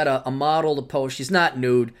Playboy. We got a model to post. She's not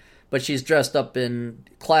nude, but she's dressed up in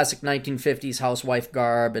classic 1950s housewife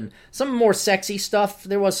garb and some more sexy stuff.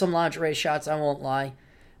 There was some lingerie shots, I won't lie.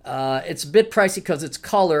 It's a bit pricey because it's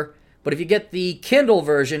color, but if you get the Kindle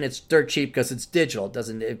version, it's dirt cheap because it's digital.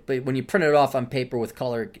 When you print it off on paper with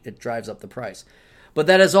color, it drives up the price. But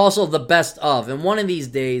that is also the best of. And one of these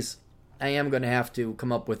days, I am going to have to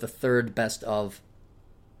come up with a third best of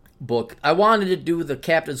book. I wanted to do the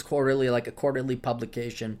Captain's Quarterly, like a quarterly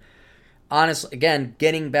publication. Honestly, again,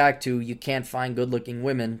 getting back to you can't find good-looking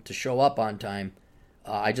women to show up on time.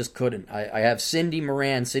 I just couldn't. I have Cindy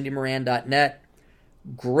Moran, cindymoran.net.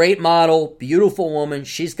 Great model, beautiful woman.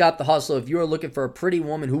 She's got the hustle. If you're looking for a pretty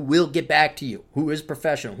woman who will get back to you, who is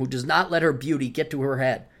professional, who does not let her beauty get to her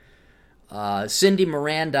head,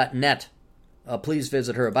 cindymoran.net. please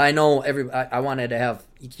visit her. But I know I wanted to have,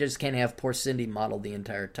 you just can't have poor Cindy model the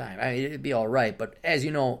entire time. It'd be all right, but as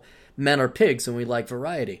you know, men are pigs and we like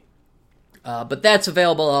variety. But that's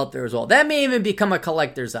available out there as well. That may even become a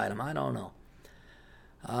collector's item. I don't know.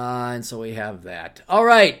 And so we have that. All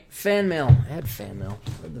right, fan mail. I had fan mail.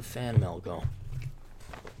 Where'd the fan mail go?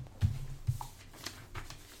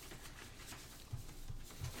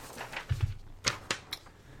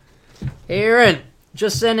 Hey, Aaron.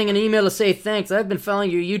 Just sending an email to say thanks. I've been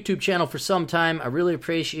following your YouTube channel for some time. I really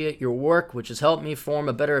appreciate your work, which has helped me form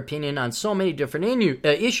a better opinion on so many different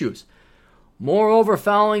issues. Moreover,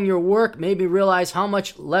 following your work made me realize how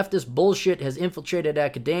much leftist bullshit has infiltrated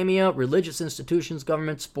academia, religious institutions,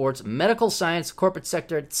 government, sports, medical science, corporate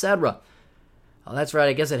sector, etc. Oh, that's right.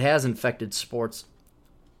 I guess it has infected sports.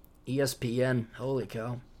 ESPN. Holy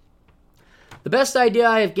cow. The best idea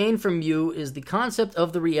I have gained from you is the concept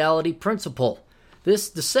of the reality principle.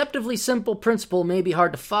 This deceptively simple principle may be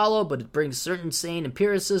hard to follow, but it brings certain sane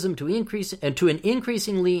empiricism to an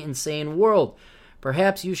increasingly insane world.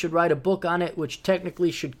 Perhaps you should write a book on it, which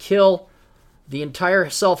technically should kill the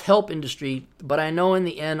entire self-help industry, but I know in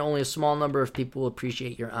the end only a small number of people will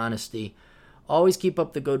appreciate your honesty. Always keep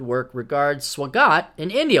up the good work. Regards, Swagat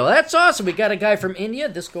in India. Well, that's awesome. We got a guy from India.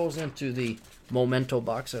 This goes into the memento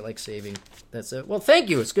box. I like saving. That's it. Well, thank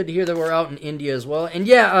you. It's good to hear that we're out in India as well. And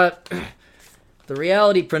yeah, the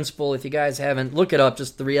reality principle, if you guys haven't, look it up.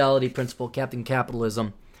 Just the reality principle, Captain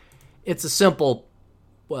Capitalism. It's a simple,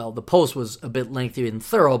 well, the post was a bit lengthy and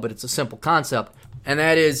thorough, but it's a simple concept. And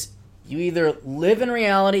that is, you either live in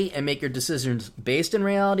reality and make your decisions based in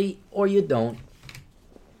reality, or you don't.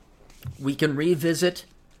 We can revisit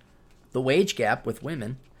the wage gap with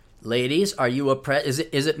women. Ladies, are you is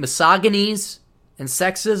it misogynies and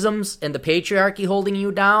sexisms and the patriarchy holding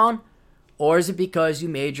you down? Or is it because you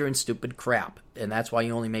major in stupid crap, and that's why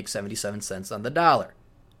you only make 77 cents on the dollar?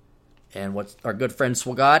 And what our good friend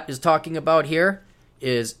Swagat is talking about here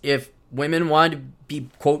is if women want to be,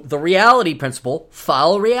 quote, the reality principle,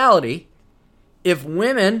 follow reality. If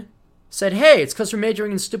women said, hey, it's because we're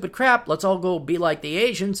majoring in stupid crap, let's all go be like the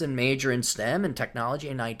Asians and major in STEM and technology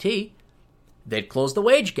and IT, they'd close the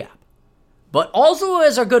wage gap. But also,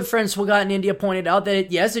 as our good friend Swagat in India pointed out,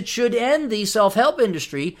 that yes, it should end the self-help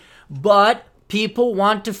industry, but people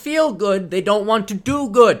want to feel good, they don't want to do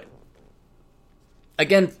good.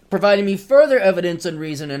 Again, providing me further evidence and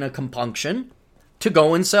reason and a compunction to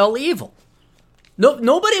go and sell evil. No,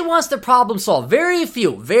 nobody wants the problem solved. Very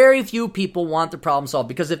few people want the problem solved,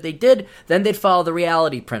 because if they did, then they'd follow the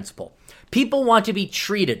reality principle. People want to be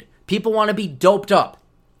treated. People want to be doped up,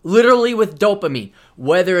 literally with dopamine,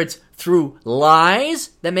 whether it's through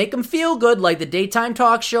lies that make them feel good, like the daytime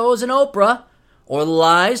talk shows and Oprah, or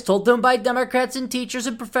lies told to them by Democrats and teachers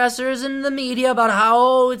and professors and the media about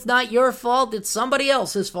how it's not your fault, it's somebody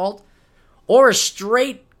else's fault, or a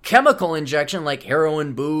straight chemical injection like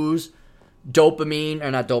heroin, booze, dopamine, or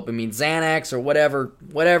not dopamine, Xanax, or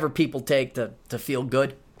whatever people take to feel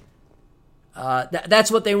good. That's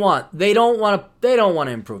what they want. They don't want to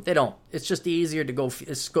improve. They don't. It's just easier to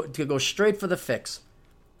go straight for the fix.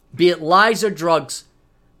 Be it lies or drugs,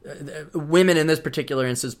 women in this particular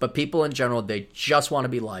instance, but people in general, they just want to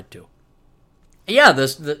be lied to. Yeah, the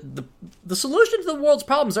solution to the world's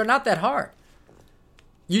problems are not that hard.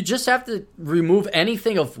 You just have to remove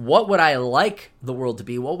anything of what would I like the world to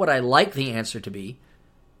be, what would I like the answer to be,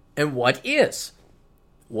 and what is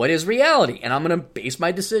reality. And I'm going to base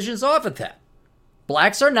my decisions off of that.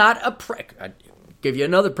 Blacks are not oppressed. I'll give you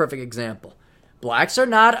another perfect example. Blacks are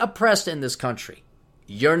not oppressed in this country.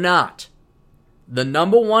 You're not. The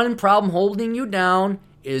number one problem holding you down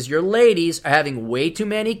is your ladies are having way too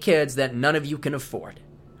many kids that none of you can afford.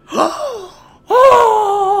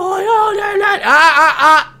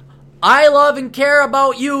 I love and care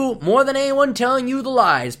about you more than anyone telling you the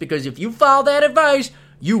lies, because if you follow that advice,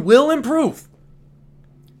 you will improve.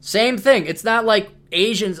 Same thing. It's not like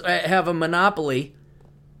Asians have a monopoly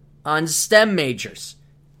on STEM majors.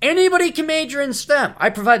 Anybody can major in STEM. I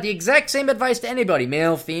provide the exact same advice to anybody.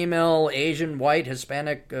 Male, female, Asian, white,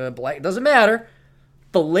 Hispanic, black. It doesn't matter.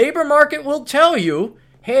 The labor market will tell you,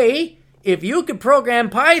 hey, if you could program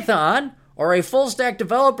Python or a full-stack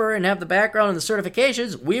developer and have the background and the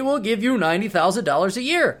certifications, we will give you $90,000 a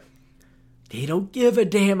year. They don't give a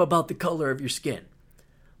damn about the color of your skin.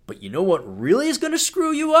 But you know what really is going to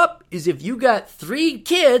screw you up? Is if you got 3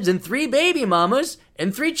 kids and 3 baby mamas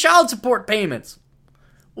and 3 child support payments.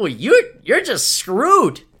 Well, you're just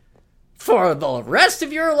screwed for the rest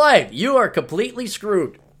of your life. You are completely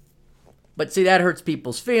screwed. But see, that hurts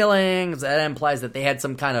people's feelings. That implies that they had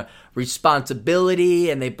some kind of responsibility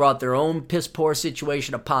and they brought their own piss-poor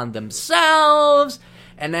situation upon themselves.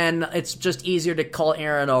 And then it's just easier to call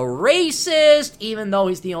Aaron a racist, even though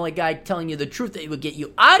he's the only guy telling you the truth that would get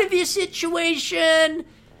you out of your situation.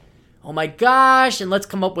 Oh my gosh, and let's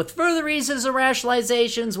come up with further reasons and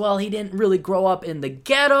rationalizations. Well, he didn't really grow up in the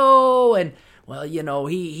ghetto, and, well, you know,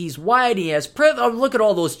 he's white, he has privilege. Oh, look at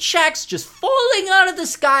all those checks just falling out of the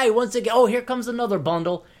sky once again. Oh, here comes another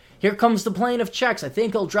bundle. Here comes the plane of checks. I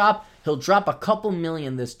think he'll drop a couple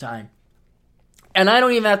million this time. And I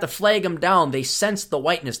don't even have to flag them down. They sense the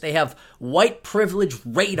whiteness. They have white privilege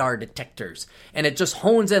radar detectors. And it just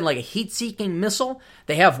hones in like a heat-seeking missile.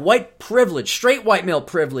 They have white privilege, straight white male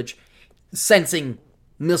privilege, sensing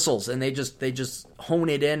missiles. And they just hone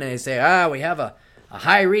it in and they say, we have a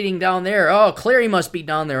high reading down there. Oh, Clarey must be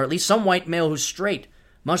down there. Or at least some white male who's straight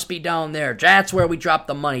must be down there. That's where we drop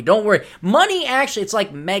the money. Don't worry. Money, actually, it's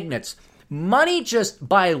like magnets. Money just,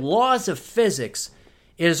 by laws of physics,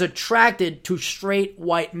 is attracted to straight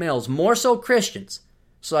white males, more so Christians.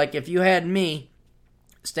 So like if you had me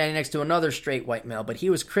standing next to another straight white male, but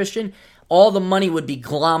he was Christian, all the money would be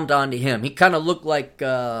glommed onto him. He kind of looked like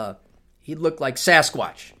Sasquatch.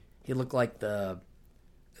 He looked like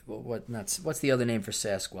what's the other name for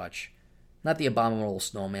Sasquatch? Not the abominable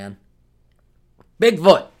snowman.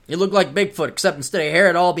 Bigfoot. He looked like Bigfoot, except instead of hair,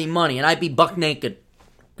 it'd all be money, and I'd be buck naked.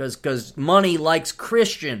 Because money likes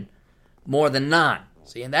Christian more than not.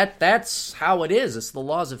 See, and that's how it is. It's the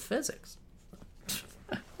laws of physics.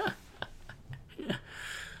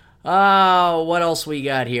 Oh, what else we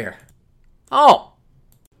got here? Oh,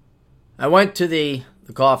 I went to the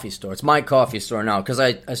coffee store. It's my coffee store now because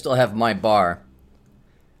I still have my bar.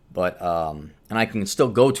 But, and I can still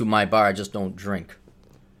go to my bar, I just don't drink.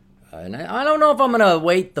 And I don't know if I'm going to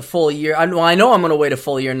wait the full year. I know I'm going to wait a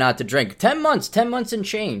full year not to drink. 10 months and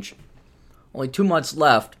change. Only 2 months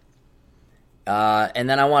left. And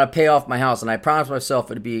then I want to pay off my house. And I promised myself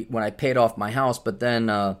it would be when I paid off my house. But then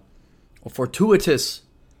a fortuitous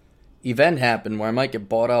event happened where I might get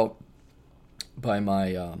bought out by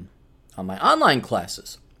my on my online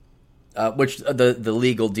classes. Which the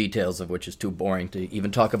legal details of which is too boring to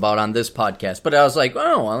even talk about on this podcast. But I was like,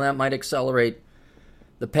 oh, well, that might accelerate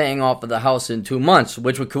the paying off of the house in 2 months,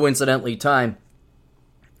 which would coincidentally time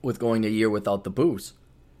with going a year without the booze.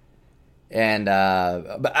 And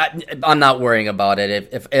but I'm not worrying about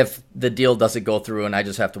it. If the deal doesn't go through and I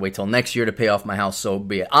just have to wait till next year to pay off my house, so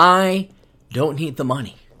be it. I don't need the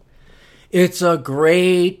money. It's a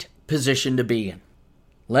great position to be in.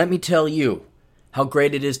 Let me tell you how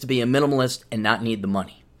great it is to be a minimalist and not need the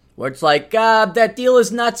money. Where it's like, that deal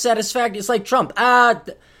is not satisfactory. It's like Trump.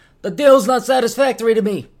 The deal's not satisfactory to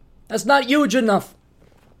me. That's not huge enough.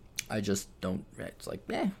 I just don't. It's like,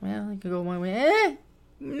 well, I could go my way.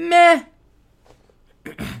 Meh.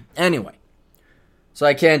 Anyway, so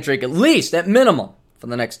I can't drink at least, at minimum, for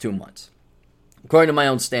the next 2 months, according to my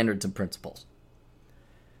own standards and principles.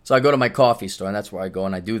 So I go to my coffee store, and that's where I go,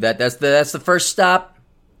 and I do that. That's the first stop.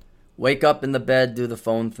 Wake up in the bed, do the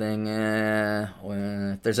phone thing.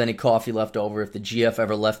 If there's any coffee left over, if the GF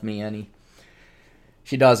ever left me any.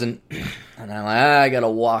 She doesn't. And I'm like, I gotta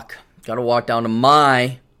walk down to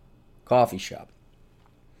my coffee shop.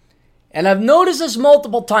 And I've noticed this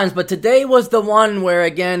multiple times, but today was the one where,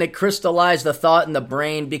 again, it crystallized the thought in the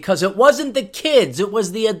brain because it wasn't the kids, it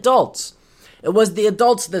was the adults. It was the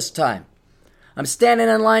adults this time. I'm standing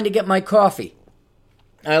in line to get my coffee.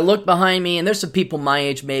 And I look behind me, and there's some people my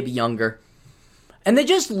age, maybe younger. And they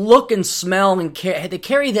just look and smell and they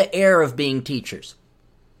carry the air of being teachers.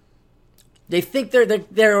 They think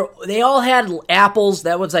they all had apples.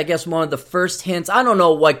 That was, I guess, one of the first hints. I don't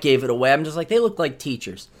know what gave it away. I'm just like, they look like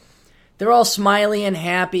teachers. They're all smiley and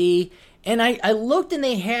happy. And I looked and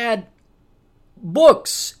they had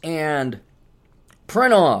books and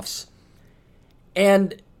print-offs.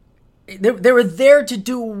 And they were there to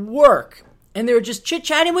do work. And they were just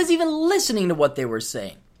chit-chatting. I wasn't even listening to what they were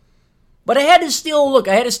saying. But I had to steal a look.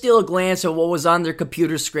 I had to steal a glance at what was on their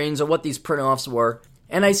computer screens or what these print-offs were.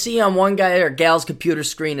 And I see on one guy or gal's computer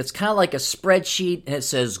screen, it's kind of like a spreadsheet. And it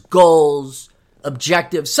says goals,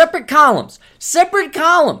 objectives, separate columns. Separate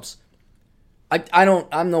columns.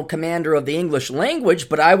 I'm no commander of the English language,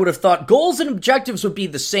 but I would have thought goals and objectives would be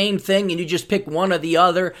the same thing and you just pick one or the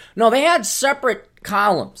other. No, they had separate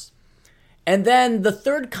columns. And then the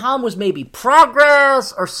third column was maybe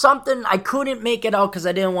progress or something. I couldn't make it out because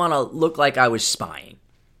I didn't want to look like I was spying.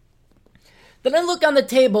 Then I look on the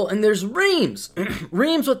table and there's reams.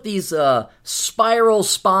 Reams with these spiral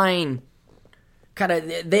spine kind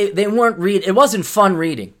of, they weren't it wasn't fun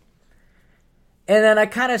reading. And then I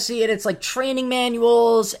kind of see it's like training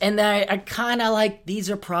manuals, and then I kind of like, these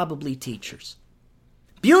are probably teachers.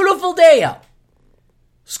 Beautiful day out.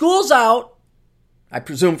 School's out, I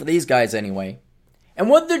presume for these guys anyway. And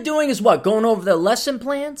what they're doing is what? Going over their lesson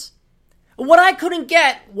plans? What I couldn't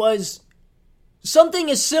get was something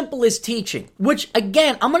as simple as teaching, which,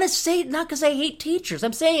 again, I'm going to say it not because I hate teachers.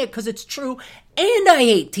 I'm saying it because it's true, and I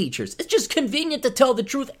hate teachers. It's just convenient to tell the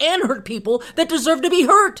truth and hurt people that deserve to be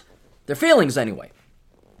hurt. Their feelings, anyway.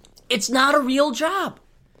 It's not a real job.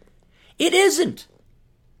 It isn't.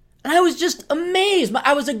 And I was just amazed.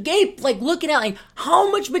 I was agape, like, looking at, like, how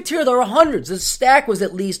much material. There were hundreds. This stack was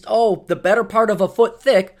at least, the better part of a foot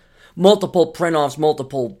thick. Multiple print-offs,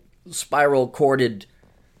 multiple spiral corded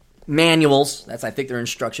manuals. I think they're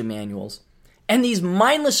instruction manuals. And these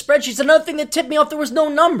mindless spreadsheets. Another thing that tipped me off, there was no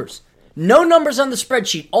numbers. No numbers on the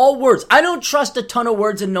spreadsheet. All words. I don't trust a ton of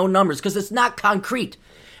words and no numbers because it's not concrete.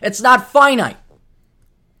 It's not finite.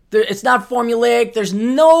 It's not formulaic. There's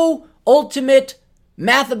no ultimate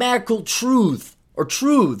mathematical truth or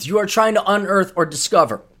truths you are trying to unearth or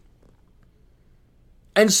discover.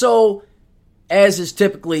 And so, as is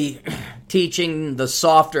typically teaching the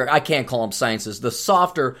softer, I can't call them sciences, the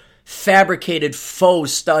softer, fabricated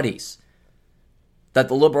faux studies that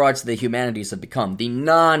the liberal arts of the humanities have become. The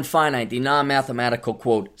non-finite, the non-mathematical,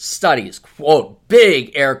 quote, studies, quote,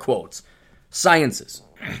 big air quotes, sciences.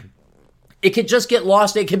 It could just get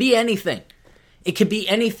lost. It could be anything. It could be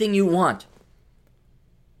anything you want.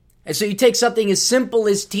 And so you take something as simple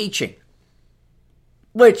as teaching,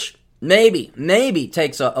 which maybe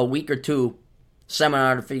takes a week or two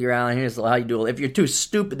seminar to figure out, here's how you do it. If you're too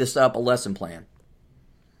stupid to set up a lesson plan.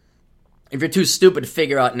 If you're too stupid to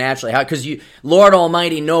figure out naturally how, because Lord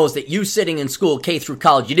Almighty knows that you sitting in school, K through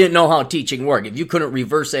college, you didn't know how teaching worked. If you couldn't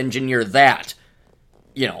reverse engineer that,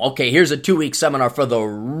 okay, here's a 2-week seminar for the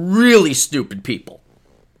really stupid people.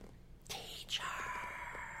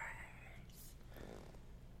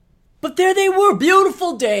 But there they were,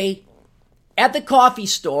 beautiful day, at the coffee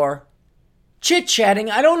store, chit-chatting.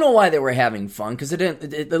 I don't know why they were having fun, because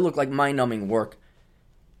it looked like mind-numbing work.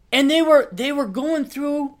 And they were going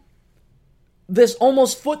through this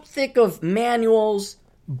almost foot thick of manuals,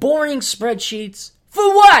 boring spreadsheets.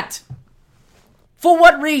 For what? For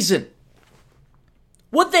what reason?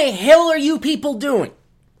 What the hell are you people doing?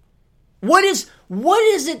 What is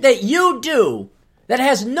it that you do that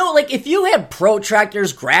has no, like, if you had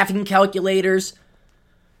protractors, graphing calculators,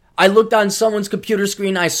 I looked on someone's computer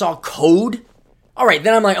screen, I saw code. All right,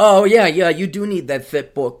 then I'm like, oh, yeah, you do need that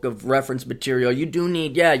thick book of reference material. You do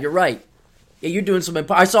need, yeah, you're right. Yeah, you're doing some,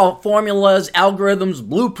 I saw formulas, algorithms,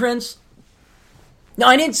 blueprints. No,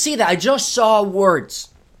 I didn't see that. I just saw words.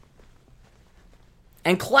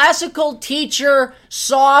 And classical teacher,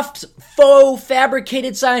 soft, faux,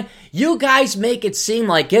 fabricated science, you guys make it seem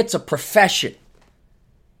like it's a profession.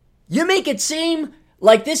 You make it seem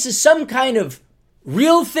like this is some kind of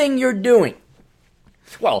real thing you're doing.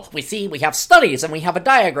 Well, we have studies and we have a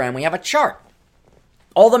diagram, we have a chart.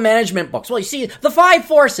 All the management books. Well, you see the 5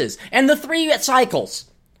 forces and the 3 cycles.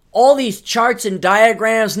 All these charts and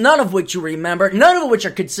diagrams, none of which you remember, none of which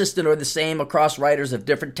are consistent or the same across writers of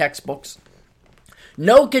different textbooks.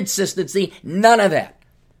 No consistency, none of that.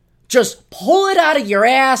 Just pull it out of your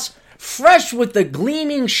ass, fresh with the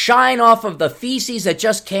gleaming shine off of the feces that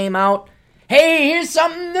just came out. Hey, here's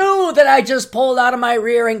something new that I just pulled out of my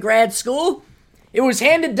rear in grad school. It was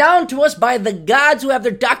handed down to us by the gods who have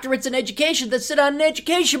their doctorates in education that sit on an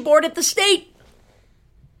education board at the state.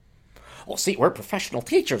 Well, see, we're professional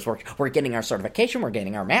teachers. We're getting our certification. We're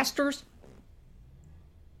getting our master's.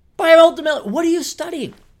 But ultimately, what are you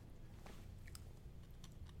studying?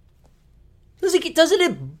 Doesn't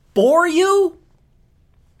it bore you?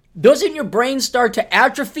 Doesn't your brain start to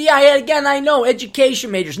atrophy? I know,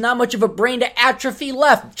 education majors, not much of a brain to atrophy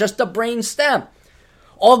left, just a brain stem.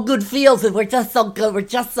 All good feels, we're just so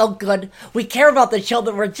good, We care about the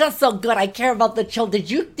children, we're just so good, I care about the children.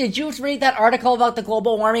 Did you read that article about the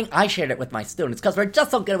global warming? I shared it with my students, because we're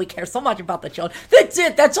just so good, we care so much about the children. That's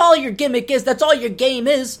it, that's all your gimmick is, that's all your game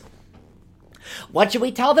is. What should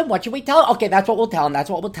we tell them? Okay, that's what we'll tell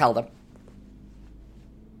them,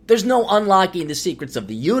 There's no unlocking the secrets of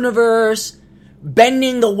the universe,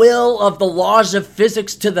 bending the will of the laws of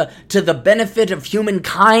physics to the benefit of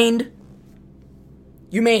humankind.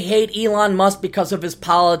 You may hate Elon Musk because of his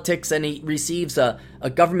politics and he receives a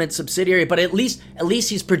government subsidiary, but at least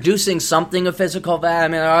he's producing something of physical value. I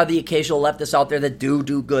mean, there are the occasional leftists out there that do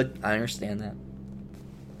good. I understand that.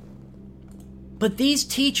 But these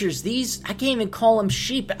teachers, I can't even call them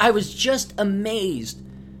sheep. I was just amazed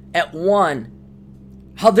at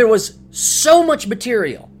how there was so much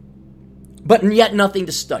material, but yet nothing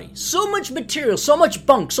to study. So much material, so much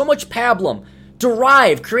bunk, so much pablum,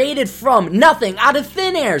 derived, created from nothing, out of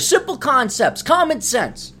thin air, simple concepts, common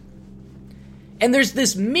sense. And there's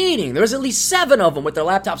this meeting, there's at least 7 of them with their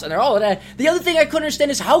laptops, and they're all that. The other thing I couldn't understand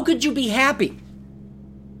is, how could you be happy?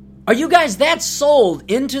 Are you guys that sold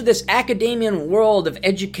into this academian world of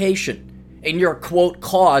education in your, quote,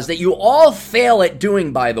 cause that you all fail at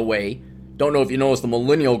doing, by the way? Don't know if you noticed the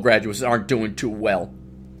millennial graduates aren't doing too well.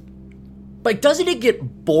 But doesn't it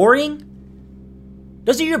get boring?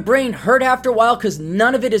 Doesn't your brain hurt after a while because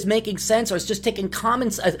none of it is making sense, or it's just taking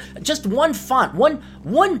just one font,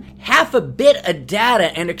 one half a bit of data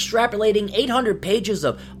and extrapolating 800 pages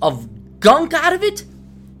of gunk out of it?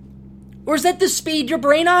 Or is that the speed your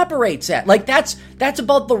brain operates at? Like, that's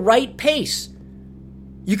about the right pace.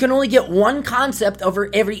 You can only get one concept over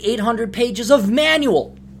every 800 pages of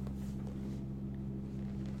manual.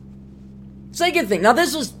 Second thing, now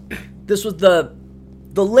this was the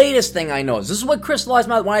latest thing I noticed. This is what crystallized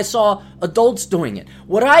my when I saw adults doing it.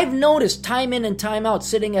 What I've noticed time in and time out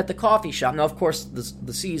sitting at the coffee shop, now of course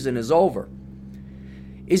the season is over,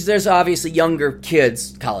 is there's obviously younger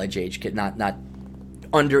kids, college age kid, not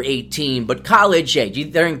under 18, but college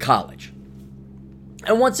age. They're in college.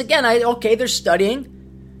 And once again, they're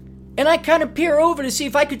studying, and I kind of peer over to see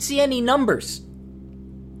if I could see any numbers.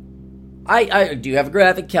 Do you have a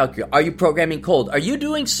graphic calculator? Are you programming code? Are you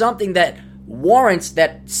doing something that warrants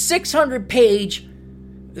that 600-page,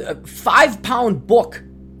 5-pound book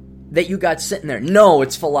that you got sitting there? No,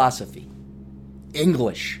 it's philosophy.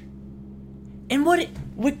 English. And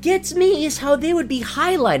what gets me is how they would be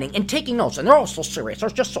highlighting and taking notes, and they're all so serious. They're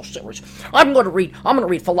just so serious. I'm going to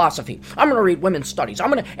read philosophy. I'm going to read women's studies.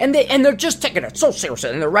 And they're just taking it so seriously,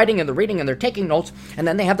 and they're writing and they're reading and they're taking notes, and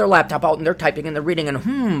then they have their laptop out and they're typing and they're reading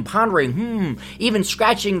and pondering, even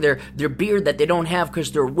scratching their beard that they don't have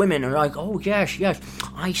because they're women, and they're like, oh yes,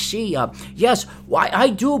 I see. Yes, why I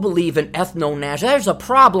do believe in ethno-national. There's a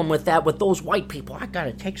problem with that with those white people. I got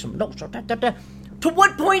to take some notes. To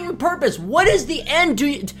what point and purpose? What is the end?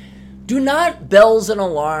 Do not bells and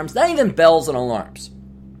alarms, not even bells and alarms.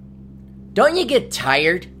 Don't you get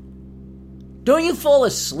tired? Don't you fall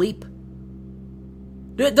asleep?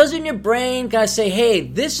 Doesn't your brain kind of say, hey,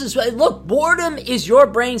 look, boredom is your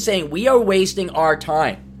brain saying we are wasting our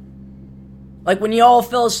time. Like when you all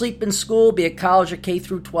fell asleep in school, be it college or K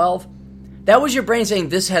through 12, that was your brain saying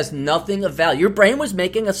this has nothing of value. Your brain was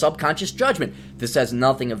making a subconscious judgment. This has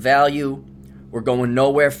nothing of value. We're going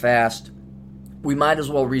nowhere fast. We might as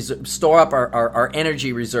well store up our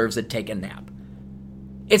energy reserves and take a nap.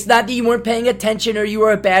 It's not that you weren't paying attention or you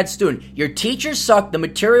were a bad student. Your teacher sucked, the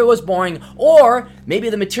material was boring, or maybe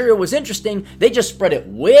the material was interesting, they just spread it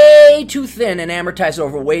way too thin and amortized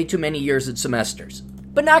over way too many years and semesters.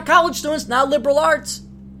 But not college students, not liberal arts.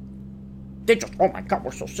 They just, oh my God,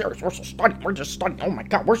 we're so serious, we're just studying, oh my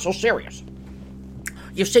God, we're so serious.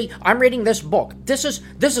 You see, I'm reading this book. This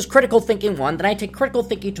is critical thinking 1, then I take critical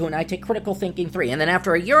thinking 2, and I take critical thinking 3. And then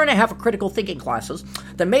after a year and a half of critical thinking classes,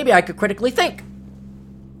 then maybe I could critically think.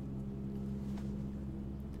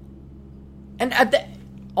 And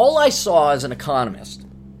all I saw as an economist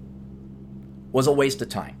was a waste of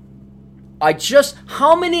time.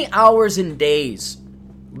 How many hours and days,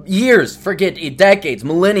 years, forget decades,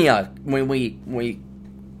 millennia, when we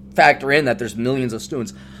factor in that there's millions of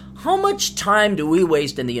students, how much time do we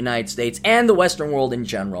waste in the United States and the Western world in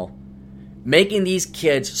general making these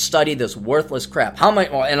kids study this worthless crap?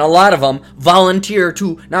 And a lot of them volunteer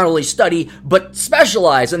to not only study, but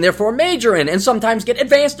specialize and therefore major in and sometimes get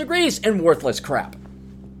advanced degrees in worthless crap.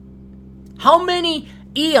 How many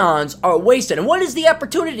eons are wasted? And what is the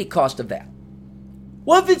opportunity cost of that?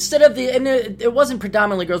 What if instead of it wasn't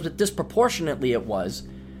predominantly girls, but disproportionately it was,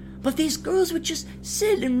 but these girls would just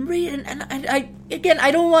sit and read, and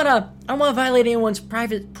I don't want to violate anyone's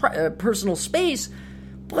private, personal space,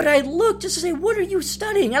 but I looked just to say, what are you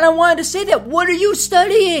studying? And I wanted to say that, what are you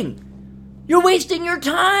studying? You're wasting your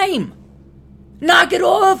time. Knock it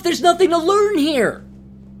off. There's nothing to learn here.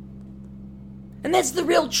 And that's the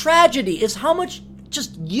real tragedy, is how much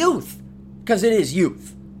just youth, because it is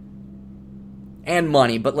youth, and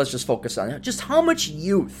money, but let's just focus on it, just how much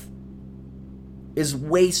youth is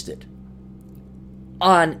wasted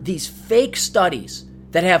on these fake studies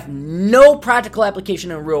that have no practical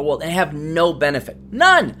application in the real world and have no benefit.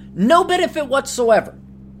 None. No benefit whatsoever.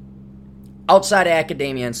 Outside of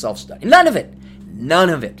academia and self-study. None of it. None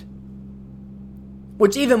of it.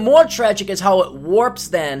 What's even more tragic is how it warps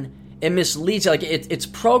then and misleads you. Like it's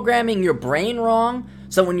programming your brain wrong,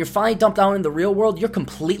 so when you're finally dumped out in the real world, you're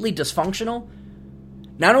completely dysfunctional.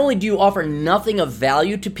 Not only do you offer nothing of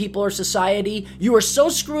value to people or society, you are so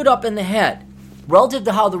screwed up in the head relative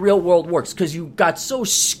to how the real world works because you got so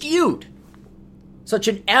skewed, such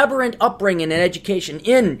an aberrant upbringing and education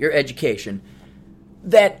in your education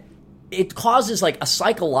that it causes like a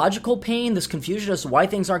psychological pain, this confusion as to why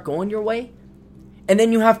things aren't going your way. And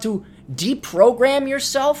then you have to deprogram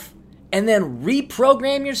yourself and then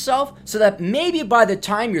reprogram yourself so that maybe by the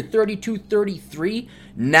time you're 32, 33,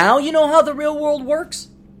 now you know how the real world works.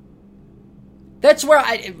 That's where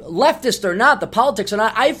leftist or not, the politics or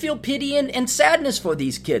not, I feel pity and sadness for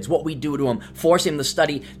these kids, what we do to them, forcing them to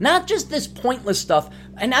study, not just this pointless stuff,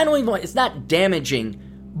 and I don't even it's not damaging,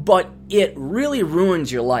 but it really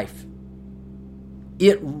ruins your life.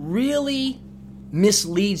 It really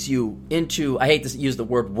misleads you into, I hate to use the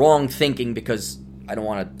word wrong thinking because I don't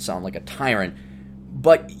want to sound like a tyrant,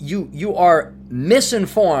 but you are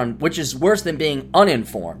misinformed, which is worse than being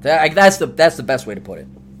uninformed. That's the best way to put it.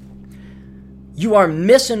 You are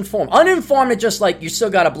misinformed. Uninformed is just like you still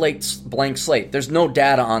got a blank slate. There's no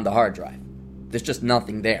data on the hard drive. There's just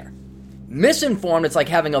nothing there. Misinformed, it's like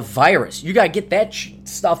having a virus. You got to get that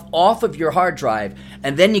stuff off of your hard drive,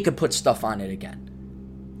 and then you can put stuff on it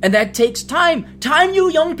again. And that takes time. Time you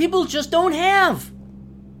young people just don't have.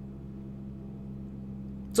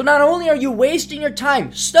 So not only are you wasting your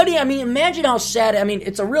time studying, imagine how sad,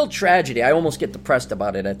 it's a real tragedy. I almost get depressed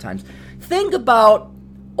about it at times. Think about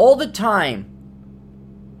all the time.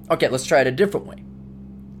 Okay, let's try it a different way.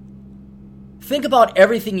 Think about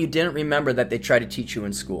everything you didn't remember that they tried to teach you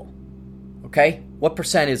in school. Okay? What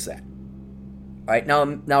percent is that? All right,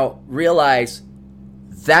 now realize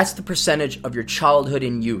that's the percentage of your childhood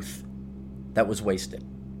and youth that was wasted.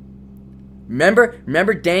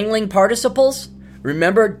 Remember dangling participles?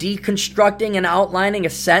 Remember deconstructing and outlining a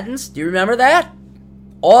sentence? Do you remember that?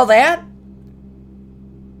 All that?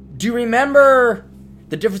 Do you remember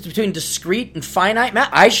the difference between discrete and finite math?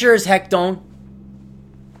 I sure as heck don't.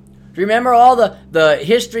 Do you remember all the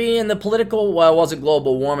history and the political, well, it wasn't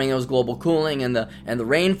global warming, it was global cooling and the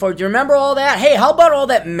rainforest. Do you remember all that? Hey, how about all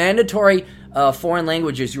that mandatory foreign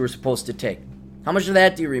languages you were supposed to take? How much of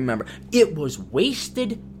that do you remember? It was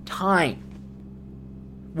wasted time.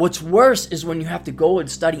 What's worse is when you have to go and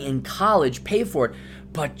study in college, pay for it,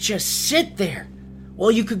 but just sit there. Well,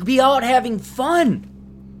 you could be out having fun,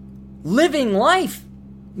 living life,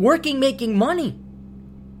 working, making money.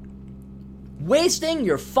 Wasting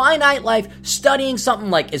your finite life studying something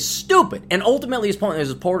like is stupid and ultimately is pointless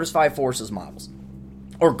as Porter's 5 forces models.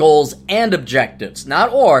 Or goals and objectives.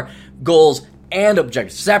 Not or, goals and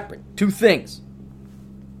objectives. Separate. Two things.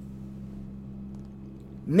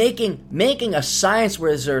 Making a science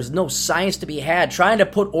where there's no science to be had. Trying to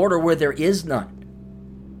put order where there is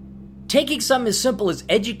none. Taking something as simple as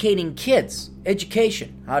educating kids.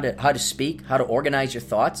 Education. How to speak. How to organize your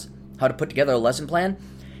thoughts. How to put together a lesson plan.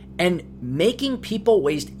 And making people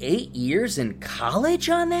waste 8 years in college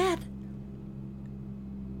on that?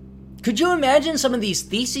 Could you imagine some of these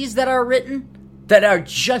theses that are written? That are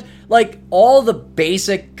just like all the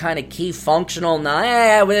basic kind of key functional.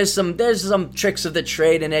 Now, there's some tricks of the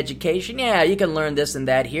trade in education. Yeah, you can learn this and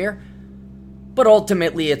that here. But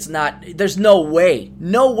ultimately, it's not. There's no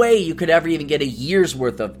way you could ever even get a year's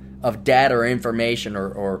worth of data or information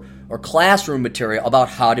or classroom material about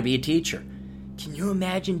how to be a teacher. Can you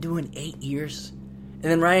imagine doing 8 years and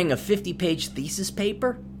then writing a 50-page thesis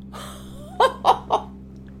paper?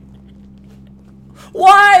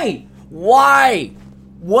 Why? Why?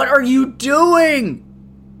 What are you doing?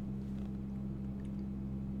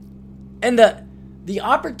 And the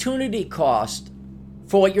opportunity cost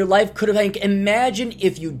for what your life could have been. Imagine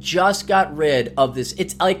if you just got rid of this.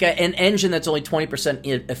 It's like an engine that's only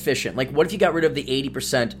 20% efficient. Like, what if you got rid of the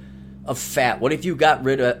 80% of fat? What if you got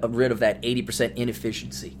rid of that 80%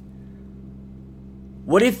 inefficiency?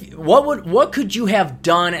 What could you have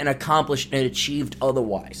done and accomplished and achieved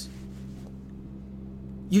otherwise?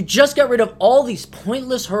 You just got rid of all these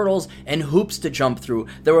pointless hurdles and hoops to jump through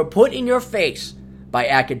that were put in your face by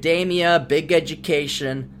academia, big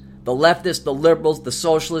education, the leftists, the liberals, the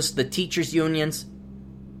socialists, the teachers' unions.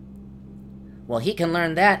 Well, he can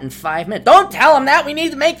learn that in 5 minutes. Don't tell him that. We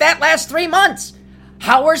need to make that last 3 months.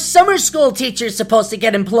 How are summer school teachers supposed to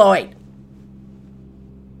get employed?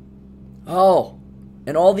 Oh,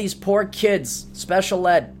 and all these poor kids, special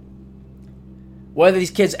ed. Whether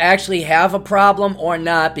these kids actually have a problem or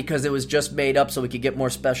not because it was just made up so we could get more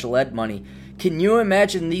special ed money. Can you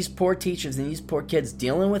imagine these poor teachers and these poor kids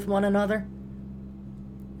dealing with one another?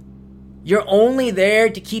 You're only there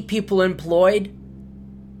to keep people employed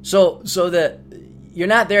so that you're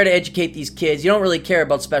not there to educate these kids. You don't really care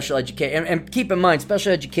about special education. And keep in mind,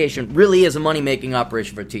 special education really is a money-making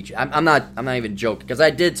operation for a teacher. I'm not even joking, because I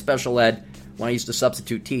did special ed when I used to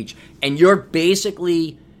substitute teach. And you're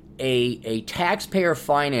basically a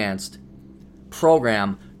taxpayer-financed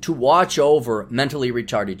program to watch over mentally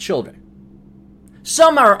retarded children.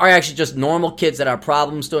 Some are actually just normal kids that are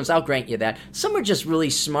problem students. I'll grant you that. Some are just really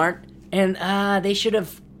smart, and they should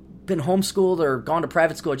have been homeschooled or gone to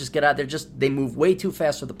private school. Just get out there. They move way too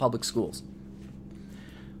fast for the public schools.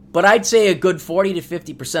 But I'd say a good 40 to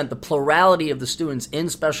 50%, the plurality of the students in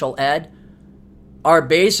special ed are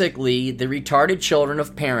basically the retarded children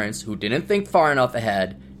of parents who didn't think far enough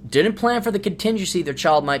ahead, didn't plan for the contingency their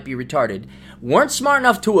child might be retarded, weren't smart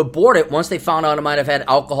enough to abort it once they found out it might have had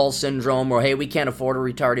alcohol syndrome, or hey, we can't afford a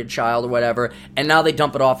retarded child or whatever, and now they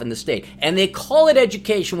dump it off in the state. And they call it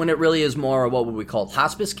education when it really is more, what would we call it,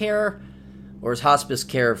 hospice care? Or is hospice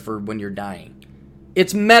care for when you're dying?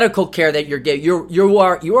 It's medical care that you're getting. You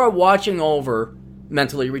are watching over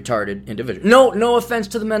mentally retarded individuals. No offense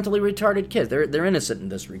to the mentally retarded kids. They're innocent in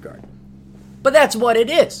this regard. But that's what it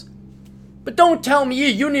is. But don't tell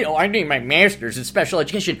me I need my master's in special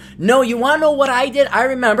education. No, you want to know what I did? I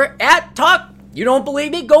remember you don't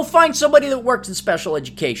believe me? Go find somebody that works in special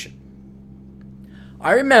education.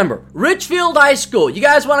 I remember Richfield High School. You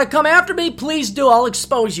guys want to come after me? Please do. I'll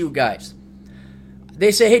expose you guys.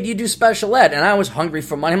 They say, hey, do you do special ed? And I was hungry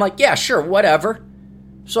for money. I'm like, yeah, sure, whatever.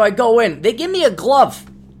 So I go in. They give me a glove.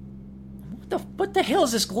 What the hell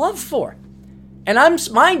is this glove for? And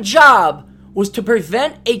my job was to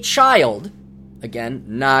prevent a child, again,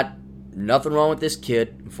 nothing wrong with this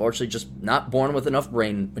kid, unfortunately just not born with enough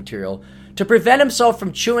brain material, to prevent himself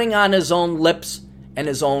from chewing on his own lips and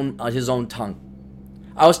his own tongue.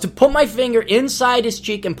 I was to put my finger inside his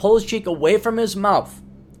cheek and pull his cheek away from his mouth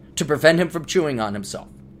to prevent him from chewing on himself.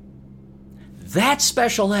 That's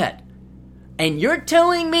special ed. And you're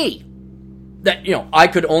telling me that, I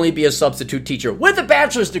could only be a substitute teacher with a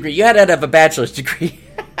bachelor's degree. You had to have a bachelor's degree.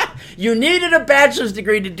 You needed a bachelor's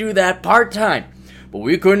degree to do that part-time. But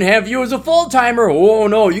we couldn't have you as a full-timer. Oh,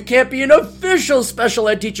 no, you can't be an official special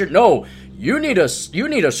ed teacher. No, you need a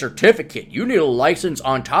certificate. You need a license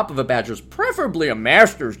on top of a bachelor's, preferably a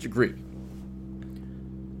master's degree.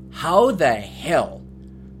 How the hell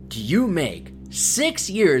do you make 6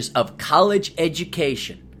 years of college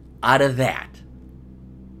education out of that?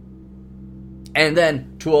 And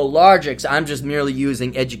then, to a large extent, I'm just merely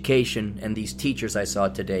using education and these teachers I saw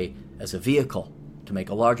today as a vehicle to make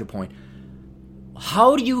a larger point.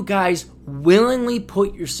 How do you guys willingly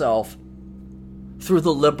put yourself through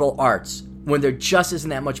the liberal arts when there just isn't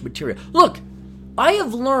that much material? Look, I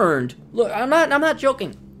have learned, I'm not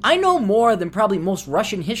joking. I know more than probably most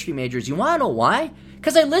Russian history majors. You want to know why?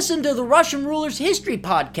 Because I listened to the Russian Rulers History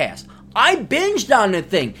podcast. I binged on the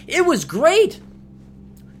thing. It was great.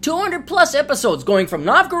 200 plus episodes going from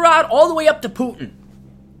Novgorod all the way up to Putin.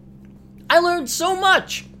 I learned so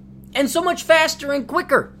much, and so much faster and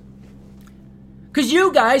quicker. Because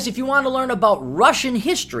you guys, if you want to learn about Russian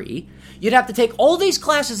history, you'd have to take all these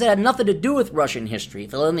classes that had nothing to do with Russian history.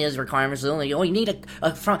 Fill in these requirements. You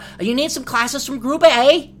need some classes from Group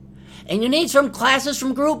A, and you need some classes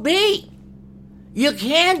from Group B. You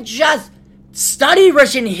can't just study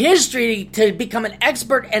Russian history to become an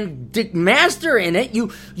expert and master in it.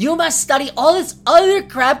 You must study all this other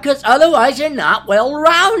crap, because otherwise you're not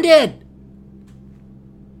well-rounded.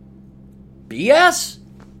 BS?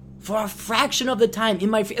 For a fraction of the time,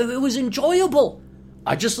 it was enjoyable.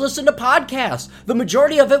 I just listened to podcasts. The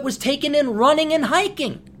majority of it was taken in running and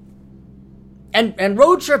hiking. And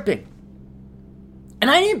road tripping.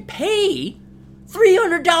 And I didn't pay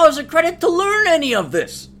 $300 a credit to learn any of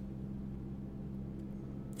this.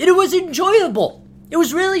 It was enjoyable. It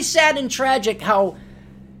was really sad and tragic how,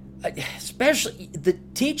 especially the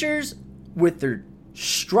teachers with their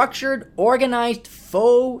structured, organized,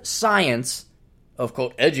 faux science of,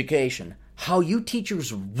 quote, education, how you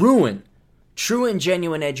teachers ruin true and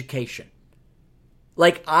genuine education.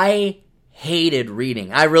 Like, I hated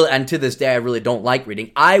reading. And to this day, I really don't like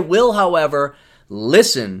reading. I will, however,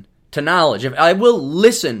 listen to knowledge. I will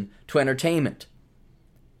listen to entertainment.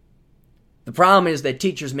 The problem is that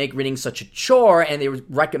teachers make reading such a chore, and they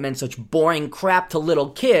recommend such boring crap to little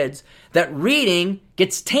kids that reading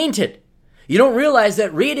gets tainted. You don't realize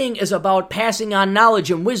that reading is about passing on knowledge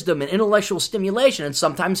and wisdom and intellectual stimulation, and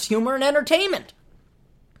sometimes humor and entertainment.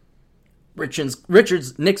 Nixon's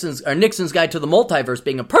Guide to the Multiverse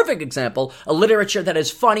being a perfect example of literature that is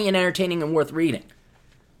funny and entertaining and worth reading.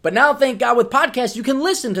 But now, thank God, with podcasts, you can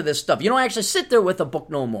listen to this stuff. You don't actually sit there with a book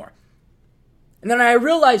no more. And then I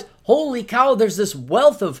realized, holy cow, there's this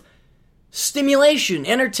wealth of stimulation,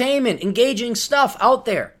 entertainment, engaging stuff out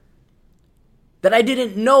there that I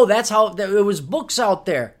didn't know. That's how there was books out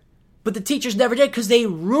there. But the teachers never did because they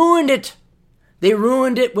ruined it. They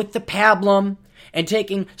ruined it with the pablum and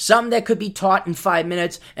taking something that could be taught in 5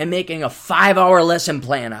 minutes and making a 5-hour lesson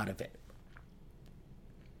plan out of it.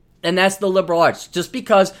 And that's the liberal arts. Just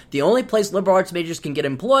because the only place liberal arts majors can get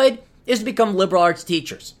employed is to become liberal arts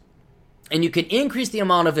teachers. And you can increase the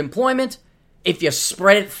amount of employment if you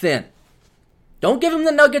spread it thin. Don't give them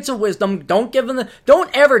the nuggets of wisdom. Don't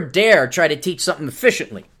ever dare try to teach something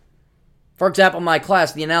efficiently. For example, my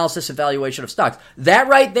class, the analysis evaluation of stocks. That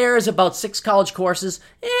right there is about 6 college courses.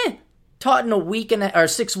 Taught in a week or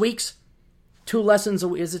 6 weeks. 2 lessons a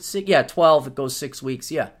week. Is it 6? Yeah, 12. It goes 6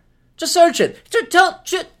 weeks. Yeah. Just search it.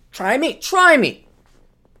 Try me.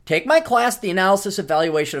 Take my class, the analysis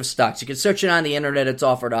evaluation of stocks. You can search it on the internet. It's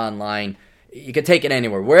offered online. You can take it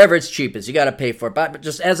anywhere, wherever it's cheapest. You got to pay for it. But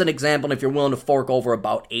just as an example, if you're willing to fork over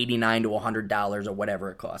about $89 to $100 or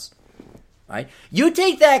whatever it costs, right? You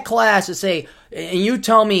take that class and you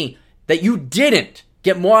tell me that you didn't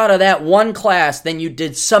get more out of that one class than you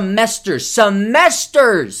did semesters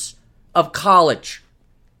of college.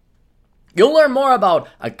 You'll learn more about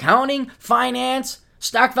accounting, finance,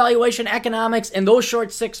 stock valuation, economics in those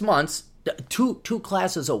short 6 months. Two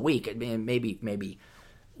classes a week. I mean, maybe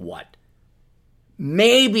what?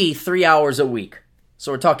 Maybe 3 hours a week.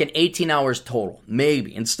 So we're talking 18 hours total,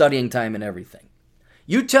 maybe, in studying time and everything.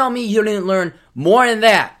 You tell me you didn't learn more than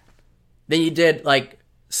that than you did like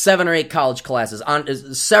 7 or 8 college classes on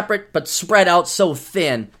separate but spread out so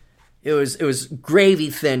thin. It was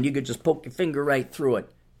gravy thin. You could just poke your finger right through it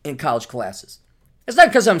in college classes. It's not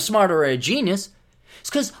because I'm smart or a genius. It's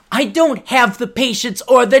because I don't have the patience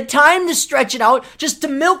or the time to stretch it out just to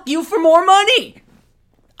milk you for more money.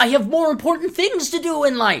 I have more important things to do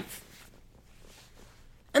in life.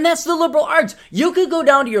 And that's the liberal arts. You could go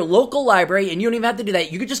down to your local library, and you don't even have to do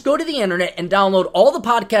that. You could just go to the internet and download all the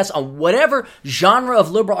podcasts on whatever genre of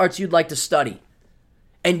liberal arts you'd like to study.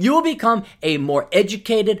 And you will become a more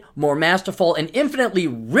educated, more masterful, and infinitely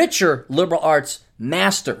richer liberal arts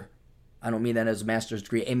master. I don't mean that as a master's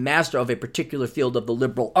degree, a master of a particular field of the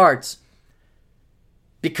liberal arts,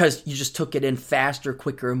 because you just took it in faster,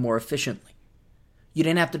 quicker, and more efficiently. You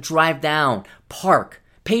didn't have to drive down, park,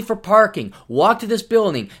 pay for parking, walk to this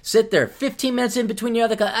building, sit there 15 minutes in between your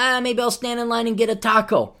other class. Maybe I'll stand in line and get a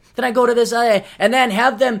taco. Then I go to this other, and then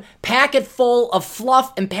have them pack it full of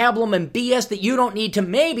fluff and pablum and BS that you don't need to.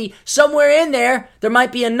 Maybe somewhere in there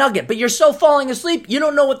might be a nugget, but you're so falling asleep, you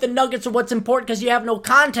don't know what the nuggets or what's important because you have no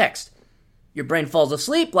context. Your brain falls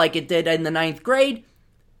asleep like it did in the 9th grade.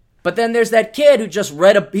 But then there's that kid who just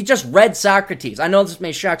read Socrates. I know this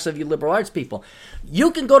may shock some of you liberal arts people.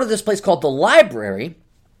 You can go to this place called the library,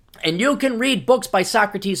 and you can read books by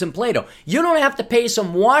Socrates and Plato. You don't have to pay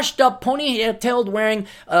some washed up, ponytailed wearing,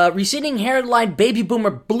 receding hairline baby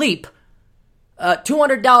boomer bleep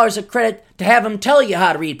 $200 a credit to have him tell you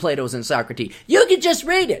how to read Plato's and Socrates. You can just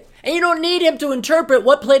read it. And you don't need him to interpret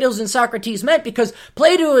what Plato's and Socrates meant, because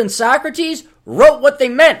Plato and Socrates wrote what they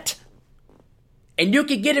meant. And you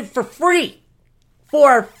can get it for free.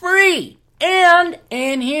 For free. And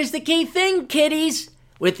here's the key thing, kiddies,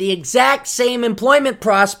 with the exact same employment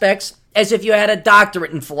prospects as if you had a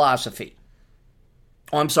doctorate in philosophy.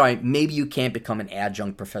 Oh, I'm sorry, maybe you can't become an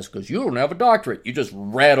adjunct professor because you don't have a doctorate. You just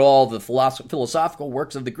read all the philosophical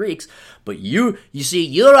works of the Greeks, but you see,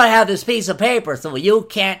 you don't have this piece of paper, so you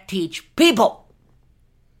can't teach people.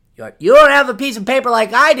 You don't have a piece of paper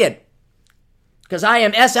like I did, because I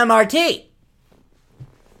am SMRT.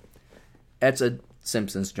 That's a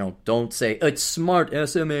Simpsons joke. Don't say, it's smart,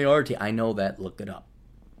 S-M-A-R-T. I know that, look it up.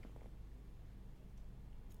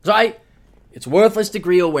 So it's Worthless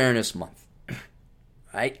Degree Awareness Month.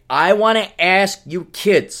 Right? I want to ask you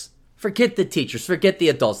kids, forget the teachers, forget the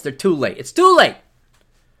adults, they're too late. It's too late.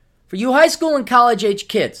 For you high school and college age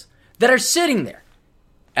kids that are sitting there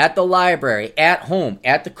at the library, at home,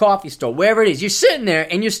 at the coffee store, wherever it is, you're sitting there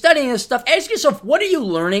and you're studying this stuff. Ask yourself, what are you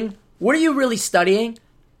learning? What are you really studying?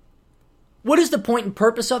 What is the point and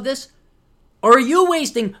purpose of this? Or are you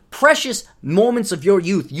wasting precious moments of your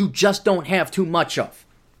youth you just don't have too much of?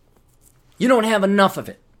 You don't have enough of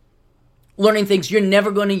it. Learning things you're never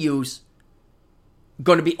going to use,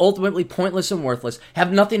 going to be ultimately pointless and worthless,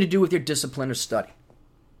 have nothing to do with your discipline or study.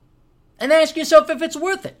 And ask yourself if it's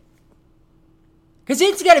worth it. Because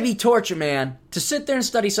it's got to be torture, man, to sit there and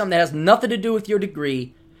study something that has nothing to do with your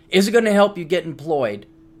degree. Is it going to help you get employed?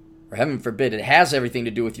 Or heaven forbid, it has everything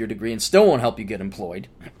to do with your degree and still won't help you get employed.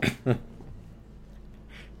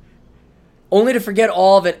 only to forget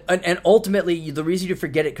all of it, and ultimately the reason you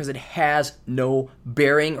forget it because it has no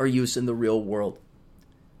bearing or use in the real world.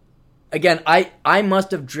 Again, I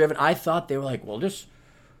must have driven, I thought they were like, well, this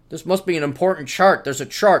must be an important chart. There's a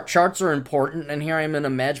chart. Charts are important, and here I am in a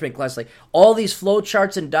management class. Like, all these flow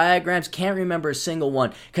charts and diagrams, can't remember a single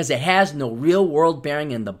one because it has no real world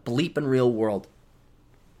bearing in the bleeping real world.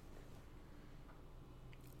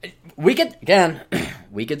 We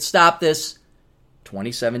could stop this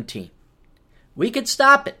 2017. We could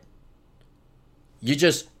stop it. You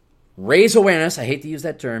just raise awareness. I hate to use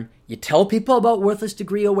that term. You tell people about Worthless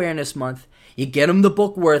Degree Awareness Month. You get them the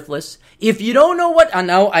book Worthless. If you don't know what, I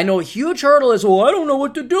know a huge hurdle is, well, I don't know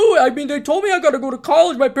what to do. I mean, they told me I got to go to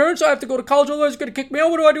college. My parents, I have to go to college, otherwise they're going to kick me out.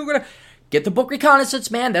 What do I do? Get the book Reconnaissance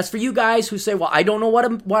Man. That's for you guys who say, well, I don't know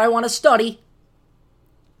what I want to study.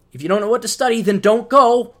 If you don't know what to study, then don't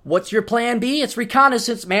go. What's your plan B? It's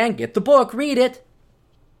Reconnaissance Man. Get the book. Read it.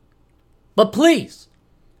 But please,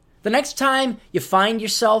 the next time you find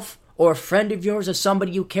yourself or a friend of yours or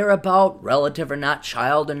somebody you care about, relative or not,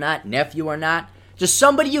 child or not, nephew or not, just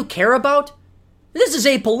somebody you care about, this is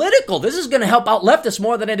apolitical. This is going to help out leftists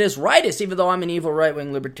more than it is rightists, even though I'm an evil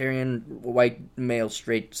right-wing libertarian, white, male,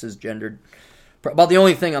 straight, cisgendered. About the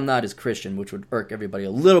only thing I'm not is Christian, which would irk everybody a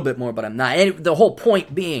little bit more, but I'm not. And the whole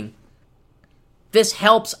point being, this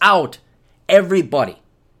helps out everybody.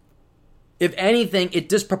 If anything, it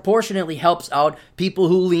disproportionately helps out people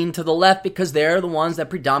who lean to the left because they're the ones that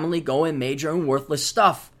predominantly go and major in worthless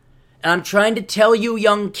stuff. And I'm trying to tell you,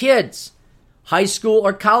 young kids, high school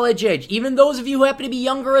or college age, even those of you who happen to be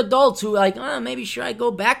younger adults who are like, maybe should I go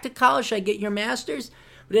back to college? Should I get your master's?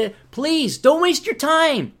 Please, don't waste your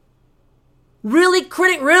time. Really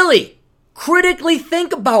critically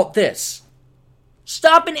think about this.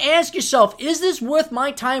 Stop and ask yourself, is this worth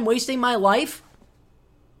my time wasting my life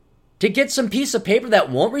to get some piece of paper that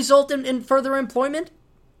won't result in further employment?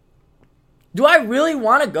 Do I really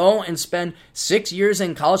want to go and spend 6 years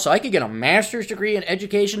in college so I could get a master's degree in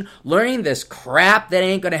education learning this crap that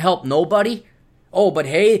ain't going to help nobody? Oh, but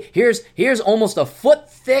hey, here's almost a foot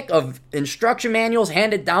thick of instruction manuals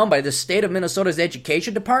handed down by the state of Minnesota's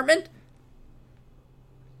education department?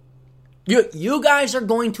 You guys are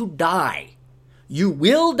going to die. You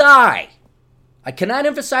will die. I cannot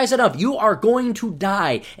emphasize enough. You are going to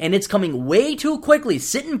die, and it's coming way too quickly.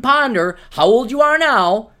 Sit and ponder how old you are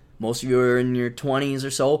now. Most of you are in your 20s or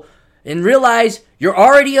so, and realize you're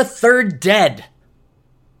already a third dead.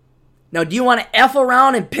 Now, do you want to F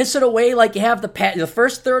around and piss it away like you have the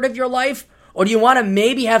first third of your life? Or do you want to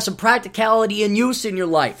maybe have some practicality and use in your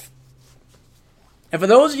life? And for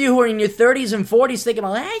those of you who are in your 30s and 40s thinking,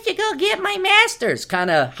 well, I should go get my master's. Kind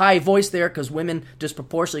of high voice there because women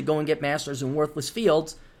disproportionately go and get masters in worthless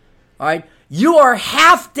fields. All right? You are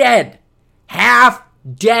half dead. Half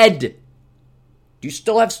dead. Do you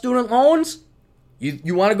still have student loans?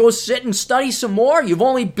 You want to go sit and study some more? You've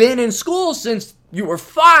only been in school since you were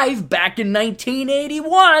 5 back in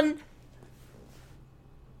 1981.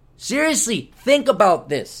 Seriously, think about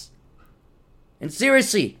this. And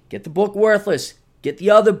seriously, get the book Worthless. Get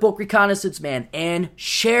the other book, Reconnaissance Man, and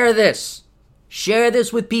share this. Share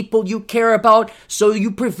this with people you care about so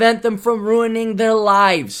you prevent them from ruining their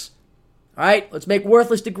lives. All right, let's make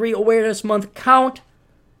Worthless Degree Awareness Month count.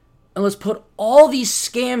 And let's put all these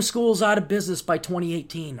scam schools out of business by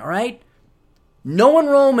 2018, all right? No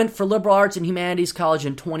enrollment for liberal arts and humanities college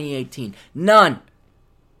in 2018. None.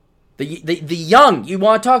 The young, you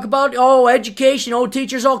want to talk about, education,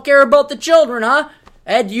 teachers all care about the children, huh?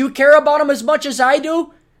 Ed, do you care about them as much as I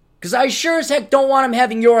do? Because I sure as heck don't want them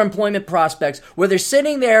having your employment prospects where they're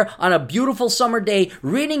sitting there on a beautiful summer day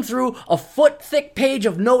reading through a foot-thick page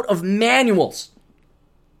of manuals.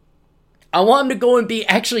 I want them to go and be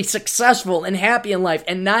actually successful and happy in life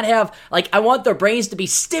and not have, I want their brains to be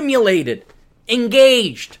stimulated,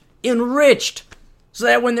 engaged, enriched, so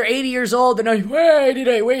that when they're 80 years old, they're not, why did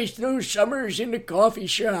I waste those summers in the coffee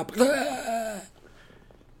shop?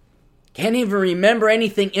 Can't even remember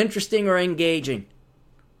anything interesting or engaging.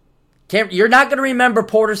 You're not going to remember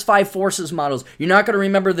Porter's 5 forces models. You're not going to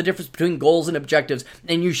remember the difference between goals and objectives.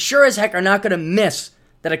 And you sure as heck are not going to miss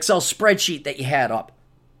that Excel spreadsheet that you had up.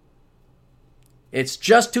 It's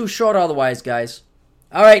just too short otherwise, guys.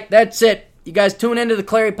 All right, that's it. You guys tune into the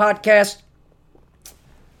Clarey podcast.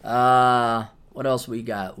 What else we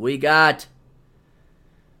got? We got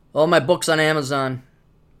all my books on Amazon.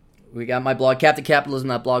 We got my blog,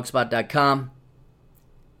 CaptainCapitalism.blogspot.com.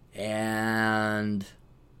 And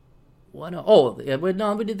what?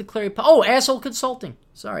 We did the Clarey. Asshole Consulting.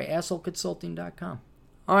 Sorry, assholeconsulting.com.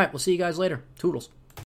 All right, we'll see you guys later. Toodles.